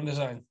for the one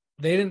design.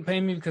 They didn't pay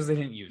me because they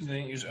didn't use it. They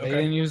didn't use it. They Okay.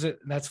 didn't use it.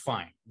 That's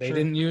fine. They Sure.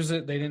 didn't use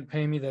it. They didn't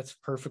pay me. That's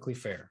perfectly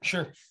fair.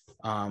 Sure.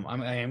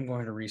 I am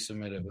going to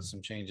resubmit it with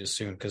some changes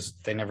soon because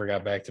they never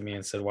got back to me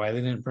and said why they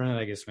didn't print it.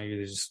 I guess maybe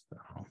they just, I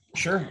don't know.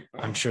 Sure.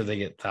 I'm sure they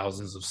get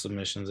thousands of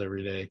submissions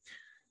every day.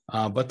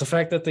 But the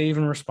fact that they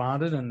even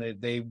responded and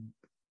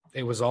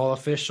it was all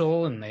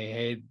official and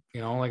they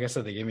had, like I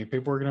said, they gave me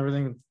paperwork and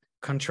everything.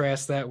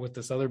 Contrast that with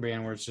this other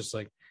band where it's just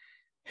like,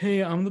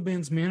 hey, I'm the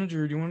band's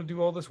manager. Do you want to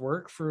do all this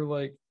work for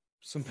like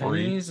some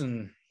pennies?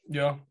 And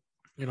Yeah.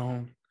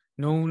 no,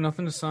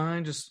 nothing to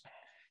sign. Just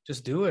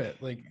do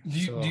it. Like,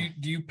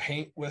 Do you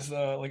paint with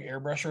like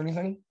airbrush or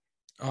anything?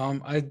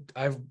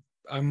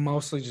 I'm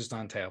mostly just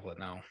on tablet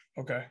now.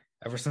 Okay.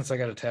 Ever since I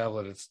got a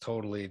tablet, it's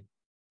totally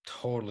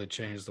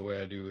changed the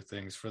way I do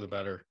things for the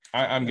better.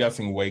 I'm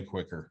guessing way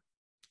quicker.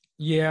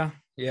 Yeah,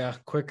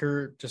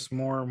 quicker, just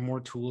more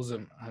tools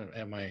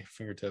at my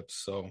fingertips.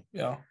 So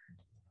Yeah.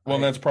 Well,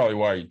 and that's probably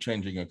why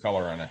changing a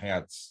color on a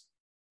hat's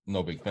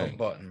no big a thing.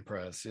 button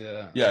press,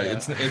 yeah.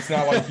 It's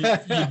not like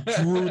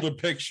you drew the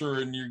picture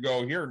and you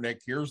go, here,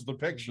 Nick, here's the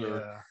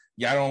picture.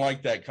 Yeah, I don't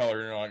like that color.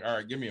 And you're like, all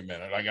right, give me a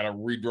minute. I got to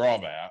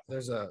redraw that.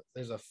 There's a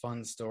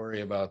fun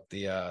story about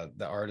the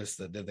artist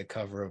that did the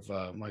cover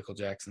of Michael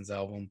Jackson's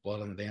album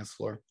Blood on the Dance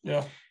Floor.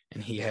 Yeah.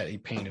 And he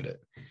painted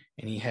it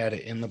and he had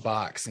it in the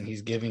box and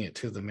he's giving it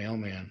to the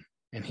mailman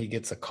and he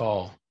gets a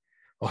call.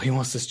 Oh, he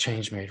wants this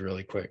change made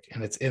really quick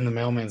and it's in the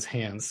mailman's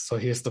hands. So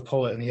he has to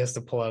pull it and he has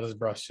to pull out his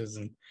brushes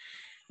and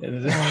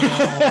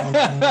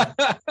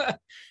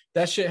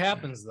that shit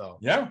happens though.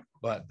 Yeah.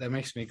 But that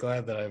makes me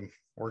glad that I'm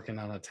working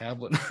on a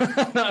tablet,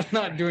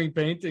 not doing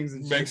paintings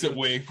and Makes shit. it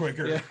way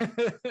quicker.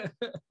 Yeah.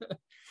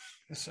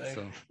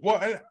 So,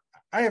 Well,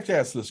 I have to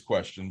ask this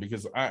question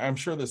because I'm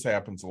sure this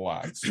happens a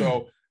lot.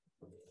 So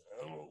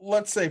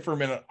let's say for a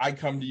minute, I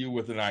come to you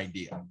with an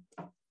idea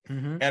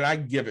Mhm. and I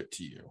give it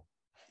to you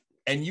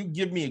and you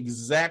give me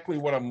exactly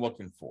what I'm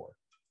looking for.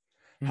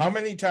 How Mhm.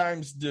 many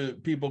times do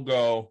people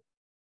go,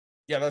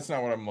 yeah, that's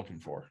not what I'm looking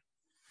for?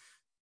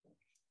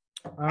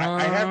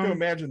 I have to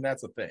imagine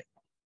that's a thing.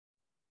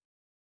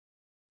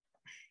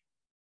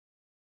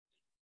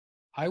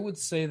 I would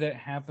say that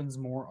happens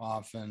more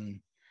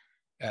often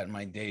at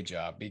my day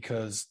job,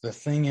 because the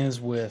thing is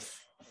with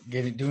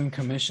doing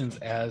commissions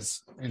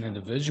as an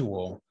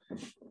individual,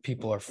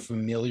 people are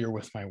familiar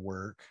with my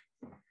work.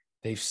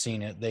 They've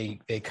seen it. They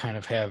kind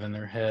of have in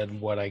their head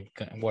what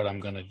I'm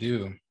going to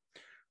do,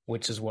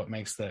 which is what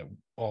makes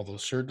all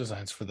those shirt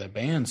designs for that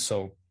band.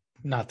 So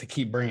not to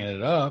keep bringing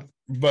it up,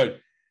 but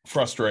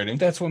frustrating.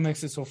 That's what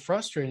makes it so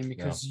frustrating,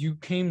 because you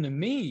came to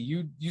me,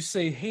 you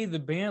say, hey, the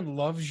band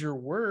loves your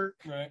work.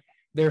 Right.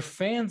 They're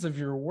fans of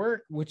your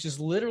work, which is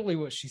literally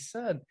what she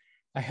said.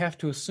 I have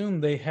to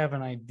assume they have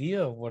an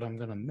idea of what I'm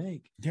going to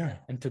make. Yeah.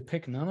 And to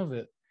pick none of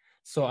it.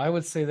 So I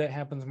would say that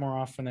happens more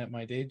often at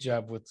my day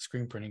job with the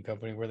screen printing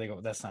company, where they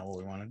go, that's not what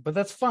we wanted. But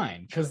that's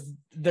fine, because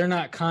they're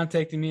not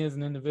contacting me as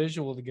an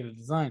individual to get a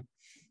design.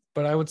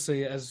 But I would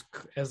say as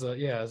a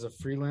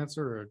freelancer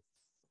or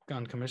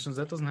on commissions,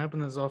 that doesn't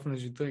happen as often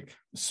as you'd think.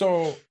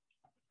 So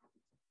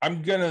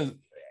I'm gonna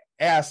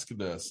ask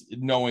this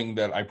knowing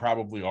that I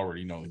probably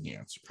already know the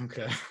answer.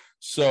 Okay.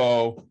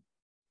 So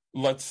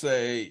let's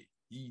say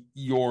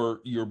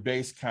your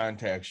base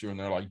contacts you and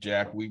they're like,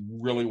 Jack, we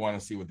really want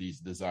to see what these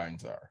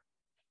designs are.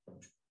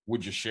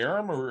 Would you share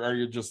them, or are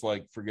you just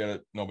like, forget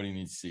it, nobody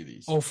needs to see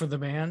these? Oh, for the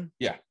band?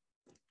 Yeah.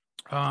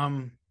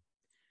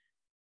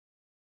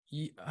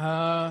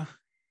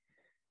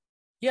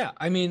 Yeah,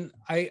 I mean,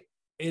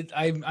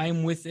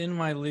 I'm within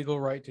my legal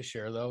right to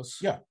share those.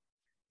 Yeah.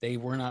 They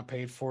were not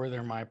paid for.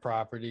 They're my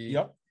property.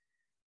 Yep.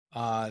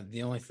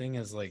 The only thing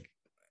is, like,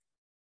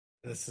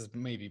 this is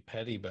maybe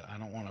petty, but I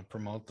don't want to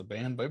promote the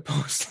band by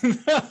posting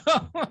them.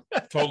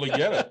 Totally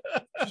get it.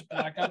 Just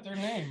black out their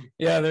name.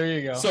 Yeah, there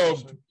you go. So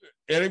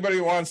anybody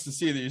who wants to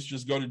see these,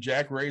 just go to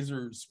Jack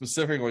Razor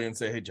specifically and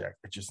say, hey, Jack,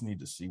 I just need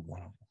to see one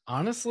of them.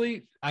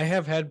 Honestly, I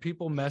have had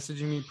people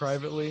messaging me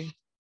privately.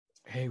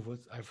 Hey,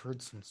 I've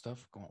heard some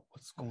stuff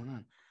what's going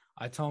on?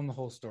 I tell them the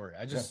whole story.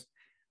 I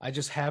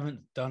just haven't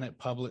done it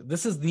public.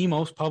 This is the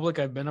most public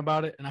I've been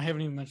about it, and I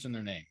haven't even mentioned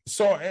their name.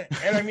 So,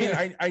 and I mean,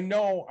 I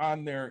know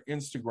on their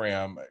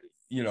Instagram,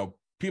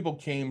 people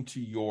came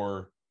to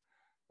your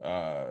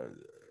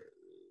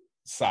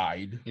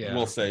side,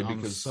 we'll say,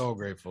 because I'm so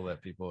grateful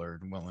that people are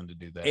willing to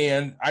do that.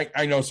 And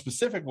I know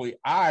specifically,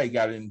 I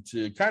got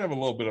into kind of a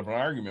little bit of an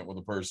argument with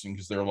a person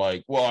because they're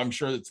like, well, I'm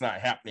sure it's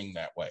not happening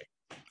that way.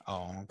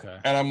 Oh, okay.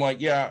 And I'm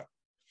like, yeah,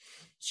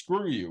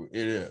 screw you,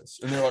 it is.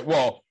 And they're like,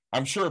 well,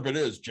 I'm sure if it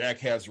is, Jack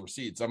has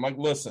receipts. I'm like,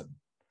 listen,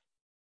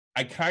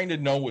 I kind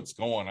of know what's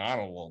going on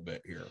a little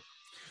bit here.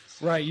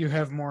 Right, you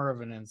have more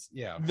of an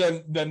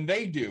than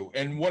they do.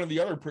 And one of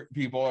the other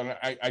people, and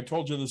I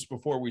told you this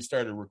before we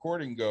started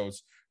recording,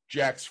 goes,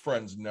 Jack's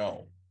friends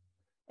know.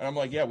 And I'm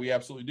like, yeah, we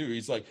absolutely do.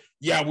 He's like,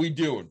 yeah, we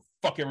do, and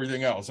fuck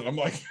everything else. And I'm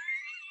like,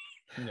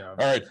 yeah, all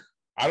right,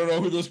 I don't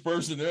know who this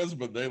person is,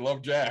 but they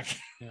love Jack.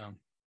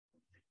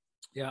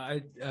 Yeah,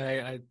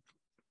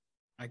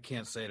 I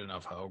can't say it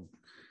enough how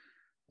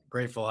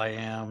grateful I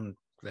am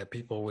that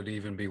people would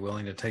even be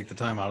willing to take the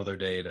time out of their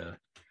day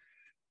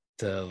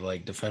to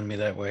like defend me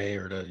that way,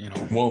 or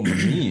to, well, the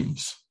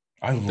memes.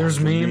 There's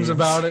memes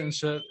about it and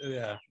shit.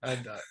 Yeah, I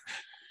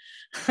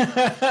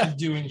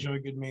do enjoy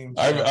good memes.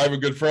 I have a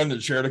good friend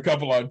that shared a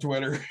couple on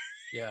Twitter.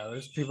 Yeah,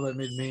 there's people that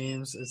made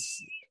memes.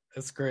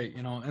 It's great,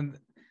 and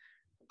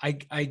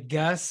I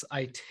guess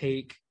I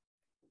take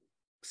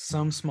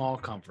some small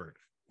comfort.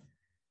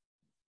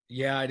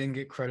 Yeah, I didn't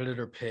get credited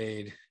or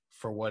paid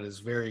for what is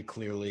very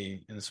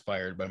clearly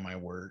inspired by my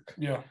work.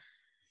 Yeah.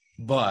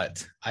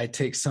 But I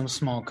take some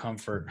small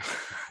comfort.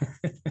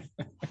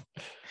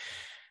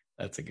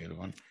 That's a good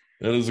one.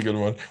 That is a good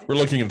one. We're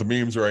looking at the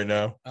memes right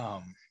now.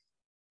 I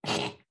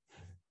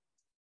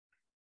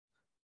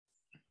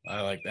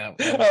like that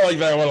one. I like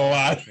that one a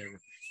lot.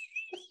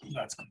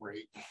 That's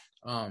great.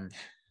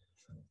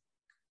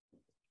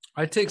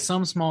 I take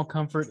some small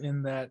comfort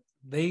in that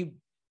they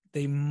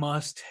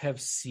must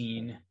have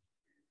seen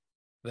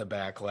the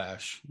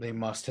backlash. They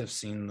must have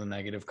seen the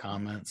negative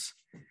comments.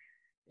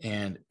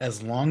 And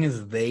as long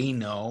as they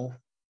know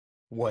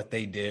what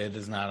they did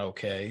is not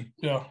okay,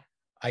 yeah,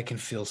 I can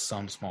feel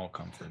some small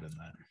comfort in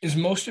that. Is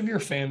most of your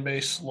fan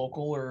base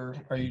local, or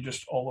are you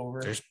just all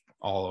over? There's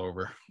all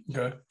over.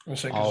 Okay.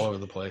 All over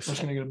the place. We're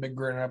just going to get a big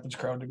Grand Rapids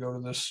crowd to go to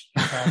this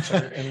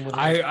concert. And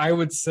I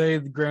would say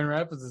the Grand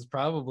Rapids is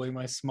probably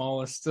my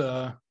smallest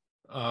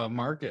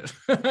market.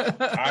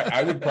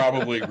 I would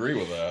probably agree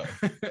with that.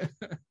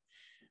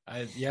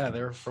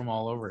 They're from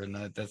all over, and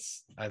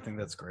I think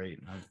that's great.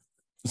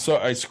 So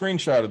I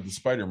screenshotted the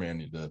Spider-Man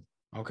you did.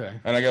 Okay.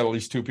 And I got at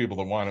least two people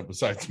that want it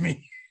besides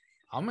me.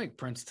 I'll make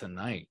prints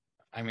tonight.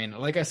 I mean,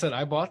 like I said,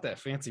 I bought that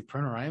fancy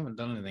printer. I haven't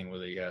done anything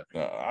with it yet.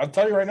 I'll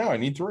tell you right now, I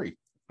need 3.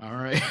 All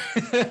right.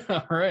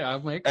 All right, I'll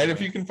make And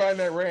if you can find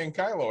that Ray and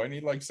Kylo, I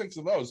need like 6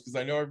 of those because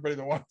I know everybody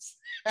that wants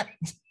that.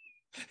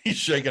 He's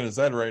shaking his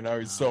head right now.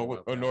 He's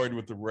so annoyed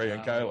with the Ray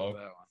and Kylo.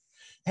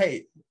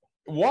 Hey,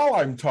 while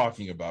I'm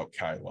talking about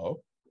Kylo,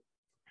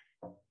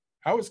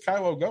 how is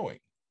Kylo going?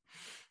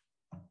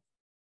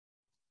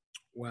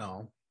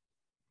 Well,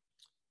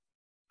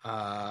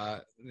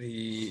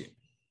 the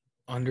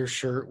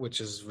undershirt, which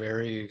is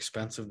very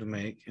expensive to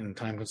make and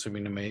time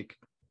consuming to make,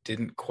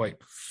 didn't quite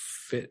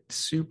fit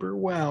super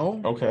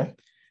well. Okay.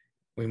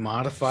 We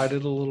modified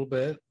it a little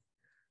bit.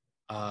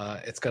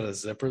 It's got a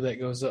zipper that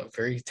goes up,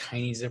 very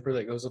tiny zipper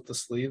that goes up the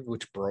sleeve,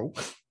 which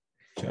broke.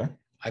 Okay.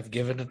 I've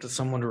given it to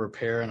someone to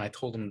repair, and I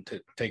told them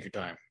to take your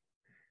time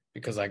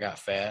because I got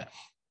fat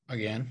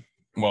again.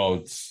 Well,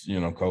 it's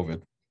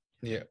COVID.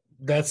 Yeah,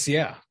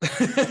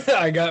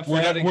 I got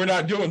fat. We're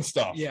not doing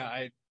stuff.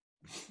 Yeah,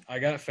 I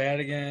got fat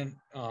again,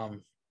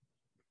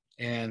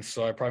 and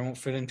so I probably won't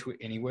fit into it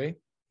anyway.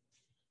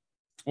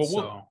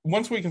 Well,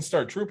 once we can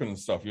start trooping and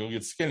stuff, you'll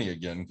get skinny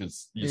again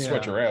because you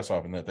sweat your ass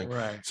off in that thing.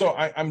 Right. So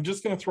I'm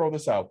just going to throw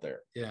this out there.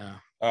 Yeah.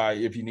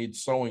 If you need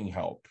sewing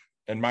help,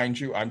 and mind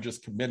you, I'm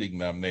just committing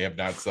them. They have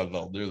not said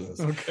they'll do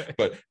this. Okay.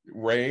 But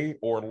Ray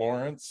or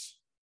Lawrence.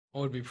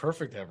 Well, it'd be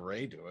perfect to have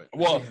Ray do it.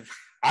 Well,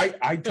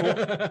 I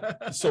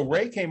told. So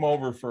Ray came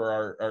over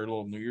for our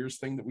little New Year's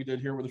thing that we did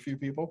here with a few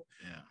people.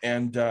 Yeah.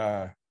 And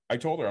I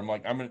told her, I'm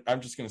like, I'm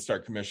just going to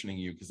start commissioning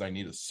you because I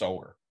need a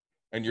sewer.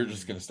 And you're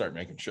just going to start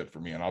making shit for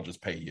me, and I'll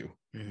just pay you.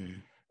 Mm-hmm.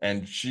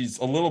 And she's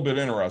a little bit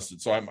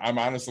interested, so I'm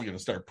honestly going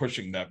to start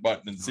pushing that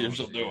button and see if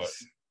she'll do it.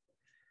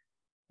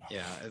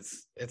 Yeah,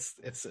 it's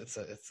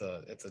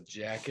a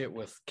jacket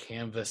with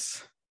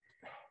canvas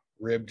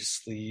ribbed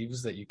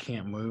sleeves that you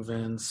can't move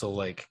in, so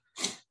like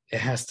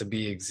it has to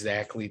be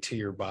exactly to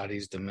your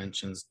body's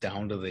dimensions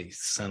down to the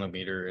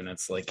centimeter, and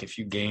it's like if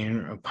you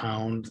gain a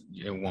pound,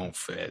 it won't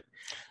fit.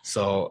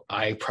 So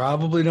I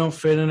probably don't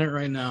fit in it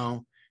right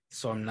now.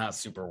 So I'm not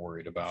super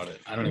worried about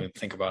it. I don't even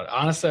think about it.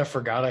 Honestly, I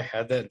forgot I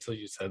had that until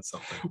you said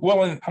something.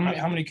 Well, and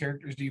How many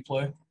characters do you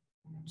play?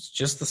 It's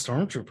just the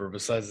Stormtrooper.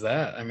 Besides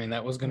that, I mean,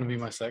 that was going to be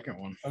my second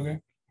one.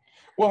 Okay.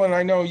 well, and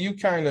I know you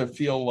kind of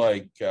feel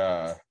like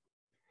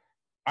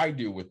I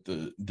do with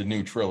the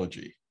new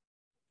trilogy.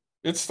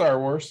 It's Star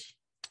Wars.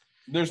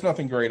 There's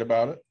nothing great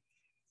about it.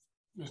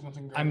 There's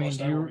nothing great I mean, about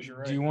Star Wars, you're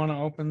right. do you want to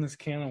open this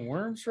can of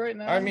worms right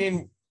now? I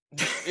mean,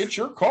 it's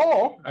your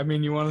call. I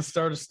mean, you want to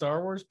start a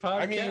Star Wars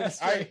podcast?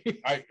 I mean,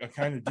 I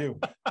kind of do.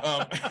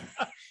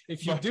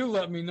 If you do,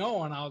 let me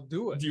know and I'll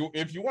do it.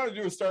 If you want to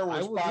do a Star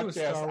Wars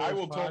podcast, I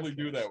will totally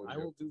do that with you. I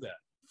will do that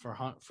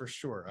for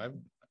sure.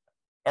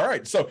 All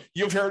right, so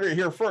you've heard it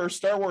here first.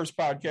 Star Wars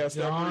podcast.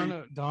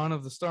 Dawn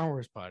of the Star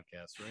Wars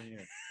podcast right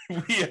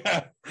here.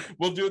 Yeah,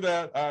 we'll do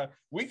that.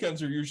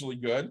 Weekends are usually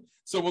good,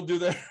 so we'll do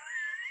that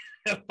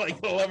at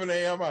like 11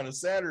 a.m. on a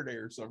Saturday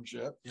or some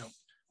shit. Yep.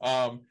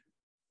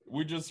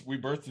 We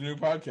birthed a new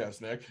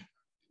podcast, Nick.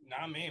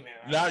 Not me,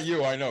 man. Not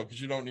you, I know, because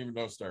you don't even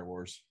know Star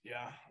Wars.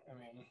 Yeah, I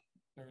mean,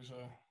 there's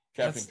a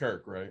Captain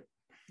Kirk, right?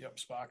 Yep,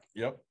 Spock.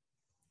 Yep.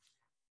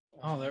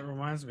 Oh, that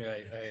reminds me.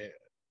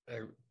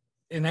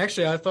 And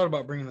actually, I thought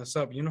about bringing this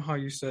up. You know how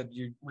you said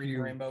you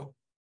Rainbow.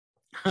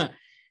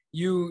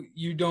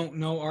 you don't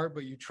know art,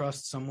 but you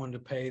trust someone to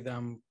pay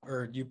them,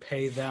 or you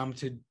pay them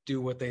to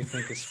do what they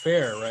think is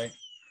fair, right?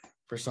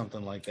 For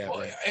something like that. Well,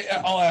 right?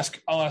 I'll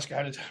ask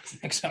ahead of time.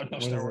 Next out, no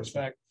Star Wars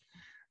fact.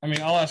 I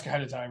mean, I'll ask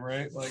ahead of time,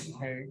 right? Like,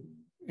 hey,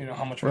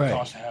 how much would it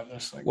cost to have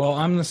this? Like, well,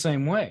 I'm the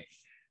same way.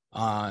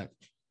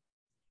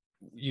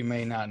 You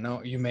may not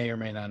know, you may or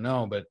may not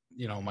know, but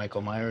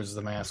Michael Myers,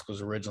 the mask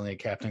was originally a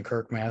Captain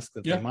Kirk mask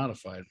that they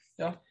modified.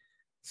 Yeah.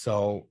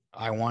 So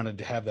I wanted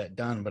to have that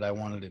done, but I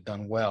wanted it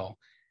done well.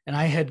 And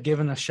I had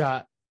given it a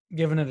shot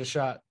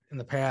in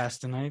the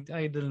past, and I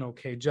did an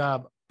okay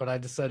job, but I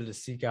decided to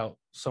seek out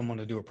someone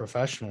to do it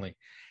professionally.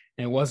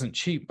 And it wasn't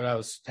cheap, but I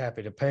was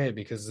happy to pay it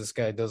because this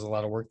guy does a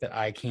lot of work that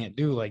I can't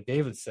do. Like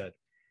David said,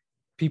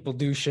 people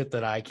do shit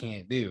that I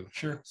can't do.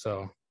 Sure.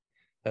 So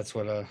that's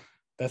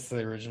that's the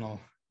original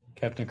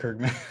Captain Kirk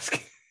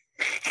mask.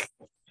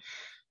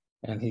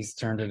 And he's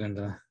turned it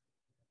into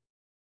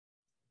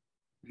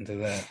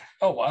that.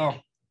 Oh, wow.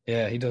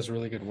 Yeah, he does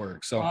really good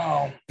work. So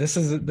wow. This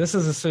is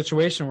a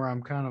situation where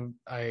I'm kind of,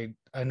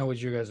 I know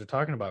what you guys are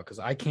talking about because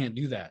I can't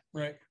do that.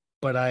 Right.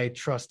 But I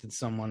trusted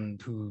someone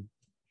who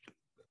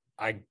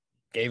I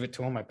gave it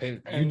to him. I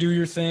paid. You do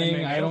your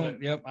thing. I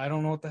don't. Yep. I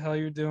don't know what the hell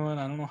you're doing.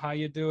 I don't know how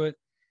you do it.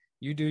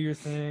 You do your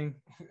thing.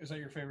 Is that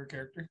your favorite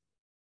character?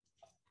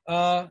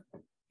 No,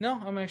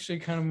 I'm actually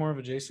kind of more of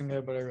a Jason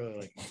guy, but I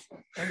really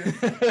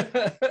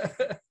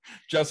like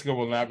Jessica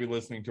will not be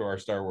listening to our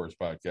Star Wars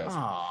podcast,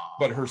 Aww.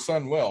 but her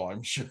son will,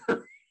 I'm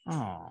sure.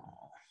 Oh.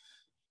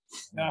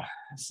 Yeah,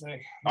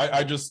 say.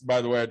 I just,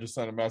 by the way, I just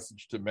sent a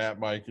message to Matt,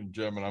 Mike, and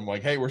Jim, and I'm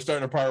like, hey, we're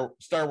starting a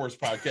Star Wars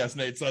podcast.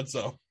 Nate said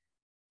so.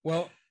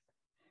 Well,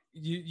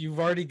 you've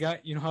already got,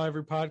 how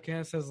every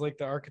podcast has like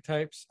the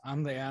archetypes.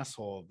 I'm the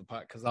asshole of the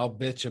pod because I'll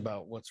bitch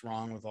about what's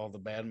wrong with all the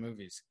bad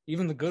movies,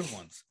 even the good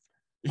ones.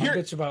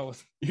 Here's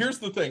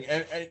the thing,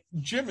 and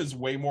Jim is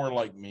way more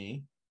like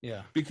me.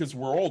 Yeah, because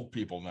we're old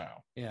people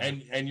now. Yeah,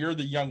 and you're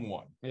the young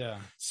one. Yeah.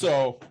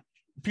 So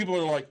people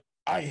are like,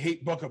 I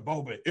hate Book of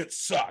Boba. It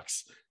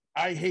sucks.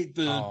 I hate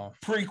the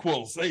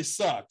prequels. They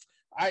suck.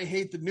 I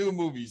hate the new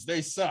movies.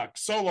 They suck.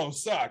 Solo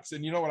sucks.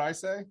 And you know what I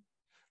say?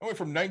 I went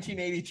from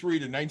 1983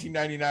 to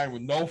 1999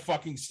 with no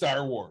fucking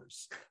Star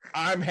Wars.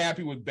 I'm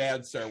happy with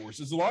bad Star Wars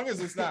as long as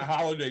it's not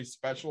holiday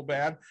special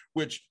bad.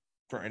 Which,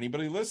 for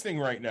anybody listening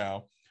right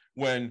now,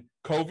 when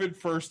COVID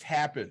first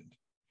happened,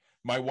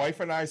 My wife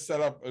and I set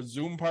up a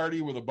Zoom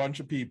party with a bunch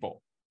of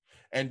people.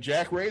 And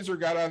Jack Razor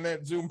got on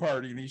that Zoom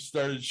party and he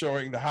started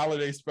showing the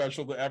holiday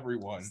special to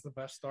everyone. It's the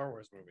best Star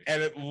Wars movie.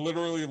 And it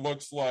literally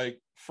looks like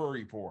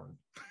furry porn.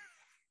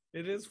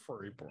 It is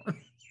furry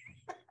porn.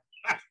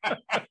 How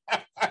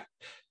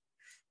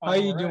All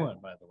you right. doing,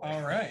 by the way?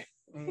 All right.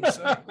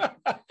 So,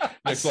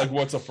 It's like,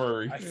 what's a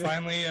furry? I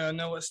finally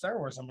know what Star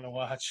Wars I'm going to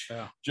watch.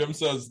 Yeah. Jim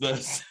says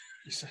this.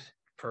 You said-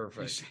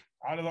 Perfect.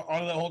 Out of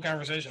that whole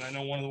conversation, I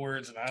know one of the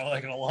words, and I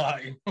like it a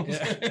lot. You know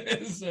what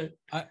I'm saying?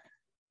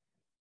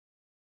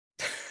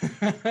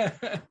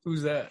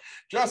 Who's that?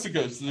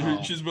 Jessica,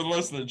 Oh. she's been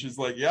listening. She's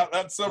like, yeah,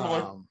 that's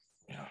similar.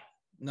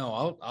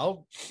 No,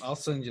 I'll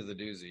send you the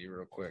doozy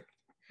real quick.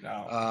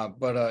 No.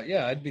 But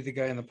yeah, I'd be the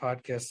guy in the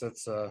podcast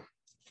that's the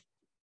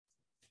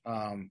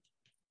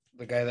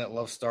guy that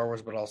loves Star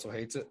Wars but also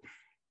hates it.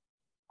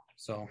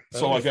 So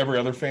Like every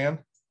other fan?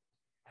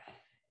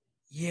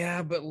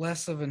 yeah, but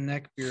less of a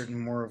neckbeard and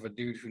more of a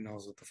dude who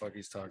knows what the fuck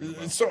he's talking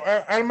about. So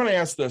I'm going to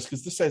ask this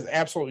because this has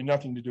absolutely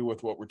nothing to do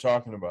with what we're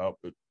talking about,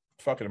 but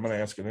fuck it, I'm going to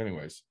ask it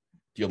anyways.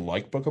 Do you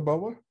like Book of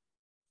Boba?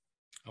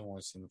 I've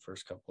only seen the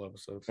first couple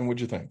episodes. And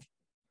what'd you think?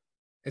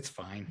 It's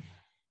fine.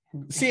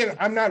 See,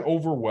 I'm not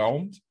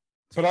overwhelmed,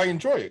 but I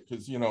enjoy it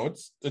because, you know,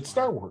 it's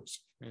Star Wars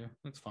Yeah,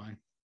 it's fine.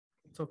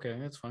 It's okay.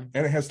 It's fine.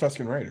 and it has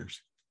Tusken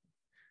Raiders.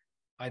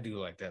 I do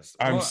like that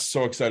stuff. I'm Well,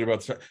 so excited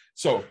about this.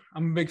 So,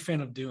 I'm a big fan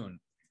of Dune.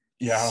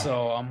 yeah.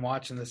 So I'm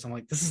watching this. I'm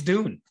like, this is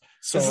Dune.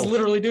 So This is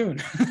literally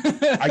Dune.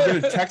 I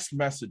get a text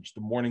message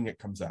the morning it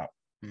comes out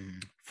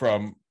Mhm.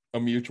 from a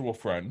mutual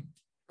friend,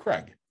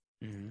 Craig.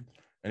 Mhm.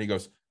 And he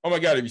goes, oh my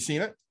God, have you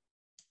seen it?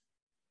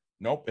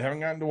 Nope, haven't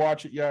gotten to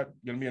watch it yet.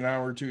 Gonna be an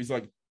hour or two. He's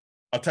like,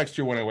 I'll text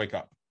you when I wake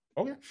up.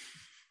 Okay.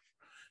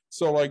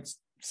 So like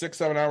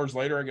 6-7 hours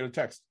later, I get a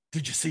text.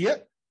 Did you see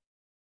it?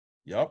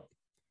 Yep.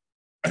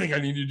 I think I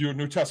need to do a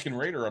new Tusken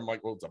Raider. I'm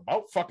like, well, it's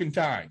about fucking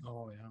time.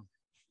 Oh yeah.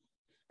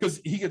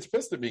 Because he gets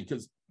pissed at me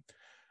because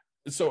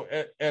so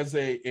as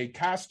a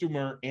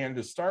costumer and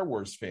a Star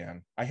Wars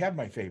fan, I have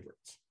my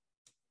favorites.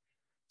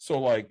 So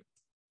like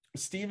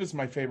Steve is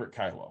my favorite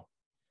Kylo,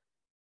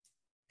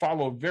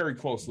 followed very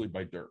closely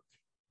by Dirk.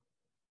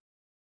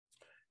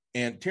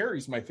 And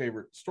Terry's my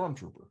favorite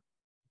Stormtrooper,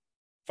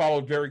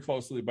 followed very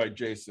closely by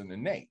Jason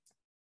and Nate.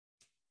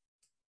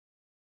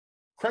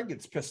 Craig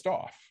gets pissed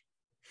off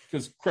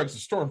because Craig's a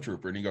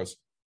Stormtrooper and he goes,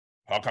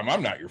 how come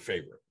I'm not your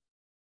favorite?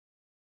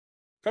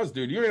 Because,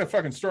 dude, you ain't a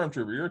fucking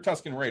Stormtrooper. You're a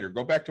Tusken Raider.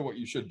 Go back to what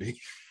you should be.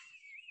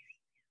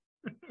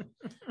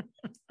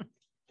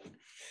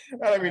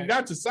 I mean,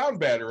 not to sound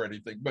bad or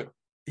anything, but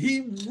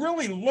he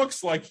really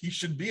looks like he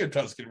should be a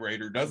Tusken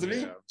Raider, doesn't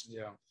he?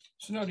 Yeah.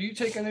 So now, do you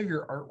take any of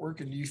your artwork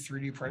and do you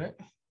 3D print it?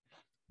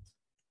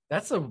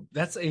 That's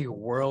a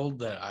world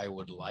that I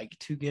would like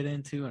to get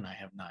into, and I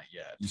have not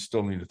yet. You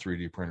still need a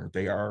 3D printer.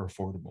 They are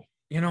affordable.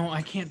 You know,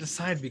 I can't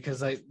decide because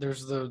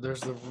there's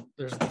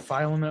the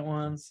filament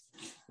ones,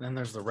 and then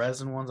there's the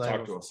resin ones.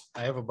 Talk to us.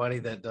 I have a buddy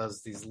that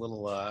does these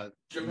little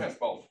Jim has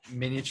both.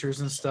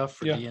 miniatures and stuff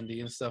for Yeah. D&D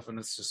and stuff, and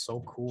it's just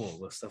so cool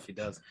the stuff he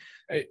does.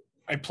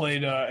 I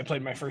played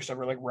my first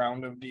ever like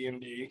round of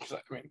D&D because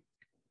I mean,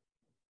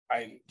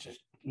 I just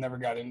never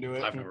got into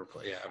it. I've And never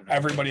played. Yeah, I've never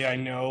everybody I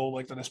know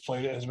like that has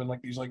played it has been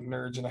like these like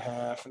nerds and a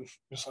half, and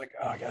just like,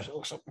 oh gosh, it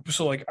looks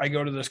so like I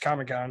go to this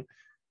Comic-Con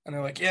and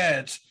they're like, yeah,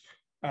 it's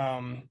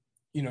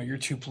you know, you're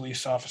two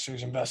police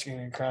officers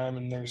investigating a crime,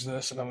 and there's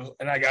this, and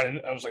I got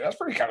in. I was like, that's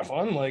pretty kind of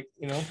fun. Like,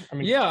 you know, I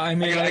mean, Yeah, I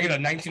mean, I get a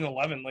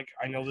 1911. Like,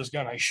 I know this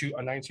gun. I shoot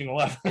a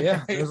 1911.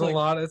 yeah, there's Like, a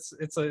lot.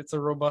 It's a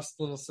robust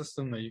little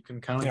system that you can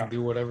kind of Yeah.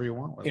 do whatever you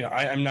want with. You know,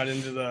 I'm not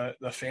into the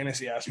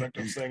fantasy aspect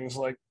of things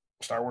like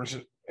Star Wars.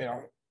 You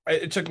know,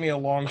 it took me a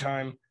long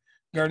time.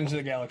 Guardians of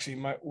the Galaxy.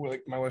 My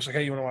wife's like,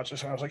 hey, you want to watch this?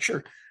 And I was like,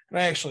 sure. And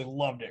I actually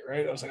loved it.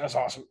 Right? I was like, that's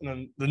awesome. And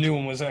then the new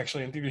one was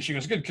actually in theater. She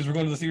goes, good, because we're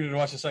going to the theater to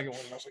watch the second one.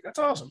 And I was like, that's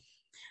awesome.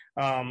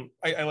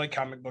 I like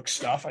comic book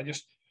stuff. I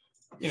just,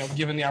 you know,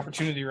 given the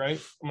opportunity, right,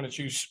 I'm going to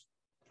choose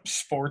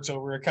sports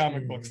over a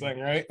comic book thing,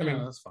 right? I Yeah,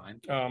 mean, that's fine.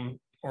 or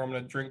I'm going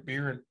to drink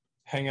beer and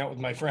hang out with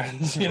my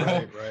friends, you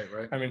know?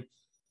 Right. I mean,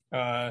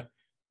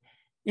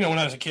 you know, when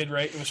I was a kid,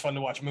 right, it was fun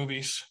to watch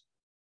movies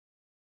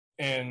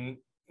and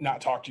not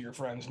talk to your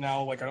friends.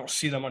 Now, like, I don't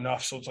see them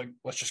enough, so it's like,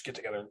 let's just get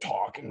together and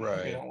talk and,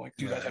 Right. you know, like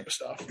do that Right. type of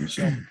stuff.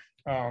 So,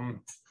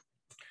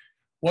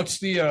 what's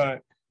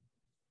the,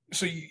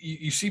 so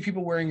you see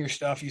people wearing your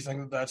stuff, you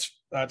think that's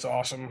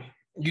awesome.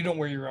 You don't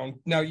wear your own.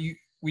 Now,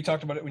 we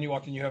talked about it when you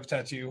walked in, you have a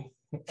tattoo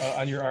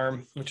on your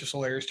arm, which is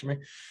hilarious to me.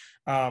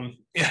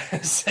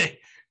 Yeah, say,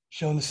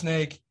 showing the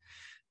snake.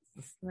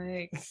 The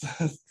snake.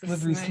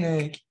 Slippery snake.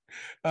 snake.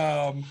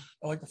 I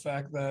like the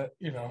fact that,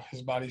 you know,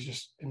 his body's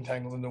just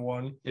entangled into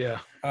one. Yeah.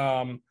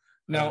 Now,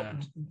 Yeah.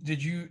 do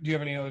you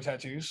have any other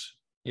tattoos?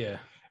 Yeah.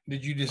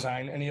 Did you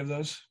design any of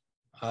those?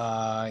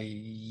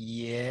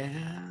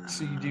 Yeah.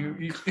 So you do-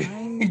 you-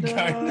 kind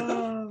kind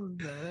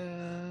of,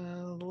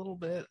 a little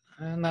bit.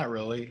 Not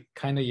really.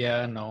 Kind of.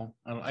 Yeah. No.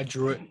 I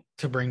drew it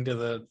to bring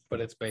to but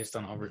it's based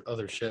on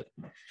other shit.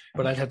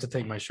 But I'd have to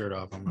take my shirt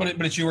off.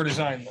 But it's your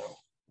design though.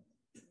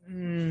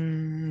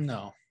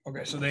 No.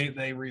 Okay, so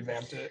they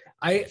revamped it.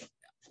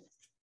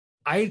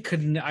 I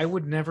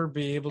would never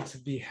be able to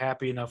be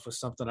happy enough with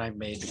something I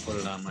made to put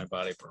it on my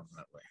body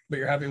permanently. But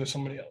you're happy with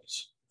somebody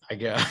else. I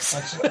guess.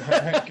 That's all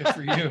right, good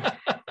for you.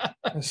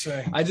 Let's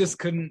say. I just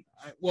couldn't.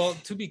 Well,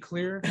 to be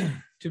clear,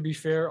 to be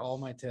fair, all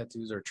my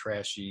tattoos are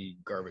trashy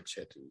garbage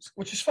tattoos.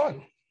 Which is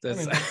fun. That's,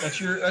 I mean,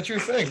 that's your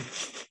thing.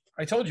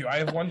 I told you I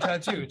have one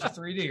tattoo. It's a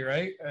 3D,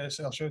 right?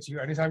 So I'll show it to you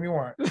anytime you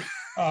want.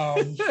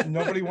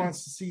 Nobody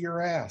wants to see your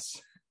ass.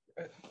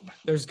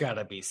 there's got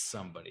to be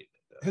somebody.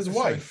 His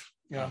wife.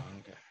 Yeah. Oh,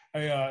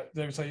 okay.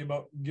 Did I tell you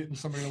about getting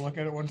somebody to look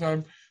at it one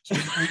time? So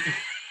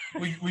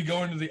we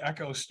go into the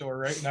Echo store,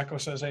 right? And Echo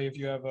says, "Hey, if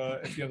you have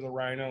the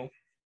Rhino,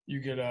 you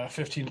get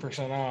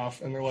 15%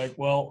 off." And they're like,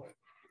 "Well,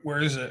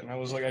 where is it?" And I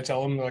was like, I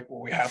tell them, they're like,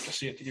 "Well, we have to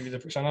see it to give you the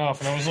percent off."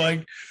 And I was like,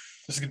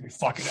 "This is gonna be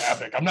fucking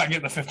epic. I'm not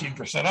getting the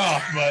 15%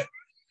 off, but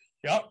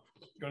yep."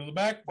 Go to the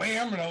back,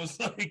 wham, and I was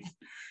like,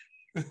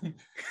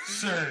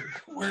 "Sir,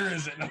 where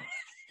is it?"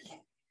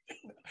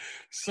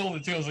 Sold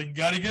it to. I was like,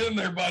 "Gotta get in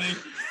there, buddy."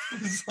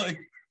 It's like.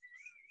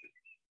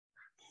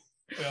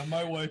 Yeah,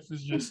 my wife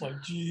is just like,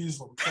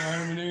 geez, I'm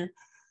trying to.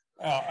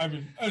 I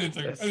mean, I didn't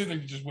think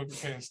you just whip your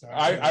pants down.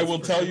 I will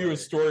tell you a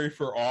story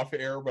for off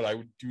air, but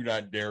I do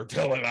not dare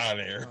tell it on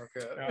air.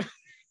 Okay.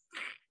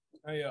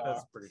 Yeah.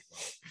 That's pretty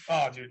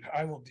fun. Oh, dude,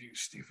 I will do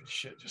stupid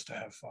shit just to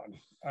have fun.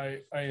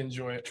 I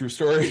enjoy it. True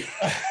story.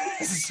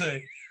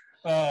 Say,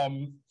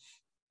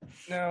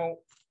 now,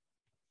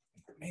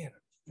 man,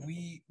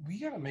 we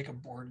gotta make a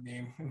board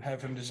game and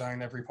have him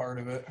design every part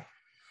of it.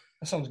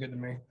 That sounds good to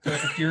me.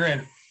 If you're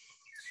in.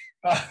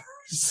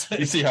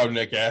 You see how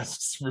Nick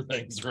asks for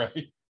things,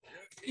 right?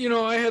 You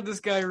know, I had this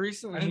guy I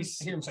recently. didn't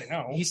hear him say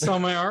no. He saw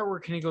my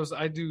artwork and he goes,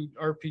 "I do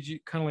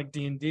RPG, kind of like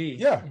D&D."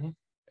 Yeah.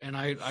 And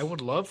I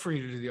would love for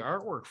you to do the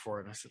artwork for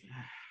it. And I said,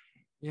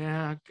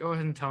 "Yeah, go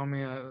ahead and tell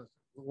me." The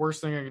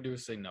worst thing I can do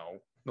is say no.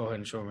 Go ahead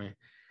and show me.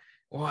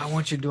 Well, I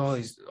want you to do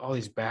all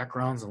these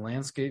backgrounds and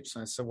landscapes.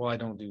 And I said, "Well, I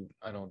don't do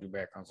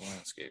backgrounds and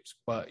landscapes,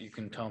 but you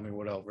can tell me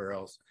whatever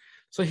else."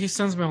 So he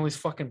sends me all these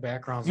fucking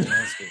backgrounds and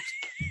landscapes,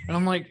 and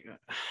I'm like,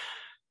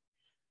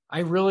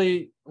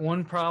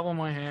 one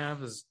problem I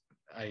have is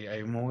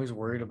I'm always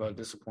worried about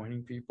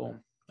disappointing people.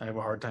 I have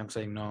a hard time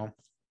saying no.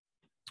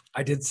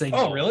 I did say no.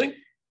 Oh, really?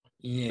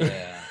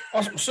 Yeah.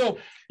 Awesome. So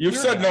You've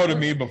said no to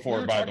me we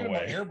before, were by the talking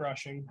about way.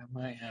 airbrushing. I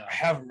might have. I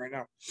have them right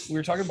now. We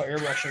were talking about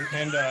airbrushing,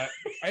 and I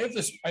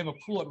have a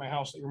pool at my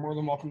house that you're more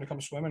than welcome to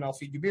come swim, and I'll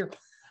feed you beer.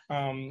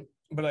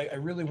 But I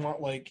really want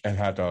like And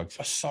hot dogs.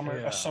 a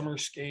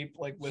summerscape,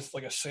 like with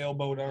like a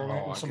sailboat on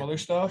it and some other I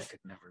stuff. could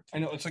never I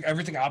know it's like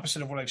everything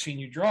opposite of what I've seen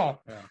you draw,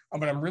 Yeah.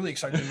 But I'm really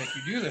excited to make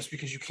you do this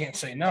because you can't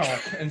say no.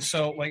 And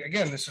so, like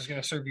again, this is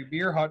going to serve you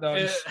beer, hot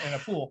dogs, and a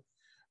pool.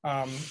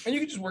 And you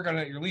can just work on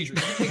it at your leisure. It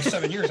takes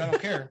 7 years. I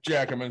don't care.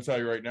 Jack, I'm going to tell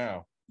you right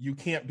now, you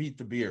can't beat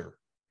the beer.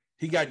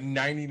 He got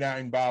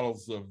 99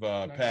 bottles of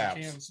 99 Pabst.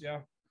 cans, yeah,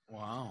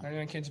 Wow.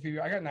 99 cans of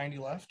PBR. I got 90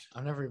 left.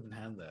 I've never even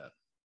had that.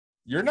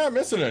 You're not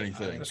missing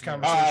anything. This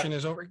conversation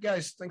is over,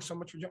 guys. Thanks so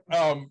much for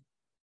jumping.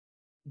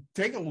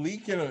 Take a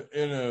leak in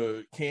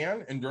a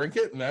can and drink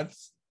it, and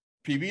that's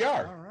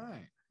PBR. All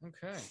right.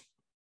 Okay.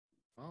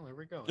 Well, there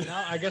we go.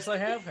 Now I guess I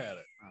have had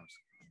it.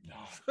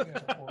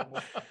 Yeah, horrible.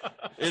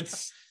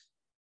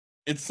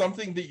 It's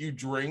something that you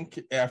drink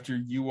after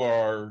you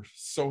are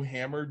so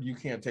hammered you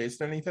can't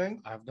taste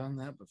anything. I've done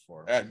that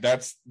before.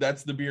 That's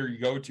the beer you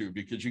go to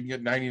because you can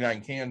get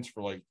 99 cans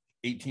for like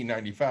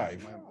 $18.95.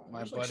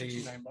 My It's like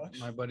buddy, $69.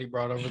 my buddy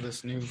brought over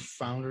this new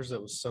Founders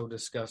that was so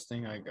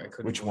disgusting. I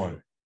couldn't. Which believe one?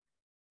 it.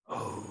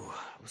 Oh,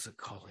 what was it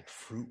called? Like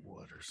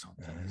Fruitwood or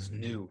something. It was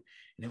new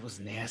and it was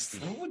nasty.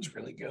 Fruitwood's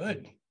really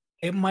good.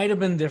 It might have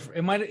been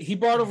different. He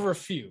brought over a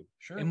few.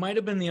 Sure. It might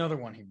have been the other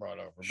one he brought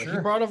over, but he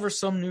Sure. brought over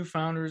some new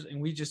Founders,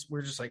 and we're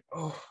just like,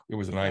 oh, It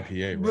was an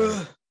IPA,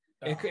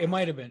 right? it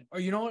might have been. Or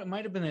you know what? It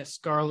might have been that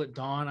Scarlet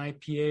Dawn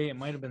IPA. It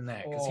might have been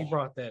that because he Oh.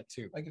 brought that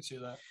too, I can see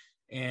that.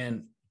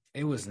 and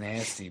it was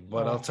nasty.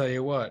 But Oh. I'll tell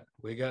you what,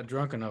 we got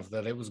drunk enough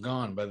that it was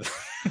gone by the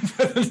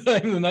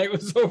time the night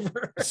was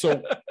over.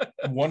 So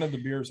one of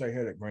the beers I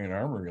had at Grand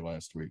Armory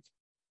last week,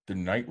 the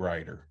Night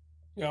Rider,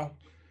 Yeah.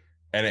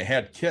 and it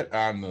had Kit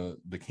on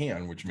the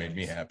can, which made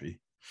me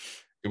happy.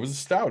 It was a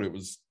stout. It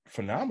was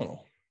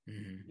phenomenal.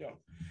 Mhm. Yeah.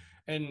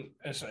 And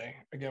SA,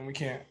 again, we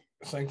can't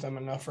thank them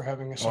enough for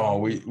having us Oh,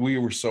 on. we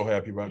were so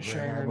happy about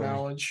sharing Grand their Armory.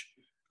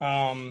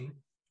 knowledge.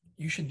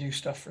 You should do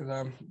stuff for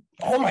them.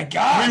 Oh my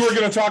gosh. We were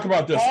going to talk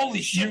about this.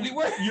 Holy shit, we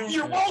were.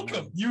 You're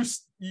welcome.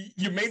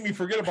 You made me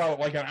forget about it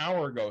like an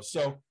hour ago.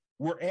 So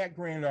we're at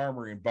Grand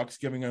Armory and Buck's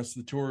giving us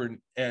the tour,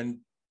 and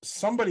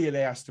somebody had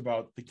asked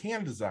about the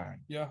can design.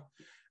 Yeah.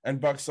 And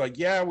Buck's like,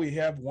 yeah, we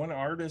have one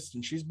artist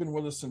and she's been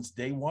with us since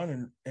day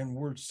one, and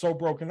we're so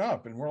broken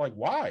up. And we're like,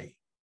 why?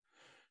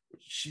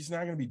 She's not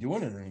going to be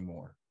doing it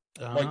anymore.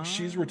 Like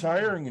she's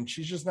retiring and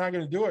she's just not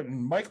going to do it.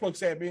 And Mike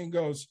looks at me and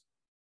goes,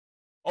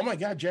 oh my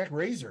God, Jack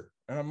Razor.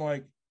 And I'm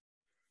like,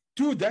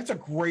 dude, that's a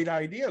great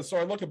idea. So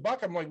I look at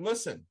Buck, I'm like,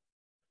 listen,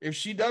 if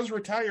she does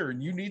retire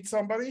and you need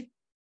somebody,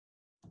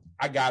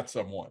 I got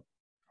someone.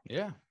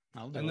 Yeah,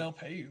 I'll do And it. they'll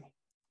pay you.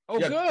 Oh,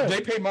 Yeah, good.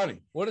 They pay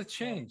money What a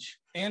change.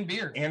 And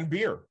beer. and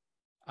beer.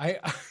 I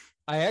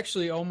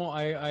actually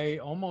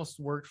almost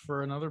worked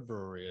for another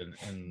brewery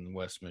in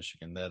West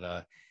Michigan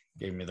that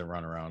gave me the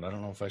runaround. I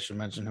don't know if I should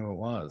mention who it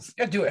was.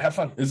 Yeah, do it. Have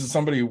fun. Is it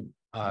somebody we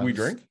It was-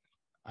 drink?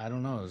 I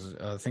don't know.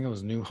 I think it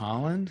was New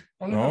Holland,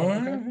 Oh, no. Oh,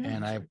 Okay.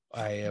 and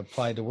I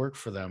applied to work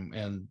for them.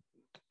 And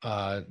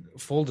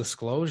full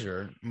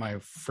disclosure, my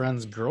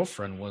friend's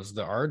girlfriend was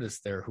the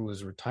artist there who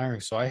was retiring,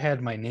 so I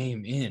had my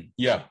name in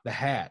Yeah. the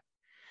hat,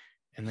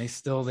 and they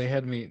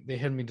had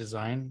me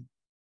design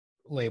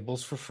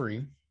labels for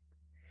free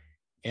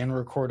and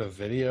record a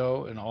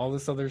video and all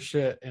this other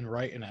shit and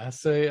write an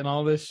essay and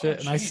all this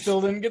shit, and I geez.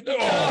 still didn't get the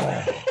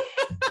job.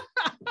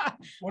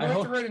 What do I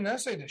have to write an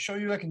essay to show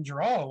you I can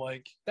draw?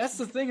 Like, That's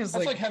the thing is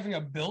that's like having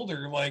a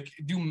builder like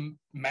do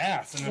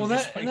math. And well, then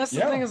just, and like, that's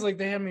the thing is like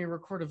they had me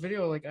record a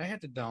video. Like I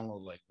had to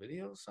download like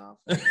video software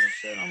and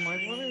shit. I'm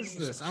like, what is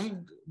this?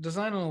 I'm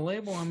designing a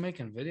label. I'm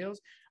making videos.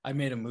 I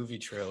made a movie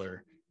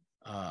trailer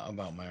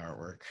about my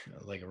artwork,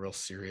 like a real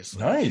serious.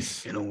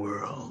 Nice. In a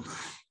world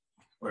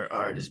where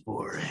art is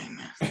boring.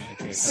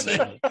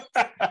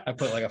 I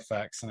put like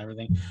effects and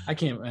everything. I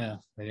can't.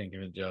 They didn't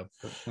give me the job.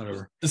 But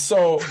whatever.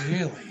 So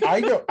really?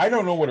 I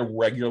don't know what a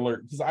regular,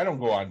 because I don't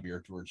go on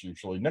beer tours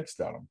usually. Nick's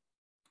done them.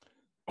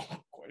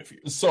 Quite a few.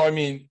 So I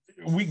mean,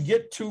 we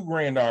get to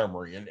Grand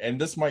Armory, and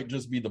this might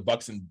just be the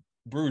Bucks and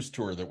Brews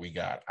tour that we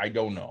got. I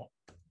don't know.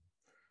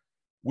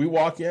 We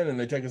walk in and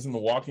they take us in the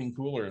walk-in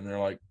cooler and they're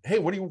like, "Hey,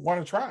 what do you want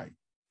to try?"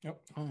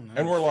 Yep. Oh, nice.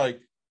 And we're like,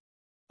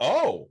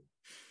 "Oh,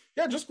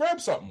 yeah, just grab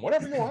something,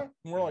 whatever you want."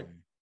 And we're like,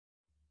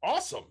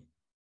 "Awesome."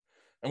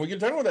 And we get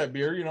done with that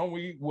beer, you know,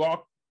 we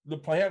walk the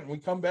plant and we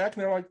come back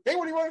and they're like, "Hey,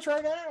 what do you want to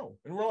try now?"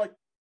 And we're like,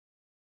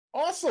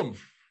 "Awesome."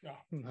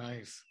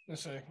 Nice. I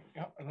say,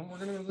 yeah, and then we're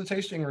gonna go to the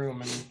tasting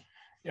room, and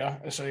yeah,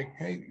 I say,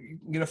 hey, you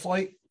can get a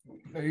flight.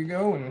 There you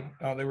go.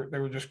 And they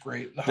were just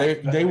great.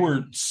 They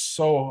were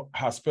so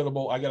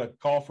hospitable. I got a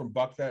call from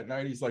Buck that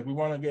night. He's like, "We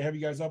want to have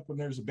you guys up when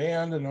there's a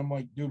band," and I'm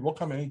like, "Dude, we'll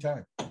come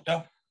anytime."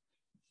 Yeah.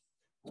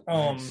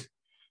 Nice.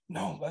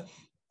 No,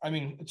 I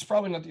mean, it's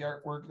probably not the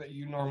artwork that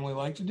you normally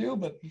like to do,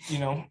 but you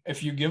know,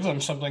 if you give them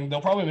something,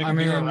 they'll probably make a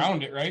beer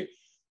around it, right?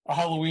 A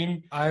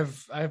Halloween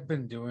I've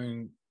been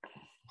doing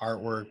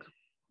artwork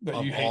that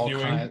of you hate all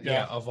doing, kinds,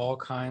 of all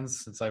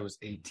kinds since I was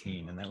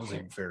 18, and that was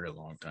a very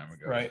long time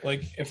ago. right?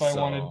 Like if I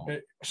So-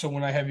 wanted, so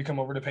when I have you come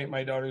over to paint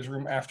my daughter's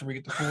room after we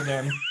get the pool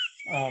done,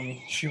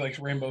 she likes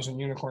rainbows and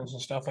unicorns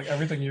and stuff. Like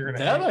everything you're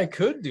gonna That have. I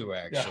could do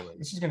Yeah, actually.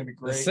 this is gonna be The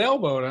great.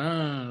 sailboat, I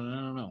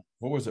don't know.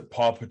 What was it?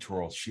 Paw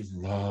Patrol. She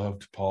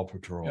loved Paw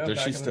Patrol. Yeah, Does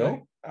back she in the still?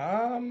 day.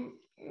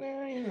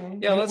 You know,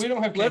 Yeah, we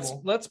don't have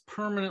cable. let's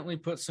permanently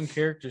put some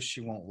characters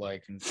she won't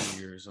like in 2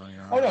 years on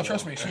your. Oh no,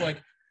 trust me. She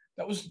like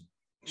that was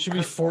She'll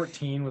be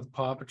 14 with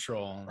Paw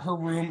Patrol. her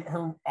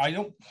room. I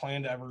don't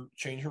plan to ever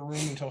change her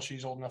room until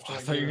she's old enough to I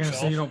like. thought do you it were gonna say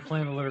herself. you don't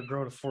plan to let her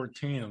grow to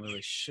 14. I'm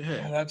like, shit.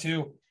 Yeah, that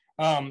too.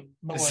 But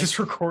Is like, this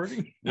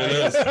recording? It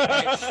is.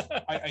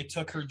 I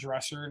took her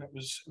dresser and it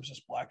was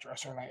this black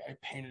dresser and I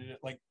painted it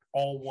like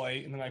all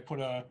white and then I put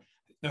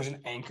there's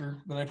an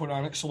anchor that I put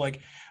on it. So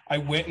like I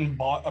went and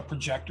bought a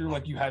projector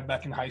like you had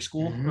back in high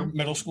school or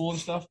middle school and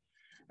stuff.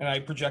 And I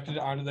projected it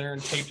onto there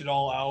and taped it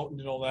all out and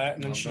did all that.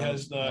 And then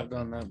I've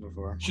done that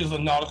before. she has the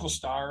nautical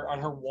star on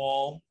her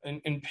wall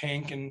in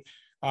pink. And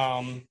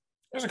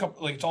there's a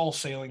couple, like it's all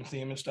sailing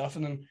theme and stuff.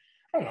 And then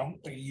I don't know,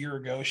 like a year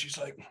ago, she's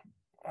like,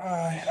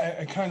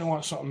 I kind of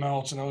want something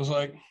else. And I was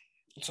like,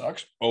 it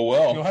sucks. Oh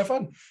Go well. have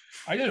fun.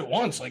 I did it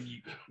once. Like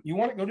you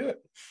want it, go do it.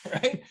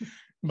 Right.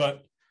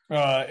 But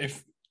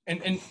if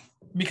and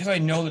because I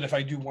know that if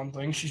I do one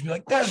thing, she's be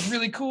like, that's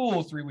really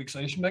cool. 3 weeks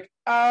later, she'll be like,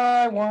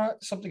 I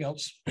want something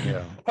else.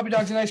 Yeah. Puppy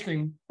dogs and ice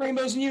cream,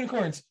 rainbows and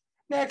unicorns.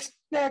 Next.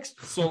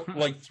 So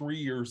like 3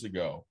 years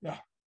ago, Yeah.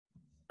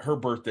 her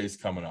birthday's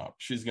coming up.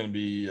 She's going to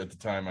be at the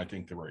time, I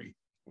think, 3.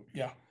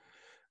 Yeah.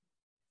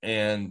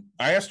 And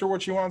I asked her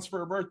what she wants for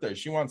her birthday.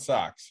 She wants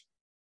socks.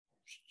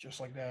 Just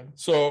like that.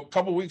 So a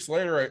couple weeks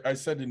later, I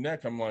said to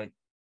Nick, I'm like,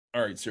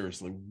 all right,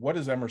 seriously, what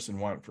does Emerson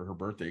want for her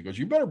birthday? He goes,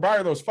 you better buy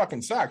her those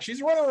fucking socks.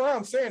 She's running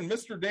around saying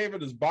Mr.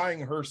 David is buying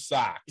her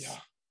socks. Yeah.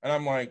 And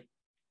I'm like,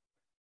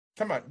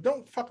 come on,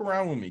 don't fuck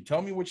around with me.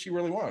 Tell me what she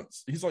really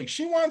wants. He's like,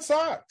 she wants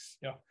socks.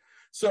 Yeah.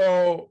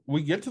 So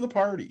we get to the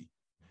party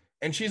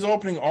and she's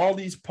opening all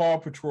these Paw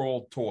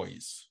Patrol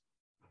toys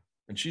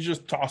and she's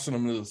just tossing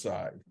them to the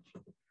side.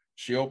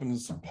 She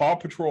opens Paw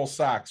Patrol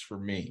socks for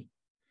me.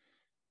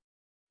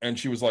 And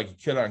she was like a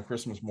kid on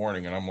Christmas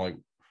morning. And I'm like,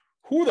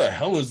 who the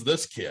hell is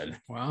this kid?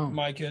 Wow.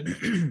 My kid,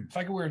 if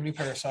I could wear a new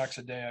pair of socks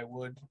a day, I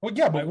would. Well,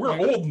 yeah, but we're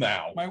my- old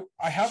now.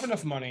 I have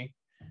enough money.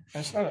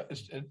 And it's not.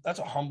 That's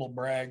a humble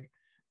brag.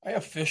 I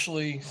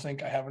officially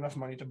think I have enough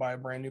money to buy a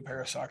brand new pair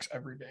of socks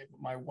every day,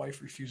 but my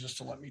wife refuses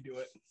to let me do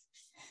it.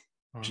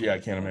 Gee, I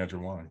can't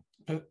imagine why.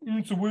 But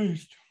it's a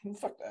waste. Well,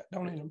 fuck that.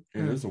 Donate them.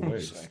 It is a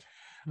waste.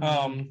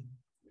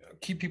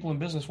 Keep people in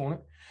business, won't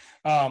it?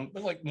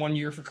 But like 1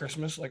 year for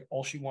Christmas, like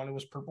all she wanted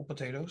was purple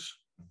potatoes.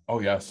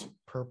 Oh, yes.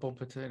 Purple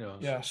potatoes.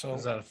 Yeah. So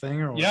Is that a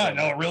thing or? yeah,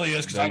 no, it really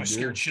is because They I was do.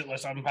 scared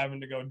shitless. I'm having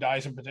to go dye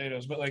some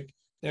potatoes, but like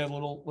They had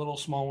little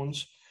small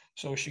ones.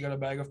 So she got a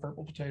bag of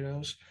purple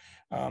potatoes.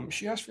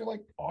 She asked for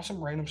like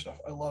awesome random stuff.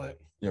 I love it.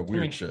 Yeah,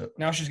 weird shit.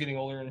 Now she's getting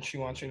older and she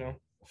wants,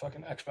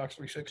 fucking Xbox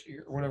 360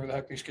 or whatever the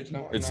heck these kids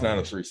know. It's not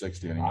a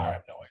 360 anymore. I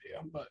have no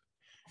idea, but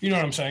you know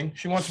what I'm saying.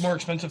 She wants more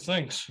expensive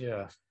things.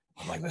 Yeah.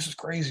 I'm like, this is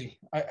crazy.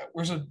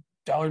 Where's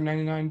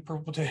 $1.99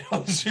 purple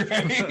potatoes,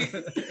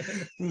 right?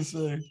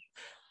 So,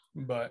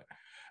 but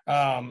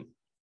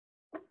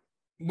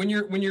when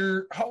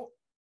you're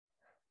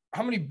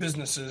how many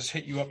businesses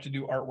hit you up to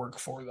do artwork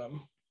for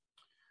them?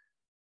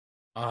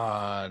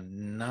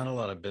 Not a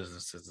lot of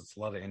businesses. It's a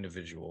lot of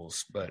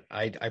individuals, but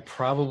I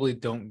probably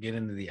don't get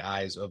into the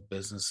eyes of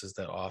businesses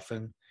that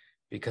often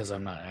because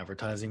I'm not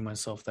advertising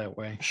myself that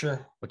way.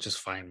 Sure. Which is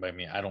fine by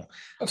me.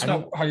 That's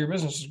not how your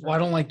business is. Well, I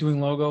don't like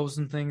doing logos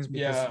and things.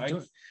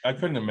 Because I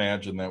couldn't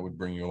imagine that would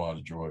bring you a lot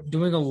of joy.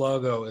 Doing a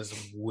logo is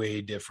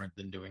way different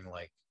than doing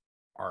like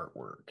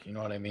artwork. You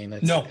know what I mean?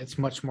 It's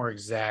much more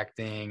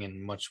exacting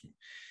and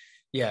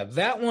yeah,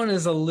 that one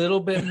is a little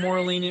bit more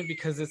lenient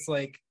because it's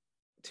like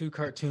 2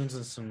 cartoons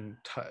and some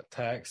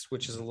text,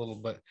 which is a little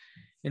bit,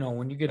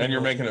 when you get and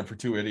you're making it for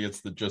 2 idiots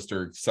that just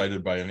are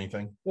excited by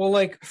anything. Well,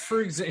 like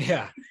for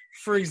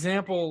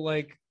example,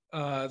 like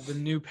the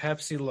new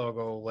Pepsi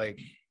logo,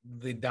 like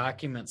the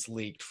documents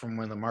leaked from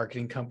when the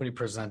marketing company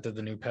presented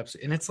the new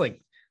Pepsi, and it's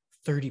like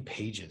 30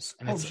 pages,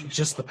 and it's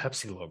just the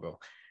Pepsi logo,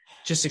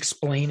 just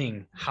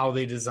explaining how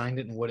they designed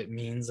it and what it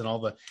means and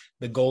all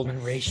the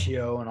golden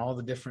ratio and all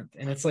the different,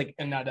 and it's like,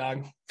 and that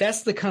dog,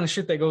 that's the kind of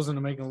shit that goes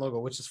into making a logo,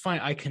 which is fine.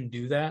 I can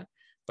do that,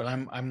 but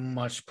I'm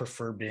much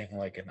prefer being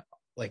like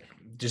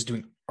just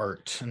doing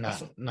art and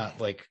not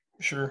like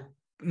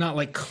not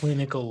like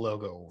clinical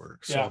logo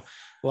work. So, yeah.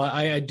 Well,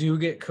 I do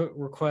get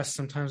requests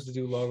sometimes to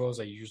do logos.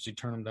 I usually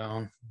turn them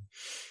down.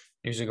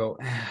 I usually go,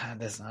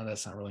 that's not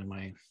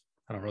really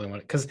I don't really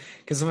want it. Cause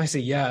if I say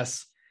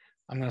yes,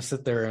 I'm going to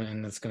sit there and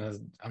I'm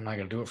not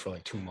going to do it for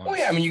like 2 months. Oh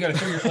yeah. I mean, you got to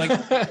figure like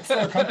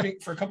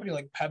for a company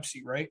like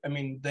Pepsi, right? I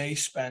mean, they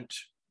spent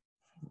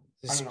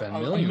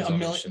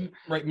millions,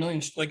 right?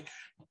 Millions. Like,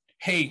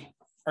 hey,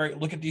 all right,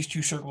 look at these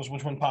 2 circles.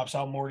 Which one pops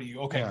out more to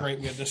you? Okay, great.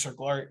 We have this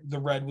circle. All right, the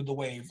red with the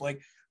wave.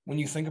 Like when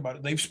you think about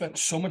it, they've spent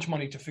so much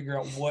money to figure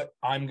out what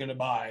I'm going to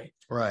buy.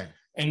 Right.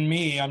 And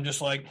me, I'm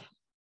just like,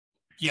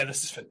 yeah,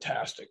 this is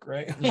fantastic,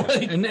 right? Yeah.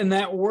 Like, and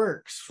that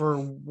works for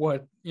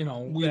what, we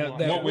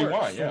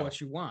want, for what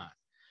you want.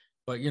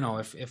 But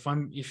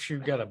if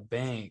you've got a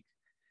bank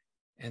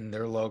and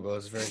their logo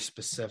is very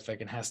specific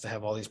and has to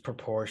have all these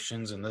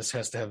proportions and this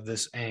has to have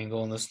this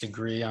angle and this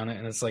degree on it,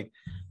 and it's like,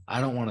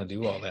 I don't want to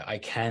do all that. I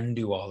can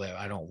do all that.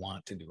 I don't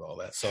want to do all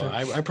that. So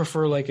I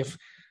prefer like if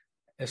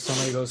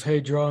somebody goes,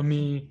 hey, draw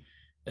me,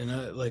 and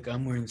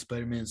I'm wearing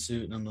Spider-Man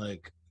suit and I'm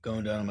like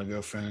going down on my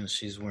girlfriend and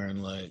she's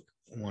wearing like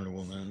Wonder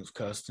Woman's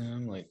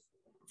costume, like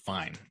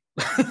fine.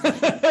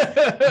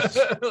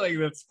 Like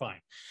that's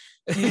fine.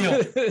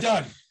 Deal.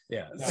 Done.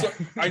 Yeah. So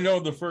I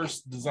know the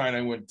first design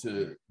I went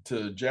to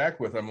Jack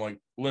with, I'm like,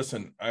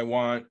 listen, I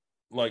want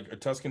like a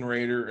Tusken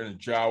Raider and a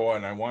Jawa,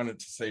 and I want it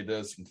to say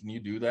this, and can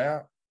you do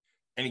that?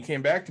 And he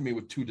came back to me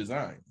with 2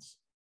 designs,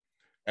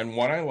 and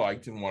one I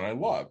liked and one I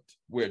loved,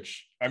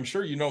 which I'm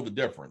sure you know the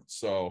difference.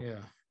 So yeah.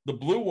 The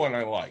blue one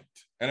I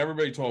liked, and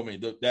everybody told me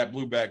that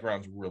blue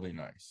background's really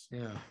nice.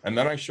 Yeah. And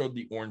then I showed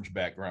the orange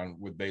background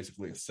with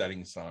basically a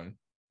setting sun.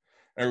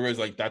 Everybody's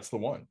like, that's the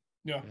one.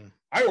 Yeah.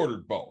 I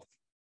ordered both.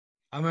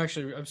 I'm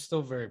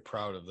still very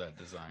proud of that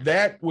design.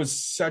 That was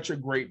such a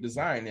great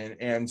design.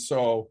 And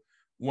so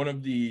one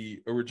of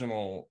the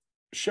original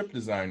ship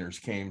designers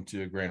came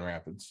to Grand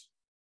Rapids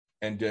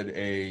and did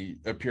a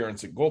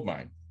appearance at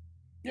Goldmine.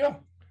 Yeah.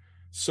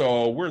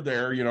 So we're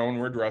there, and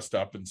we're dressed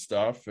up and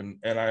stuff. And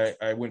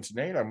I went to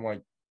Nate. I'm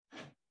like,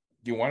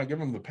 do you want to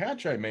give him the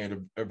patch I made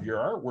of your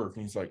artwork?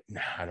 And he's like,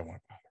 nah, I don't want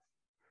to bother.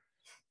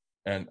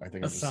 And I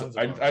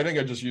think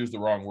I just used the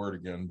wrong word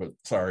again, but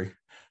sorry.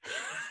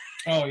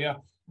 Oh yeah.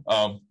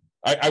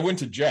 I went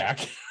to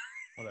Jack.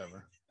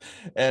 Whatever.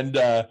 And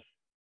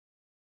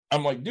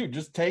I'm like, dude,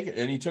 just take it.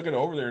 And he took it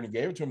over there and he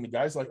gave it to him. The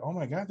guy's like, oh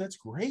my God, that's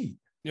great.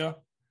 Yeah.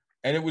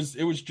 And it was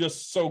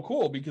just so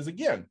cool because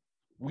again,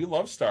 we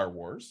love Star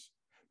Wars.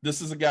 This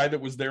is a guy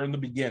that was there in the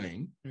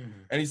beginning.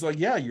 Mm-hmm. And he's like,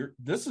 yeah,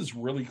 this is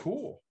really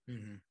cool.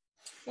 Mm-hmm.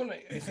 Well,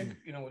 I think,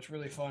 what's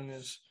really fun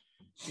is,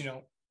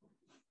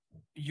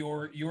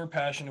 your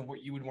passion of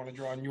what you would want to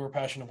draw and your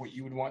passion of what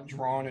you would want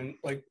drawn. And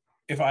like,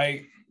 if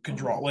I could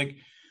draw, like,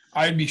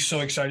 I'd be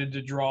so excited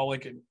to draw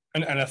like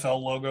an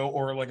NFL logo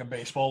or like a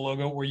baseball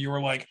logo where you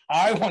were like,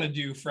 I want to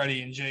do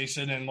Freddie and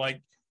Jason and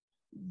like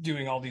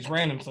doing all these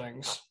random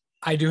things.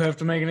 I do have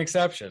to make an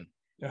exception.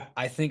 Yeah.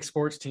 I think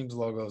sports teams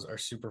logos are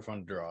super fun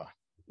to draw.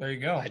 There you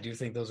go. I do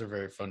think those are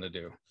very fun to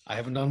do. I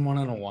haven't done one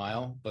in a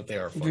while, but they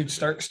are fun. Dude,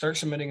 start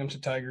submitting them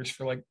to Tigers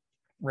for like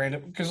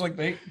random, because like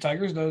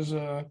Tigers does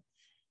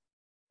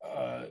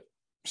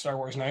Star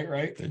Wars Night,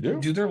 right? They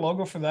do their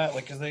logo for that,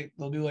 like, because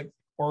they'll do like,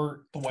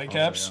 or the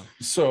Whitecaps. Oh, yeah.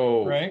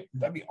 So right,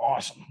 that'd be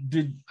awesome.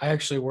 I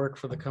actually work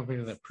for the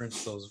company that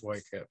prints those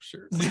Whitecap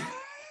shirts.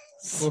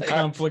 little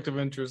conflict of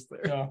interest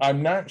there. Yeah.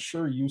 I'm not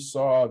sure you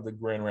saw the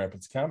Grand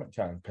Rapids Comic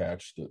Con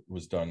patch that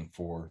was done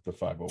for the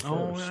 501st.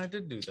 Oh, I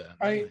did do that.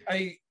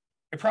 I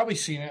probably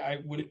seen it. I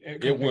would.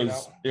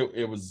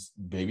 It was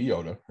Baby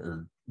Yoda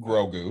or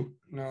Grogu,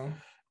 no.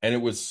 and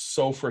it was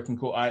so freaking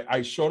cool.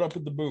 I showed up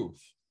at the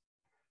booth,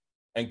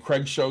 and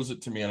Craig shows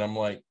it to me, and I'm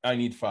like, I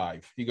need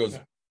 5. He goes,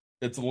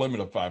 it's a limit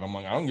of 5. I'm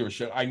like, I don't give a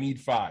shit. I need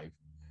 5.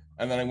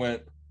 And then I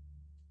went,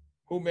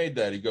 who made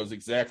that? He goes,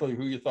 exactly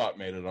who you thought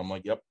made it. I'm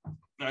like, yep,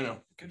 I know.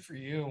 Good for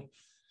you.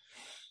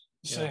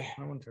 Yeah, Say,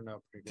 that one turned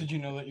out pretty good. did you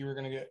know that you were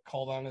going to get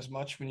called on as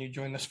much when you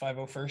joined this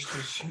 501st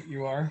as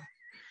you are?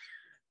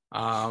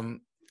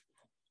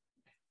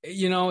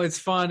 It's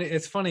fun.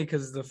 It's funny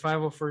because the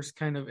 501st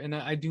kind of, and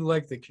I do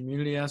like the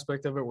community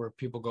aspect of it where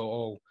people go,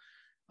 oh,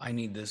 I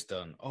need this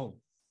done. Oh,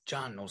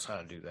 John knows how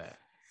to do that.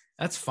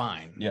 That's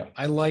fine. Yeah.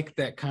 I like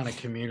that kind of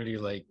community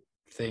like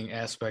thing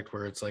aspect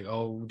where it's like,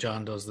 oh,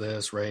 John does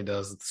this, Ray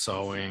does the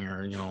sewing,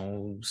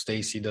 or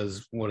Stacy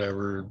does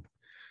whatever.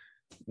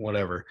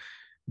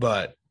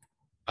 But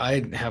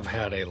I have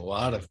had a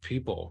lot of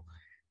people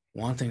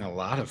wanting a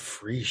lot of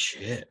free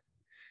shit.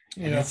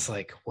 And it's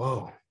like,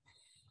 whoa,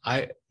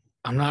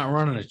 I'm not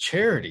running a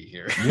charity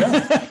here.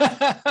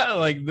 Yeah.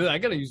 Like I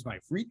got to use my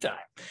free time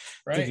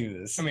to do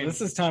this. I mean, this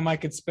is time I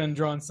could spend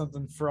drawing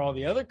something for all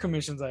the other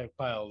commissions I've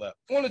piled up.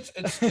 Well, it's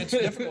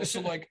difficult.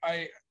 So like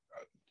I'll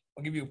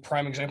give you a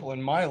prime example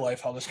in my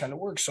life how this kind of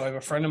works. So I have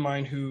a friend of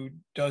mine who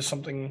does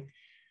something.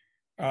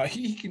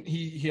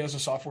 He has a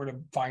software to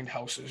find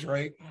houses,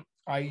 right?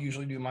 I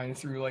usually do mine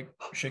through like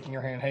shaking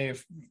your hand. Hey,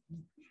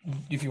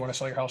 if you want to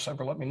sell your house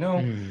ever, let me know.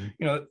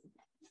 Mm-hmm.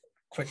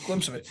 Quick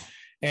glimpse of it.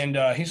 And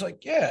he's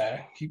like,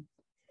 yeah,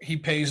 he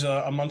pays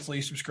a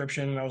monthly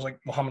subscription. And I was like,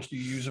 well, how much do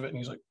you use of it? And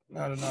he's like,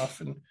 not enough.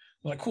 And I'm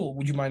like, cool.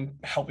 Would you mind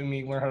helping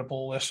me learn how to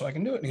pull a list so I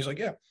can do it? And he's like,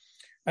 yeah.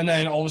 And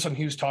then all of a sudden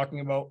he was talking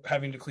about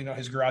having to clean out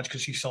his garage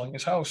because he's selling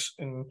his house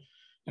in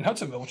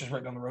Hudsonville, which is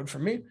right down the road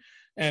from me.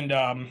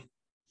 And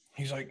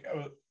he's like,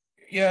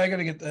 yeah, I got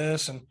to get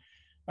this. And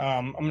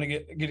I'm going to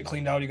get it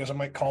cleaned out. He goes, I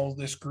might call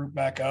this group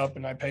back up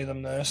and I pay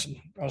them this. And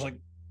I was like,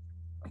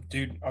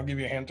 dude, I'll give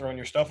you a hand throwing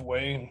your stuff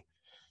away. And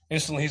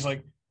instantly he's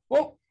like,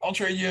 well, I'll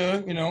trade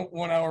you,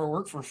 1 hour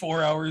work for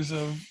 4 hours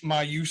of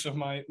my use of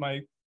my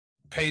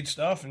paid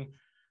stuff. And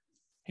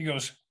he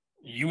goes,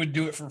 you would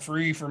do it for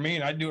free for me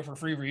and I'd do it for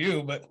free for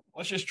you, but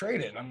let's just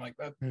trade it. And I'm like,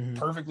 that's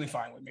perfectly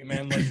fine with me,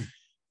 man. Like,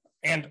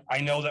 and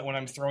I know that when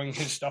I'm throwing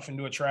his stuff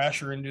into a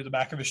trash or into the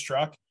back of his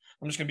truck,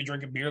 I'm just going to be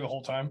drinking beer the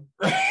whole time.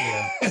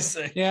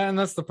 Yeah. And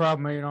that's the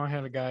problem. I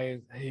had a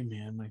guy, hey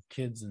man, my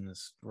kid's in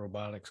this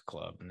robotics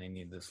club and they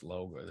need this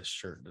logo, this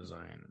shirt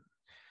design.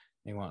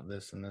 They want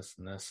this and this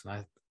and this.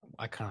 And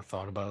I kind of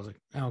thought about it. I was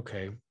like,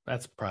 okay,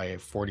 that's probably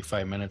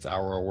 45 minutes,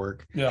 hour of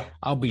work. Yeah.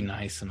 I'll be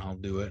nice and I'll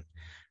do it.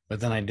 But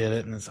then I did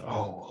it and it's, oh,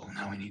 well,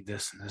 now we need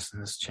this and this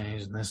and this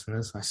changed and this and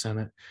this. And I sent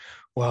it.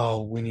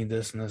 Well, we need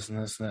this and this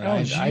and this. And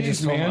I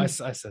just told him, I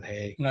said,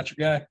 hey. I'm not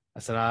your guy. I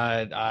said,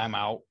 I'm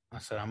out. I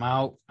said, I'm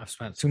out. I've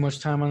spent too much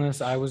time on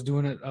this. I was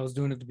doing it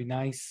to be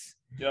nice.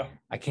 Yeah.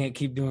 I can't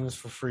keep doing this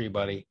for free,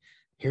 buddy.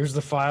 Here's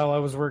the file I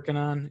was working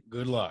on.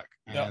 Good luck.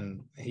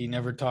 And he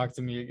never talked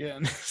to me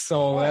again.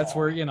 So that's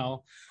where,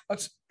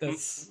 that's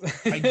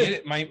I get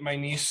it. My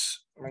niece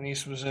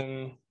was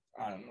in,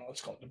 I don't know,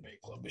 let's call it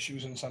debate club, but she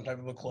was in some type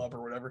of a club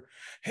or whatever.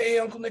 Hey,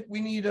 Uncle Nick,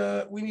 we need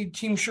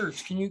team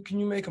shirts. Can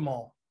you make them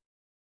all?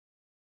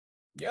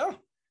 Yeah,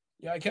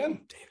 I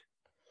can.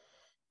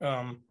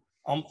 You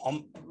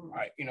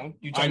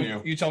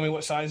tell me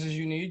what sizes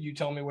you need. You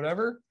tell me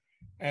whatever,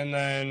 and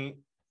then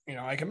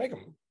I can make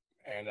them.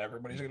 And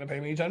everybody's going to pay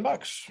me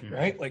 $10,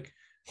 right? Like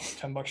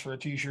 $10 for a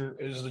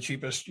t-shirt is the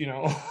cheapest,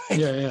 Yeah.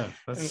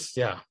 That's,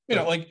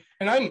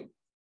 and I don't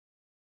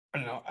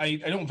know. I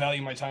don't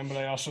value my time, but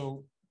I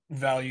also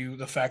value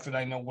the fact that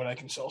I know what I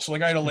can sell. So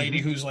like I had a lady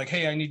who's like,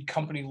 hey, I need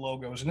company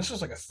logos. And this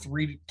is like a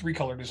three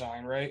color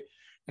design, right?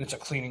 And it's a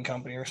cleaning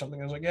company or something.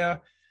 I was like, yeah,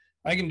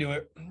 I can do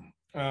it.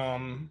 I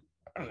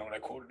don't know what I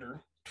quoted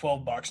her,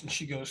 $12. And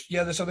she goes,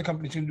 yeah, this other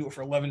company's going to do it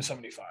for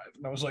 $11.75.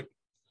 And I was like,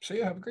 so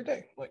yeah, have a great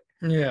day. Like,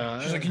 yeah.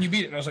 She's like, can you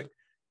beat it? And I was like,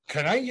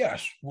 can I?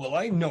 Yes. Will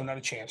I? No, not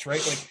a chance.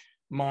 Right. Like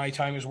my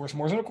time is worth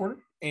more than a quarter.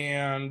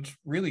 And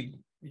really,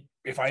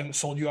 if I hadn't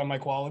sold you on my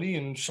quality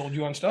and sold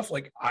you on stuff,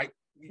 like I'm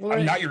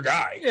not your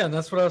guy. Yeah. And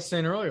that's what I was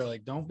saying earlier.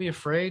 Like, don't be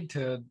afraid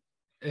to,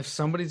 if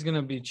somebody's going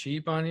to be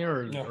cheap on you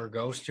or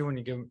ghost you when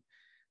you give them,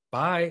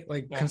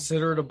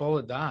 consider it a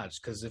bullet dodge.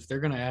 Because if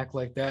they're going to act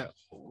like that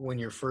when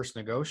you're first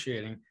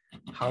negotiating,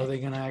 how are they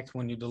going to act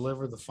when you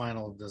deliver the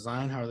final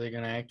design? How are they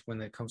going to act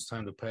when it comes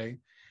time to pay?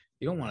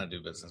 You don't want to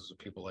do business with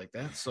people like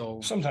that.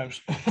 So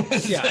sometimes,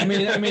 yeah, I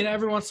mean,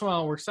 every once in a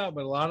while it works out,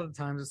 but a lot of the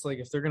times it's like,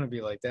 if they're going to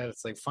be like that,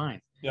 it's like, fine.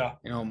 Yeah.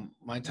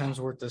 My time's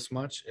worth this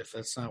much. If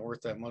it's not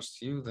worth that much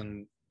to you,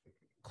 then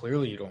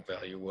clearly you don't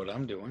value what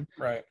I'm doing.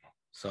 Right.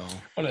 So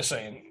I'm just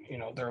saying,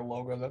 their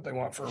logo that they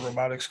want for a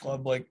robotics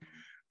club, like,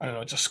 I don't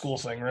know, it's a school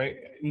thing, right?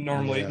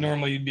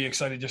 Normally you'd be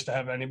excited just to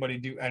have anybody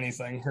do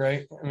anything,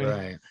 right? I mean,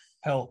 right.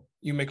 Hell,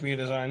 you make me a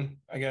design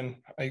again.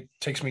 It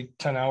takes me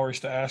 10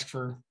 hours to ask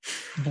for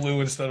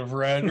blue instead of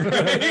red.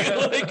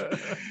 Right?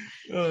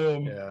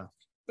 Yeah.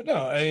 But no,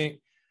 I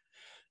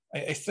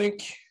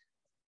think.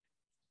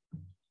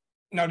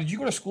 Now, did you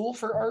go to school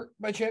for art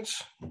by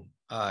chance?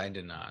 I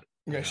did not.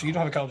 Okay, so you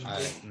don't have a college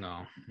degree.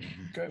 No.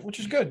 Okay, which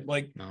is good.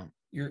 Like, No.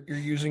 you're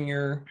using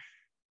your.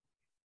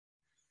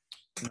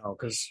 No,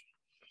 because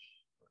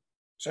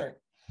Sorry.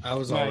 I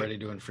was My- already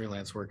doing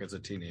freelance work as a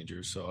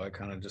teenager, so I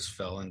kind of just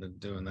fell into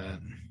doing that.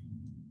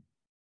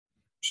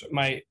 So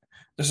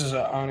this is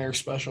an on-air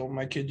special.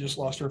 My kid just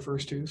lost her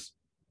first tooth.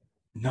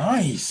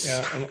 Nice.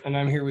 Yeah, and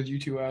I'm here with you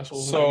two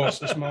assholes. So- So, I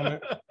missed this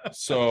moment.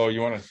 So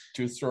you want a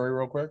tooth story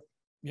real quick?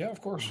 Yeah,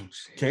 of course. Oh,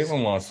 jeez.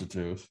 Caitlin lost a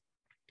tooth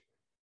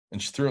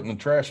and she threw it in the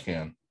trash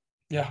can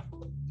Yeah,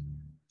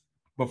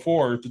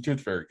 before the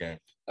tooth fairy came.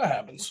 that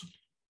happens.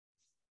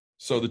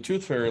 So the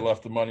tooth fairy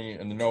left the money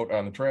and the note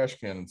on the trash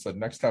can and said,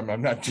 next time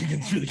I'm not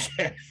digging through the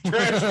trash to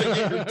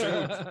get your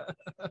tooth.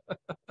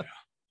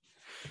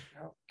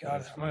 Oh,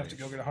 God, I might have to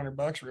go get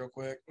 $100 real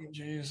quick.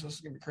 Jeez, this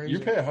is gonna be crazy. You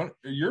pay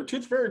your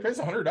tooth fairy pays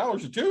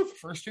 $100 a tooth.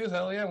 First tooth,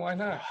 hell yeah, why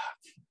not?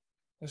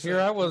 It's Here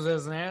like- I was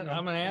as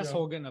I'm an Yeah.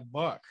 asshole getting a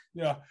buck.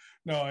 Yeah,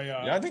 no,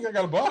 Yeah, I think I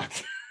got a buck.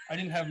 I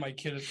didn't have my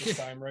kid at this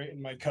time, right?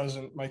 And my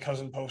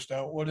cousin posted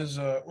out, what does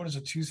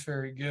a tooth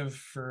fairy give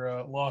for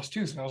a lost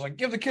tooth? And I was like,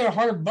 give the kid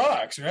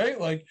 $100, right?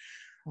 Like,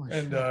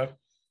 and no,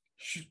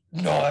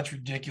 that's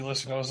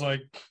ridiculous. And I was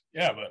like,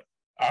 yeah, but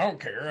I don't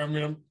care. I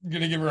mean, I'm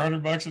gonna give her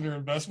 $100 in her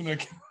investment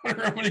account.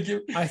 Or I'm gonna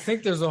give. I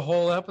think there's a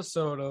whole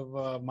episode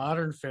of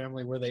Modern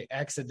Family where they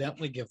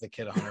accidentally give the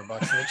kid $100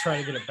 and they try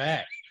to get it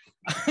back.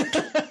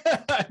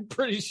 I'm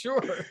pretty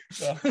sure.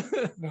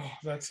 No,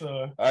 that's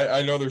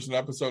I know there's an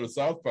episode of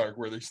South Park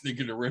where they sneak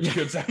into rich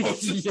kids'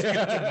 houses to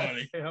get the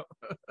money. Yep.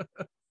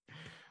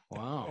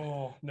 Wow.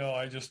 Oh no,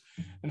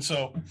 and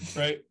so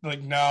right,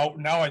 like now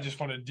I just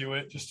want to do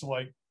it just to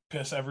like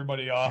piss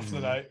everybody off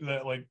that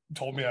like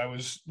told me I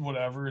was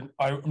whatever, and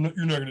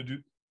you're not gonna do.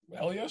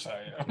 Hell yes,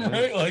 I am.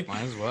 Right, like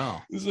Might as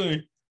well. it's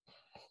like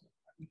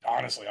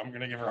honestly, I'm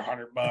gonna give her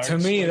 $100. To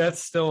me, Like,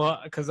 that's still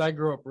because I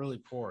grew up really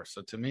poor.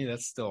 So to me,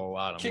 that's still a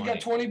lot of kid money.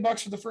 got $20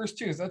 for the first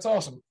tooth. That's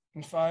awesome,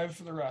 and $5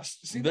 for the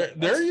rest. See, There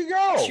that's you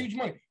go. huge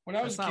money. When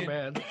I was That's a not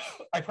kid, bad.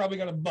 I probably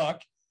got $1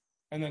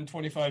 and then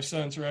 25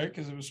 cents, right?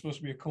 Because it was supposed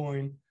to be a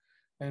coin.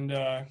 And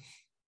no,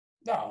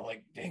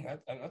 like dang,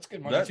 that's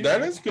good money. too,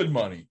 That right? is good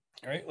money.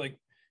 Right? Like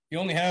you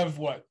only have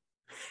what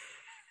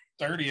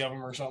 30 of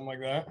them or something like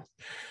that.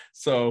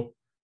 So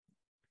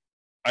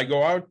I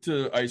go out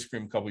to ice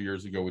cream a couple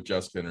years ago with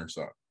Jessica and her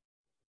son.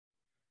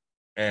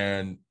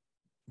 And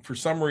for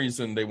some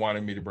reason, they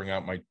wanted me to bring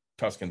out my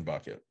Tuscan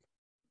bucket.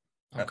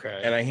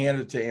 Okay. And I hand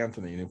it to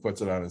Anthony and he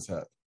puts it on his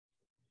head.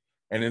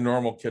 And in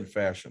normal kid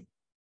fashion,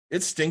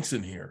 it stinks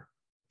in here.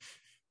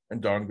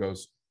 And Dawn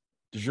goes,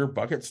 does your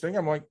bucket stink?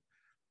 I'm like,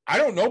 I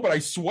don't know, but I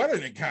sweat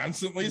in it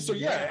constantly. So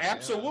yeah,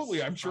 absolutely.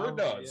 yes, I'm sure it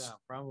probably, does. Yeah,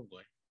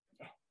 probably.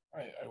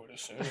 I would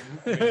assume.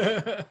 I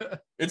mean,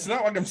 It's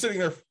not like I'm sitting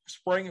there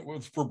spraying it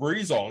with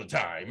Febreze all the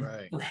time.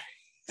 Right.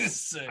 it's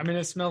sick. I mean,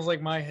 it smells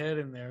like my head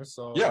in there.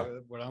 So Yeah.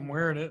 when I'm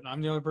wearing it, and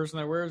I'm the only person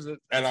that wears it.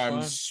 And that's I'm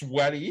fine.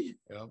 sweaty.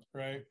 Yep.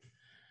 right.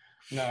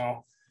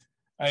 No,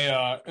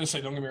 I say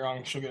don't get me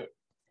wrong. She'll get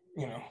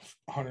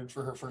 100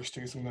 for her first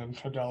tooth and then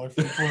 $1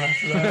 for the one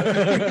after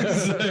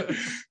that.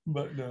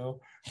 But no,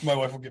 my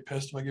wife will get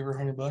pissed if I give her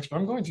 $100, but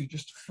I'm going to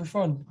just for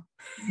fun.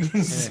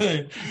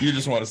 Say, You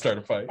just want to start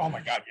a fight. oh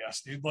my god,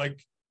 yes, dude.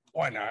 Like,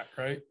 why not,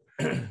 right?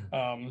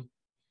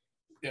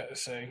 Yeah,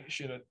 say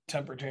she had a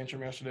temper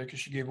tantrum yesterday because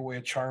she gave away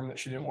a charm that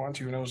she didn't want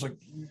to, and I was like,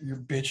 "You're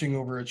bitching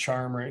over a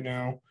charm right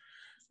now,"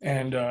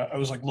 and I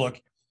was like,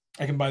 "Look,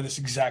 I can buy this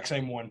exact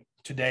same one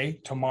today,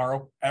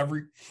 tomorrow,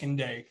 every fucking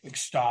day. Like,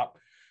 stop."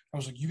 I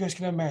was like, "You guys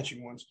can have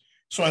matching ones."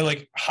 So I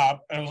like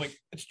hop, and I was like,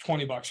 "It's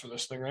 $20 for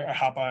this thing, right?" I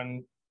hop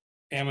on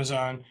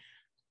Amazon.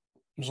 I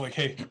was like,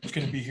 "Hey, it's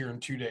gonna be here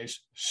in 2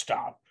 days.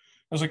 Stop."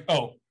 I was like,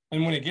 "Oh."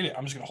 And when I get it,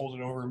 I'm just gonna hold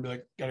it over and be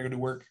like, "Gotta go to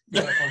work.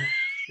 Gotta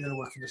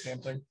work for this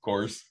damn thing." Of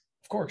course.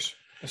 Of course,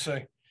 I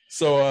say.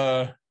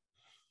 So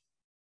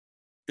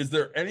is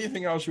there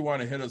anything else you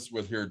want to hit us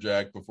with here,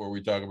 Jack, before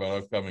we talk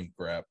about upcoming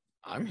crap?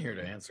 I'm here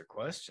to answer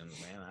questions,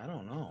 man. I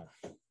don't know.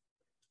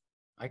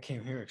 I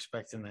came here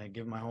expecting to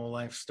give my whole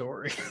life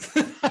story.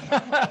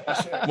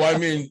 Well, I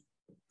mean,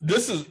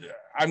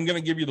 I'm going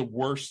to give you the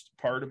worst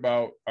part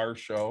about our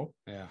show.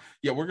 Yeah.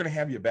 Yeah, we're going to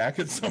have you back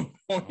at some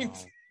point.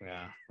 Oh,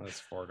 yeah. That's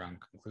a foregone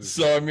conclusion.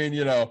 So, I mean,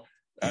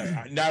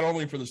 not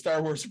only for the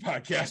Star Wars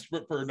podcast,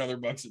 but for another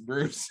Bucks and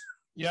Brews.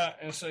 Yeah,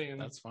 and so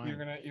That's fine. You're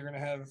gonna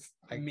have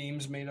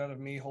memes made out of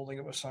me holding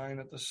up a sign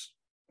at this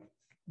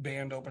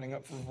band opening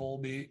up for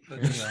Volbeat. There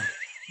you That's go.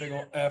 big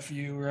ol' F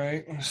you,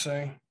 right? And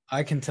say,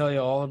 I can tell you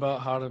all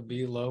about how to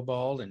be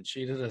lowballed and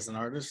cheated as an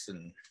artist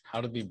and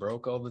how to be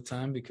broke all the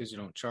time because you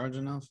don't charge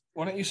enough.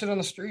 why don't you sit on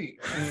the street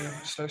and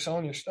start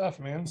selling your stuff,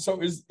 man?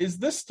 So is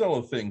this still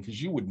a thing? Because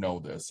you would know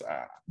this.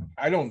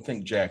 I don't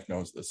think Jack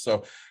knows this.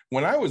 So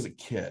when I was a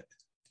kid,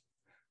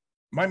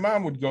 my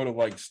mom would go to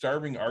like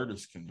starving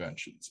artist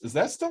conventions. Is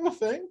that still a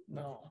thing?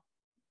 No.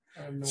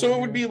 I have no So it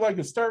would idea. be like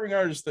a starving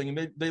artist thing,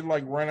 and they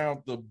like rent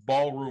out the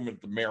ballroom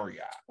at the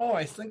Marriott. Oh,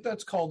 I think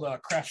that's called a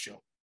craft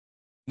show.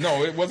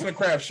 No, it wasn't a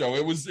craft show.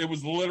 It was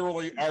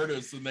literally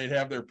artists, and they'd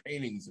have their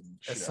paintings and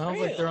It shit. sounds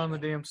like they're on the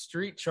damn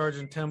street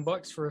charging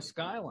 $10 for a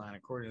skyline,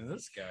 according to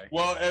this guy.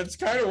 Well, it's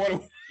kind of what it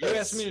was. You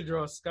asked me to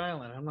draw a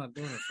skyline. I'm not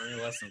doing it for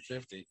any less than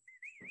 50.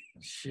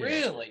 Shit.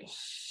 Really?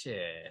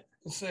 Shit.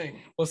 Let's see.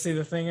 Well, see,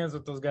 the thing is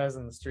with those guys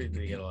on the street,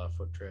 they get a lot of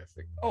foot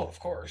traffic. Oh, of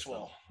course.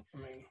 Well, I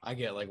mean, I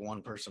get like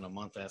one person a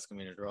month asking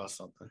me to draw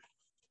something.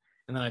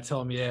 And then I tell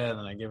them, yeah, and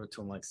then I give it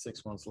to them like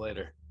 6 months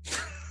later.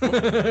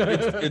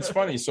 It's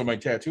funny. So my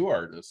tattoo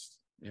artist,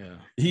 Yeah.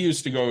 he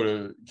used to go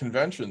to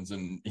conventions,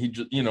 and he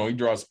just, he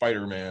draws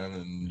Spider-Man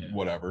and Yeah.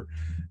 whatever.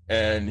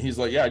 And he's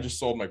like, yeah, I just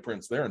sold my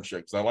prints there and shit,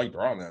 because I like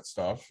drawing that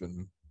stuff.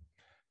 And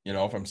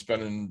if I'm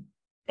spending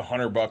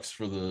 $100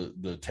 for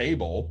the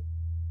table,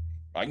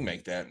 I can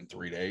make that in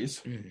 3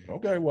 days.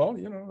 Okay, well,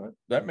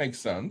 that makes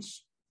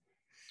sense.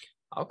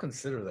 I'll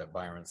consider that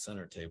Byron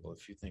Center table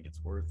if you think it's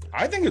worth it.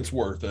 I think it's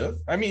worth it.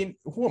 I mean,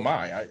 who am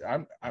I?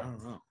 I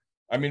don't know.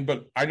 I mean,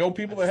 but I know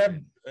people that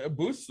have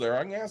booths there.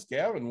 I can ask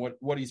Gavin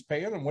what he's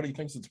paying and what he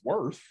thinks it's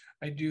worth.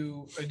 I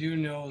do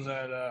know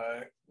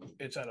that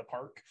it's at a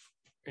park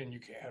and you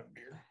can't have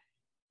beer.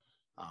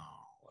 Oh,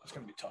 It's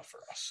gonna be tough for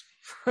us.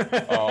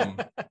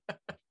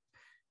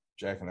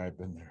 Jack and I have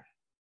been there.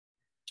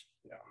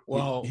 Yeah.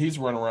 well, He's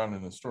run around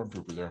in a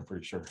stormtrooper there, I'm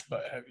pretty sure.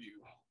 But have you?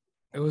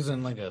 it was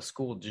in like a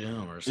school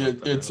gym or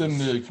something. It's It in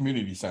was- the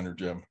community center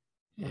gym.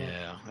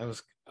 Yeah, I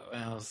was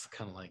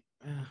kind of like,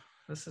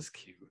 this is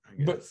cute. I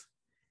guess. But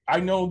I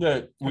know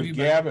that with you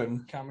been?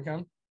 Gavin,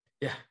 Comic-Con?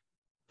 yeah,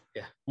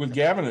 with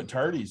Gavin at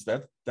Tardy's,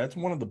 that's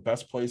one of the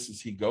best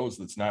places he goes.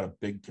 That's not a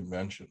big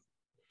convention.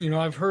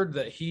 I've heard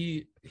that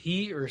he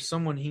or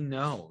someone he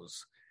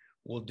knows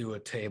will do a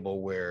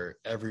table where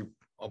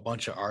a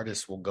bunch of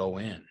artists will go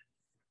in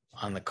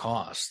on the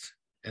cost,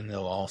 and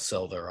they'll all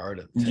sell their art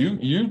at the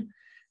table. You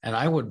And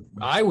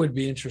I would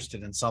be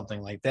interested in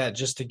something like that,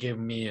 just to give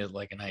me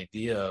an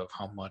idea of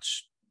how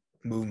much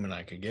movement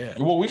I could get.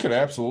 well, we could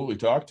absolutely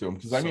talk to him,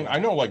 because I mean, So- I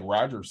know like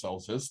Roger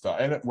sells his stuff,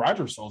 and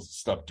Roger sells his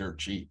stuff dirt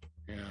cheap.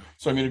 Yeah.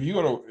 So I mean, if you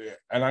go to,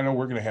 and I know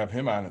we're going to have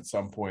him on at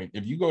some point.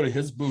 If you go to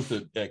his booth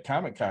at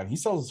Comic-Con, he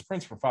sells his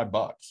prints for $5.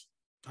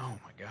 Oh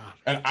my God.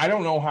 And I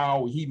don't know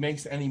how he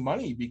makes any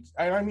money.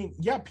 I mean,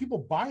 yeah, people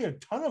buy a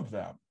ton of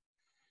them,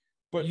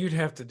 but You'd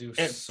have to do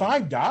at some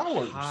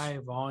 $5, high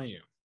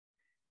volume.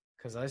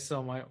 Because I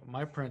sell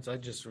my prints, I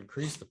just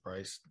increased the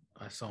price.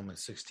 I sell them at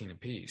 16 a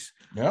piece,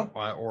 yeah.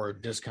 or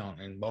discount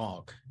in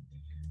bulk.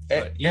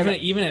 And, But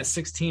even at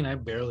 16, I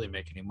barely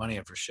make any money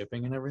after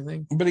shipping and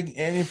everything.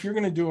 and if you're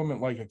going to do them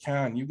at like a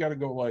con, you got to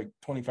go like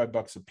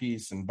 $25 a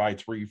piece and buy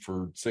 3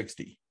 for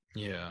 60,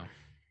 Yeah.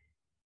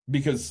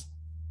 because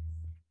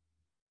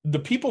the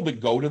people that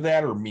go to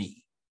that are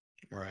me.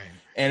 Right.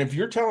 And if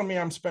you're telling me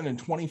I'm spending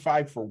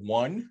 25 for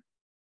one,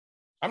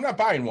 I'm not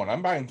buying one.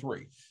 I'm buying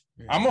 3.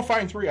 I'm gonna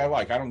find 3 I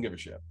like. I don't give a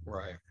shit.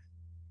 Right.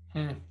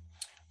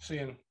 See,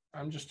 and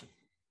I'm just a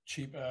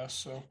cheap ass.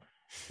 So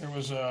there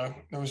was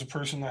a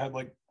person that had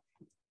like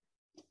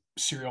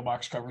cereal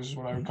box covers, is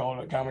what I would call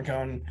it, at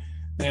Comic-Con.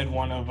 They had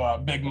one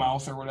of Big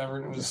Mouth or whatever,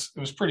 and it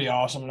was pretty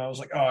awesome. And I was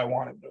like, oh, I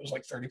want it, but it was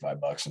like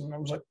 $35, and I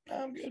was like, no,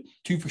 I'm good.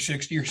 2 for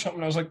 $60 or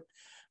something. I was like,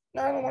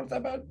 no, I don't want it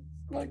that bad.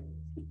 Like,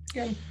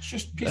 again, it's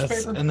just a piece of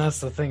paper. And that's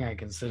the thing I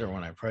consider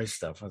when I price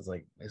stuff. I was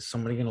like, is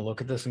somebody going to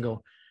look at this and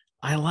go,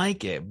 I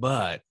like it,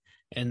 but,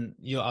 and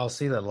I'll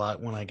see that a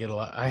lot when I get a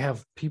lot. I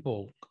have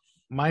people,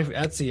 my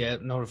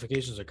Etsy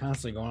notifications are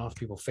constantly going off,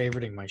 people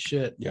favoriting my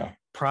shit. Yeah.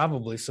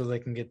 Probably so they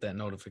can get that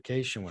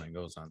notification when it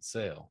goes on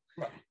sale.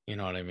 Right. You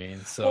know what I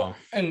mean? So, Well,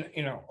 and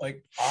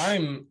like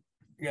I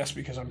guess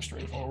because I'm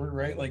straightforward,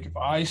 right? Like if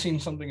I seen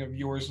something of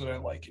yours that I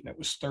like and it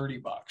was $30,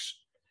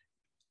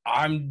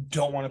 I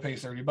don't want to pay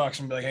 $30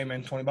 and be like, hey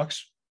man,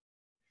 $20.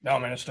 No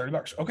man, it's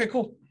 $30. Okay,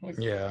 cool. Like,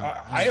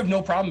 yeah. I have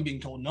no problem being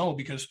told no,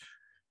 because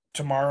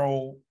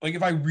tomorrow, like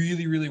if I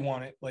really, really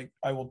want it, like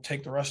I will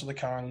take the rest of the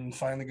con and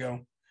finally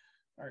go,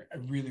 all right, I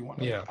really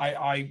want it. Yeah.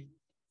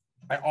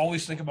 I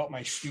always think about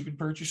my stupid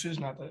purchases,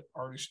 not that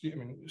artists do. I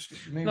mean,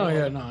 maybe No,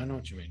 yeah, no, I know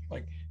what you mean.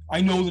 like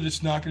I know that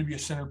it's not going to be a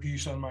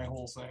centerpiece on my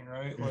whole thing,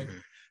 right? Like,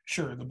 Mhm.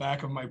 sure, the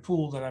back of my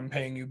pool that I'm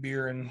paying you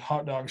beer and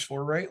hot dogs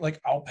for, right? Like,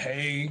 I'll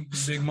pay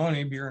big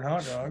money, beer and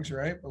hot dogs,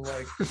 right? But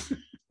like,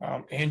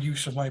 and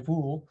use of my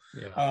pool.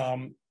 Yeah.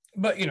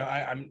 But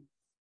I'm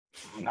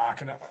not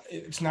gonna.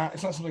 It's not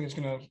something that's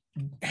gonna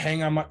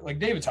hang on my, like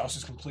David's house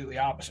is completely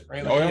opposite,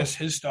 right? Like, Oh, yeah. he has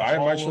his stuff. I have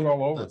my all shit over.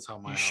 all over. That's how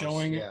my He's house,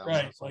 showing it, yeah,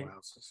 right, that's how like- my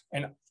house is.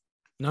 and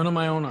None of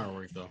my own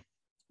artwork though.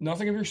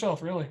 nothing of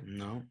yourself, really.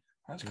 No.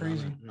 That's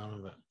crazy. None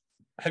of it.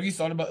 Have you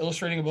thought about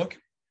illustrating a book?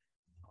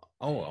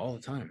 Oh, all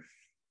the time.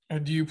 Or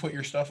do you put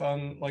your stuff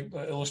on like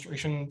the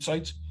illustration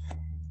sites?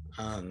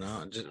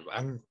 No,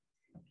 I'm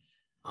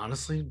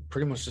honestly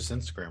pretty much just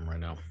Instagram right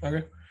now.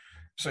 Okay.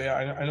 So yeah,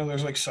 I know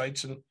there's like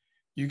sites and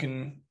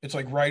it's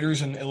like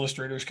writers and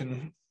illustrators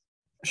can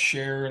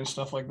share and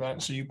stuff like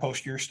that. So you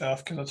post your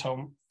stuff because that's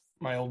how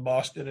my old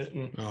boss did it,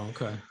 and Oh,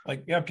 okay.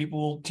 like yeah, people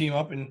will team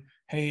up and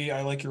hey,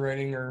 I like your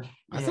writing, or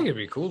I think it'd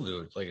be cool to do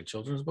it like a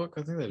children's book.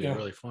 I think that'd be Yeah.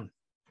 really fun.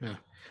 Yeah.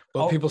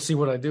 But Oh. people see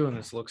what I do and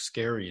it looks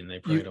scary and they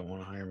probably don't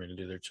want to hire me to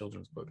do their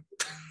children's book.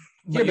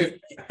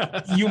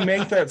 You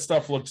make that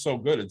stuff look so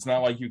good. It's not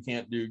like you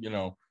can't do,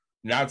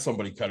 not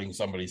somebody cutting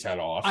somebody's head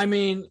off. I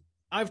mean,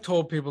 I've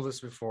told people this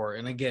before,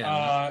 and again,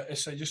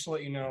 So just to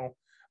let you know,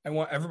 I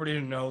want everybody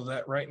to know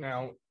that right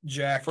now,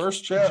 Jack.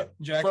 First chat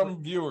Jack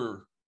from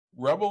viewer,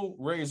 Rebel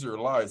Razor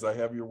lies. I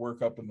have your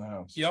work up in the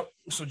house. Yep.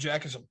 So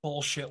Jack is a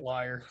bullshit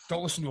liar.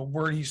 Don't listen to a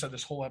word he said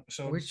this whole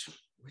episode. which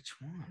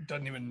one?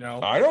 Doesn't even know.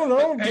 I don't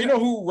know. Do you know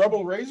who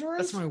Rebel Razor is?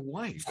 That's my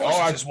wife. Of course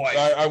it's his wife.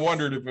 I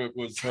wondered if it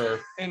was her.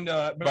 And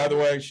By the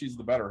way, she's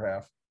the better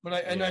half. but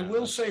I Yeah,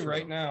 will that's say true.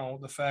 right now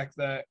the fact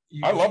that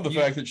I love the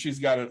fact that she's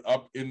got it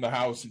up in the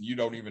house and you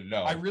don't even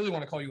know. I really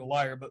want to call you a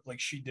liar, but like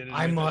she did it.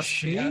 I must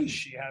she be.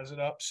 she has it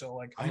up. So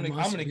like I I'm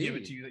must gonna give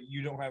be. it to you that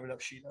you don't have it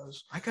up. She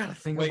does. I gotta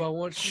think Wait, about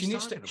what she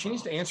needs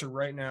to answer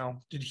right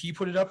now. Did he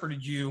put it up or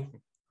did you?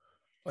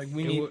 Like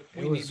we need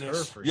It we was need her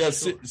this. for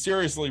Yes, sure.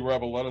 seriously,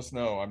 Rebel, let us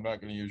know. I'm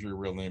not going to use your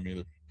real name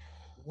either.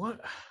 What?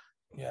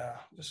 Yeah,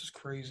 this is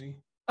crazy.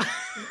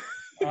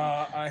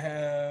 I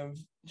have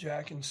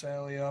Jack and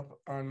Sally up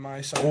on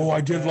my side. Oh, of the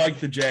I did bed. like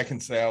the Jack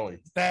and Sally.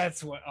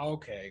 That's what.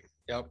 Okay.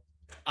 Yep.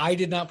 I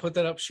did not put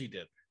that up. She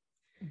did.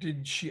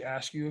 Did she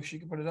ask you if she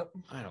could put it up?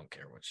 I don't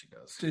care what she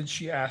does. Did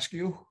she ask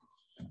you?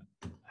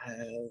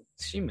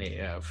 She may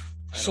have.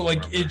 I So don't like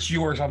remember. it's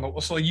yours on the.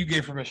 So like you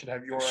gave permission to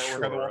have your artwork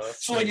on the wall. Sure,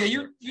 So like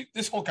yeah,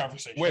 this whole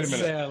conversation. Wait a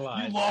minute. Say I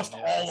lied. You lost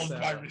Yeah, all of so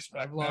my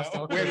respect. I've lost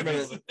now. all Wait a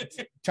minute.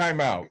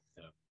 Time out.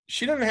 Yeah.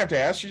 She doesn't have to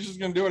ask. She's just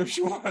going to do it if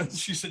she wants.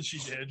 She said she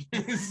did.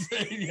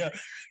 Yeah.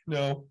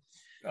 No.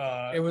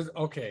 It was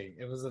okay.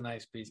 It was a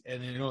nice piece.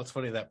 And you know what's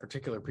funny? That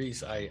particular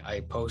piece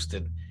I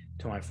posted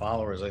to my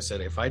followers. I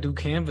said, if I do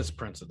canvas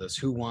prints of this,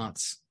 who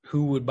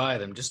would buy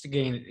them just to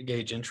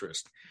gauge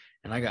interest?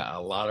 And I got a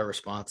lot of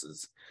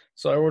responses.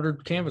 So I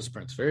ordered canvas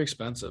prints, very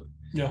expensive.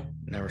 Yeah.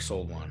 Never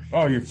sold one.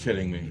 Oh, you're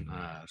kidding me.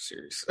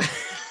 Serious.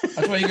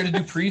 That's why you got to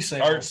do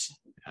pre-sales.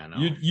 I know.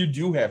 You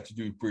do have to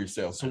do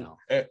pre-sales. I So,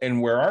 know.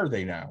 and where are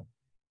they now?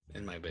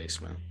 In my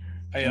basement.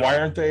 Why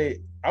aren't they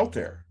out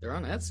there? They're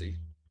on Etsy.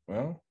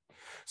 Well,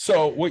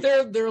 so what?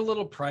 They're a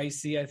little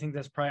pricey. I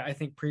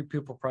think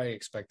people probably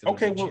expect them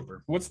Okay, to be well,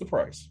 cheaper. what's the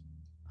price?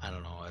 I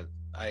don't know.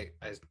 I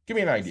Give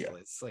me an idea.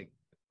 It's like,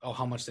 oh,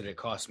 how much did it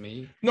cost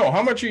me? No,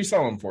 how much are you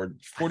selling for? I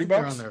 40 think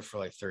they're bucks? on there for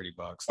like $30.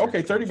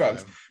 Okay, 30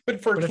 bucks. 25.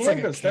 But for But it's like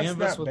a canvas, canvas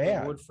that's not with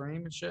bad. the wood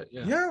frame and shit.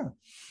 Yeah. Yeah.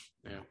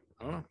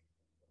 I don't know.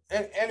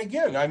 And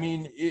again, I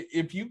mean,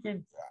 if you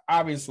could,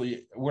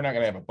 obviously, we're not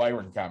going to have a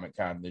Byron Comic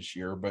Con this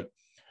year, but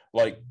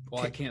like,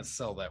 Well, I can't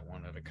sell that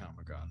one at a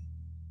Comic-Con.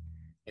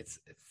 It's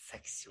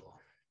sexual.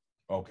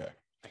 okay.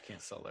 I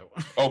can't sell that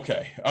one.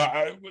 Okay.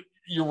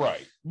 You're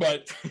right.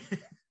 But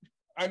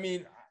I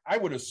mean, I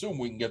would assume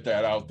we can get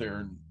that out there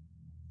and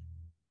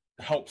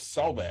help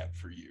sell that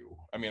for you.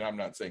 I mean, I'm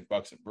not saying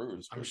Bucks and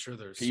Brews. I'm but sure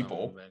there's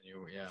people. some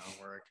venue,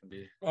 where it can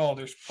be. Oh,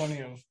 there's plenty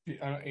of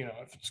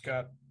if it's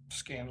got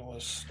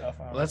scandalous stuff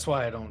on Well, it. that's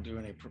why I don't do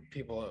any.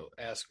 People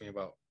ask me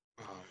about.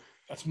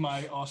 That's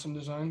my awesome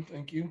design.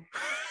 Thank you.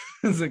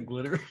 Is it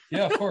glitter?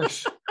 Yeah, of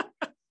course.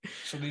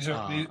 So these are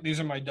Uh, these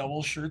are my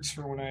double shirts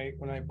for when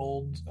I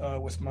bowled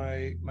with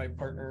my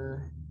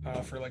partner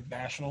for like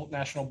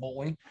national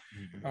bowling.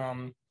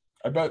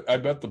 I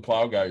bet the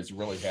plow guy is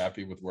really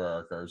happy with where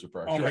our cars are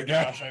parked. Oh my right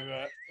now. gosh, I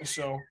bet.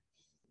 So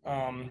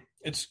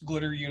it's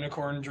glitter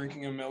unicorn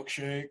drinking a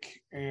milkshake,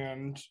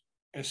 and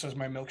it says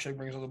my milkshake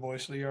brings all the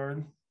boys to the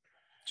yard.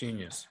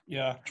 Genius.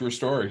 Yeah. True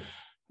story.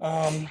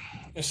 I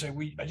say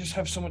I just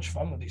have so much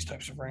fun with these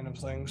types of random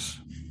things.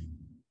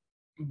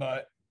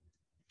 But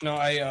no,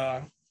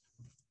 I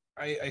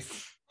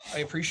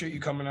appreciate you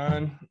coming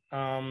on.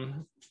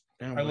 Damn,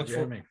 I look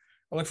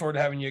forward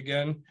to having you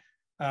again.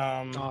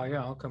 Oh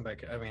yeah, I'll come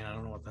back. I mean, I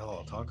don't know what the hell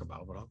I'll talk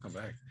about, but I'll come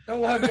back. No,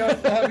 we'll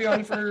have you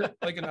on for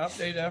like an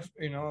update after,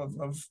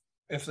 of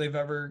if they've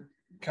ever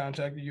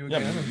contacted you Yeah,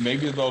 again.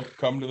 maybe they'll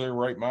come to their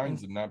right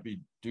minds and not be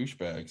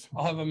douchebags.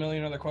 I'll have a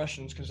million other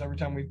questions because every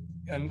time we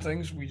end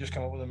things, we just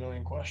come up with a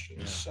million questions.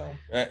 Yeah. So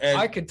And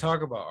I could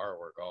talk about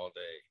artwork all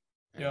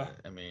day. Yeah.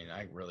 I mean,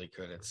 I really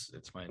could. It's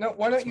my. now,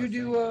 why it's don't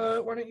you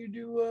my thing.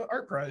 do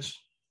art prize?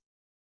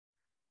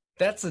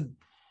 That's a.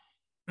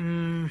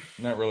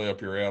 not really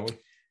up your alley.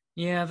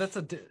 Yeah, that's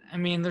a. I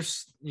mean,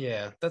 that's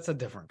a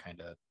different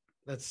kind of.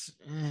 That's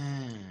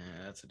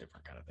a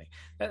different kind of thing.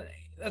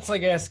 That's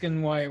like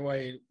asking why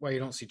you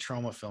don't see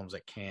trauma films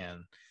at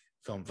Cannes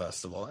Film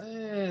Festival.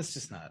 It's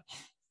just not.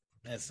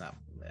 It's not.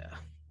 Yeah,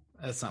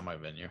 that's not my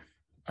venue.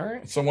 All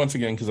right. So once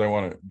again, because I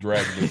want to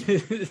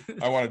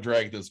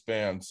drag this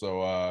band.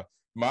 So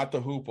Mata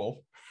Hoople.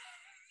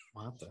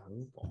 What the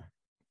hoople?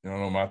 You don't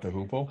know Mata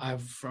Hoople? I'm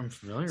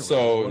familiar with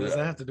So, it. What does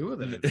that have to do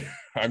with it?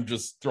 I'm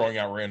just throwing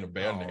out random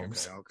band Oh,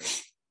 names. Okay.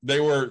 They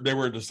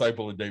were a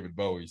disciple of David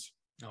Bowie's.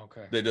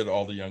 Okay. They did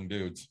All the Young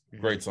Dudes. Mhm.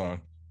 Great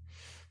song.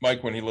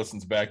 Mike, when he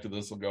listens back to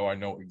this, will go, I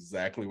know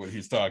exactly what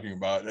he's talking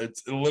about.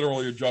 It's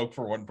literally a joke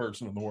for one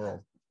person in the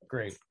world.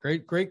 Great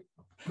radio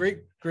play.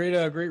 Great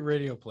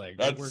work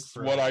That's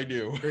for what us. I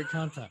do. Great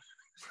content.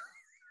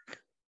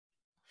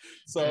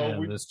 So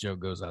And this joke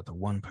goes out to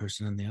one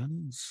person in the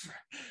audience.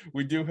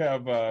 we do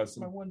have My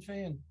some one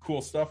fan.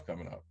 cool stuff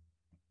coming up.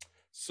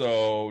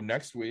 So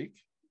next week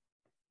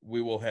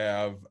we will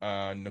have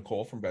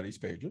Nicole from Betty's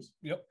Pages.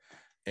 Yep.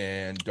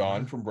 And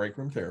Dawn from Break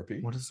Room Therapy.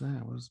 What is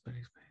that? What is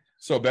Betty's Page?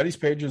 So Betty's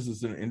Pages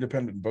is an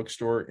independent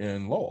bookstore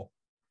in Lowell,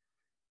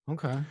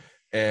 Okay.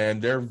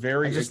 and they're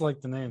very. I just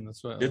like the name.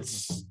 That's what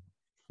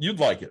You'd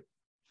like it.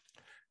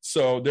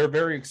 So they're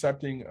very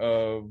accepting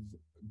of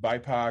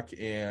BIPOC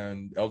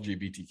and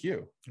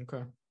LGBTQ,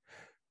 okay.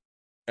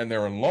 and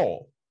they're in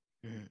Lowell.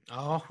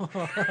 Oh,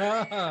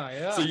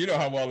 yeah. So you know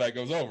how well that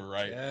goes over,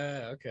 right?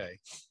 Yeah. Okay.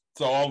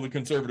 So all the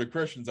conservative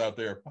Christians out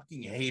there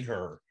fucking hate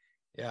her.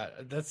 Yeah,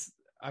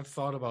 I've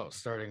thought about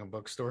starting a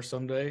bookstore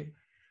someday,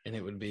 and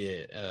it would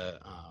be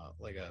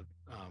like a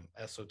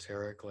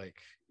esoteric, like,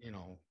 you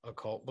know,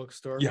 occult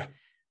bookstore. Yeah.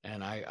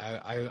 And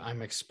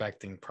I'm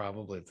expecting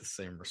probably the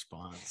same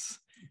response.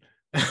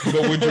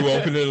 But would you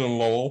open it in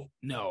Lowell?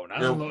 No,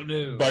 not Or in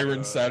no.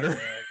 Byron Center?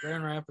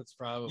 Grand Rapids,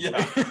 probably.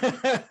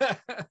 Yeah.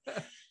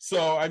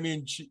 So I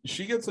mean,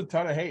 she gets a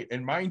ton of hate,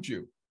 and mind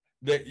you,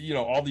 that you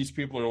know all these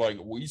people are like,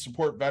 we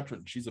support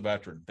veterans. She's a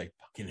veteran. They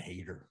fucking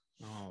hate her.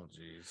 Oh,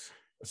 geez.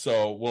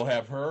 So we'll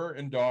have her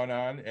and Dawn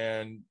on,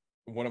 and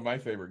one of my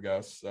favorite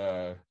guests,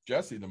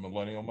 Jesse, the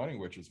Millennial Money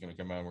Witch, is going to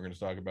come on. We're going to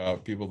talk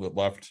about people that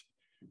left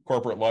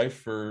corporate life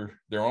for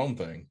their own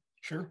thing.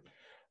 Sure.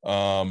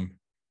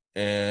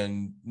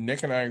 And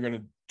Nick and I are going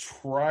to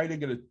try to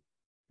get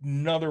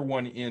another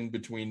one in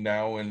between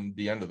now and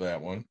the end of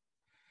that one,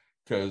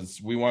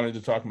 because we wanted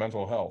to talk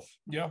mental health.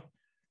 Yeah.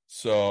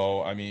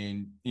 So, I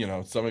mean, you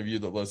know, some of you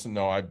that listen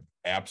know I've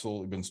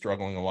absolutely been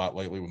struggling a lot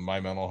lately with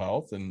my mental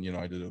health. And, you know,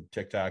 I did a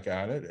TikTok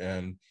on it,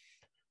 and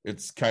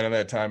it's kind of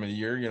that time of the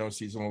year, you know,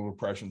 seasonal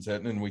depression's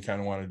hitting, and we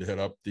kind of wanted to hit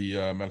up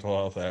the mental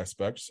health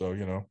aspect. So,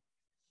 you know,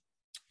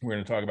 we're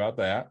going to talk about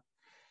that.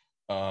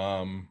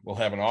 We'll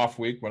have an off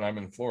week when I'm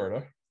in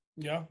Florida.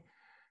 Yeah.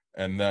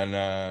 And then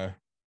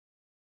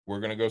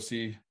we're going to go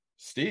see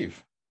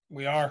Steve.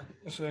 We are.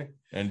 Let's see.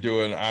 And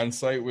do an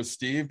on-site with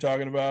Steve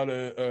talking about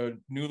a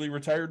newly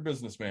retired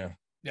businessman.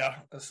 Yeah.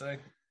 Let's say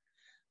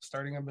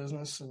starting a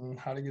business and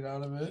how to get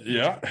out of it.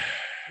 Yeah.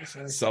 Let's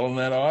say. Selling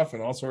that off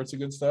and all sorts of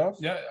good stuff.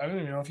 Yeah. I don't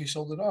even know if he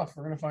sold it off.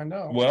 We're going to find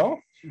out. Well,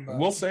 But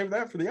we'll save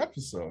that for the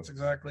episode. that's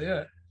exactly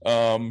it.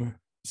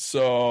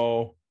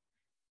 So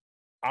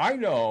I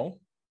know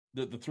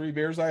that the 3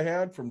 beers I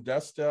had from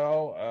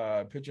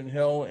Destel, Pigeon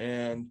Hill,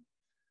 and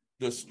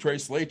this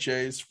Tres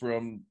Leches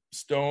from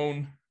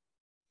Stone,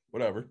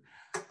 whatever.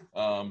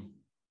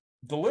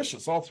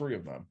 Delicious, all 3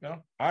 of them. Yeah.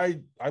 I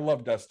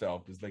love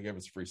Destel because they gave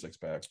us free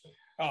 6-packs.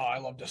 Oh, I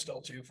love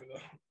Destel too for the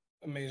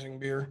amazing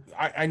beer.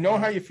 I know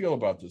how you feel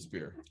about this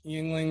beer.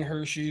 Yingling,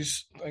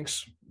 Hershey's,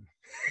 thanks.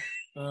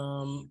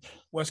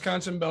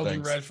 Wisconsin Belgian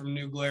Thanks. Red from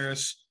New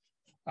Glarus.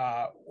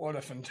 What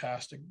a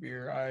fantastic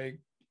beer. I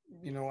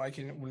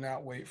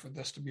cannot wait for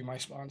this to be my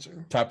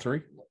sponsor. Top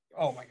 3.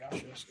 Oh my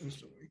gosh, yes,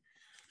 instantly.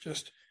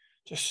 Just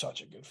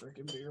such a good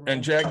freaking beer, man.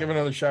 And Jack, give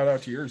another shout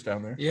out to yours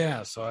down there.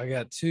 Yeah, so I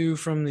got 2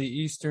 from the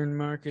Eastern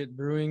Market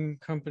Brewing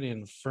Company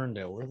in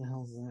Ferndale. Where the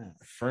hell is that?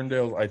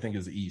 Ferndale, I think,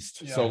 is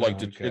east. Yeah. So,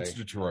 like, Okay. it's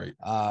Detroit.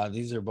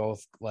 These are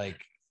both like,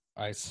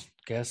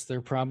 guess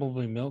they're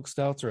probably milk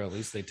stouts, or at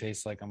least they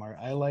taste like them.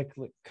 I like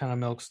kind of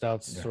milk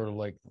stouts, Yeah. sort of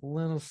like a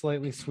little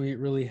slightly sweet,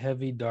 really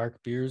heavy, dark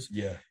beers.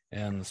 Yeah.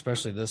 And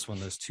especially this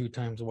one, there's 2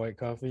 times white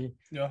coffee.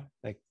 Yeah.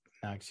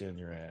 Knocks you in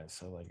your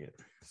ass. I like it.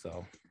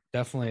 So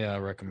definitely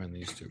recommend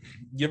these 2.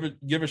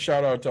 Give a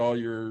shout out to all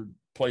your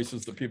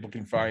places that people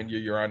can find you.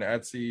 You're on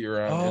Etsy,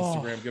 you're on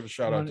Instagram. Give a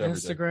shout out on to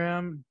everything.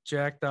 Instagram,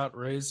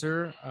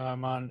 jack.razor.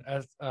 I'm on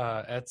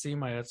Etsy.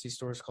 My Etsy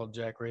store is called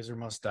Jack Razor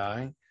Must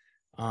Die.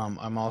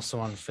 I'm also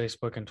on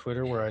Facebook and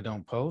Twitter where I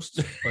don't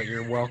post, but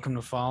you're welcome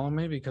to follow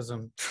me because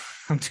I'm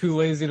too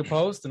lazy to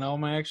post, and all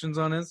my actions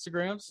on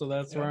Instagram. So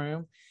that's where I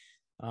am.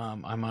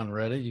 I'm on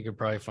Reddit. You could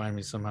probably find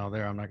me somehow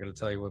there. I'm not going to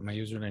tell you what my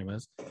username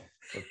is, but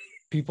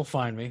people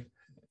find me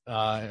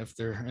if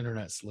they're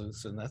internet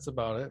sleuths, and that's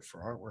about it for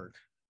artwork.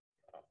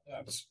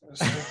 That's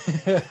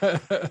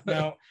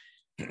now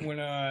when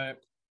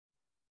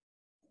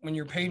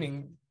you're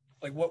painting,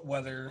 like what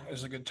weather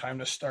is a good time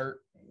to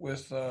start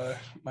with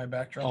my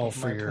backdrop? Oh, of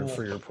for my your pool?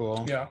 for your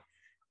pool. Yeah,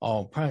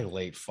 Oh, probably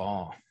late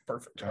fall.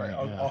 perfect. All right,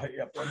 I'll, Yeah. I'll hit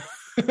you up then.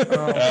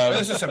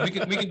 As I said, we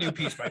can do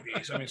piece by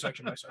piece. I mean,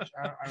 section by section.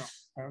 I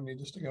don't need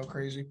this to go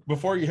crazy.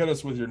 Before you hit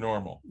us with your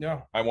normal,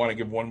 Yeah, I want to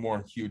give one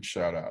more huge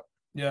shout out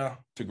yeah,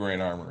 to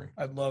Grand Armory.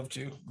 I'd love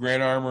to.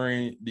 Grand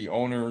Armory, the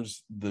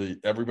owners,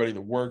 everybody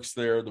that works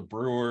there, the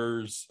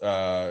brewers,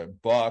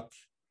 Buck.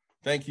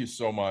 Thank you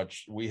so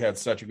much. We had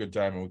such a good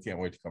time, and we can't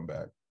wait to come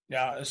back.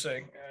 Yeah, I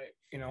say,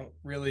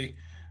 really,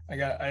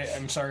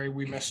 I'm sorry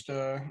we missed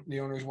the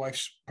owner's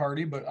wife's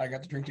party, but I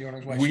got to drink the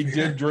owner's wife's We beer.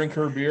 did drink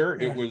her beer.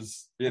 Yeah.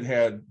 It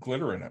had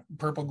glitter in it,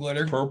 Purple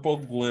glitter. purple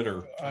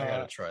glitter. I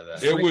gotta try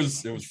that. It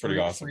was pretty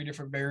awesome. 3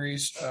 different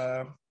berries.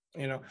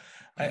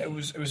 It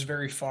was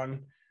very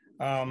fun.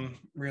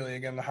 Really,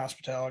 again, the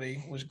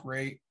hospitality was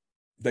great,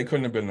 They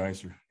couldn't have been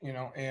nicer. you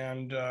know,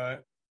 and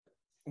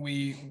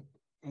we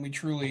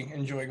truly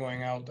enjoy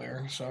going out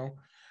there. So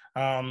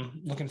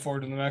looking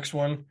forward to the next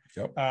one.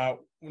 Yep.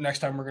 Next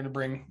time we're going to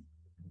bring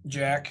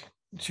Jack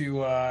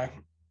to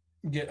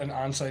get an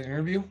on-site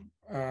interview,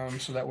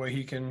 so that way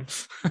he can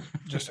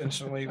just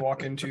instantly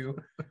walk into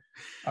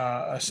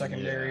a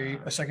secondary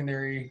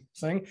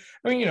thing.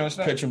 I mean, you know, it's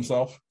not. Pitch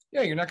himself.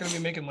 Yeah, you're not going to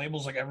be making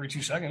labels like every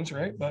 2 seconds,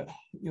 right? But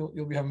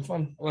you'll be having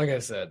fun. Like I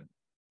said,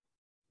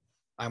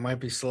 I might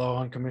be slow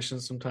on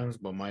commissions sometimes,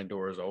 but my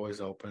door is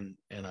always open,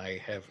 and I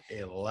have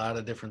a lot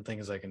of different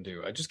things I can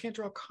do. I just can't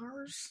draw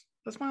cars.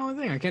 That's my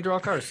only thing. I can't draw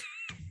cars.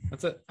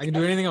 That's it. I can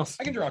do anything else.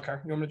 I can draw a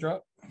car. You want me to draw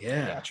it?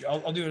 Yeah. Got you.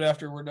 I'll do it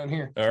after we're done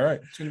here. All right.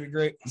 It's going to be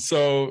great.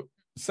 So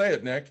say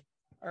it, Nick.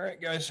 All right,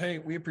 guys. Hey,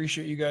 we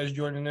appreciate you guys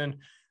joining in.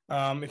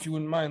 If you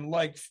wouldn't mind,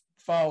 like,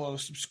 follow,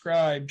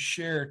 subscribe,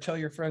 share, tell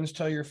your friends,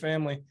 tell your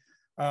family.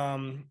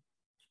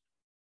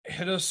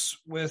 Hit us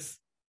with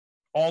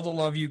all the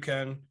love you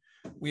can.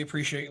 We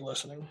appreciate you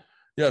listening.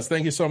 Yes,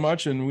 thank you so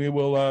much. And we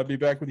will be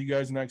back with you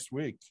guys next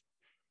week.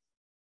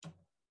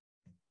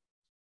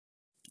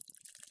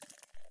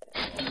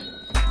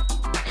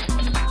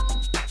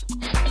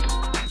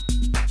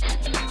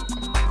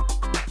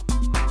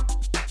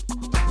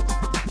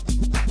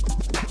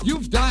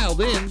 You've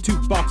dialed in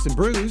To Bucks and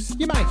Brews,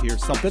 you might hear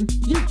something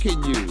you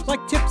can use.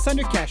 like tips on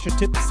your cash or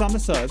tips on the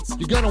suds.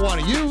 You're going to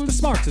want to The use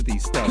smarts of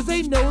these because stuff.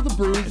 they know the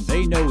brews.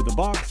 They know the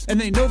Bucks, and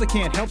they know they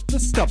can't help the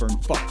stubborn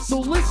fucks. So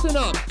listen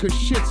up, because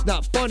shit's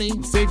not funny.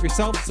 And save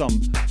yourself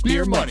some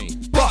beer money.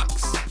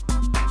 Bucks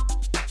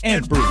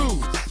And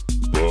brews.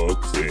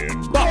 Bucks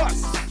and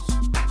Bucks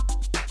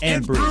brews.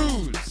 and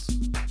brews.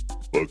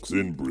 Bucks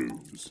and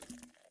brews.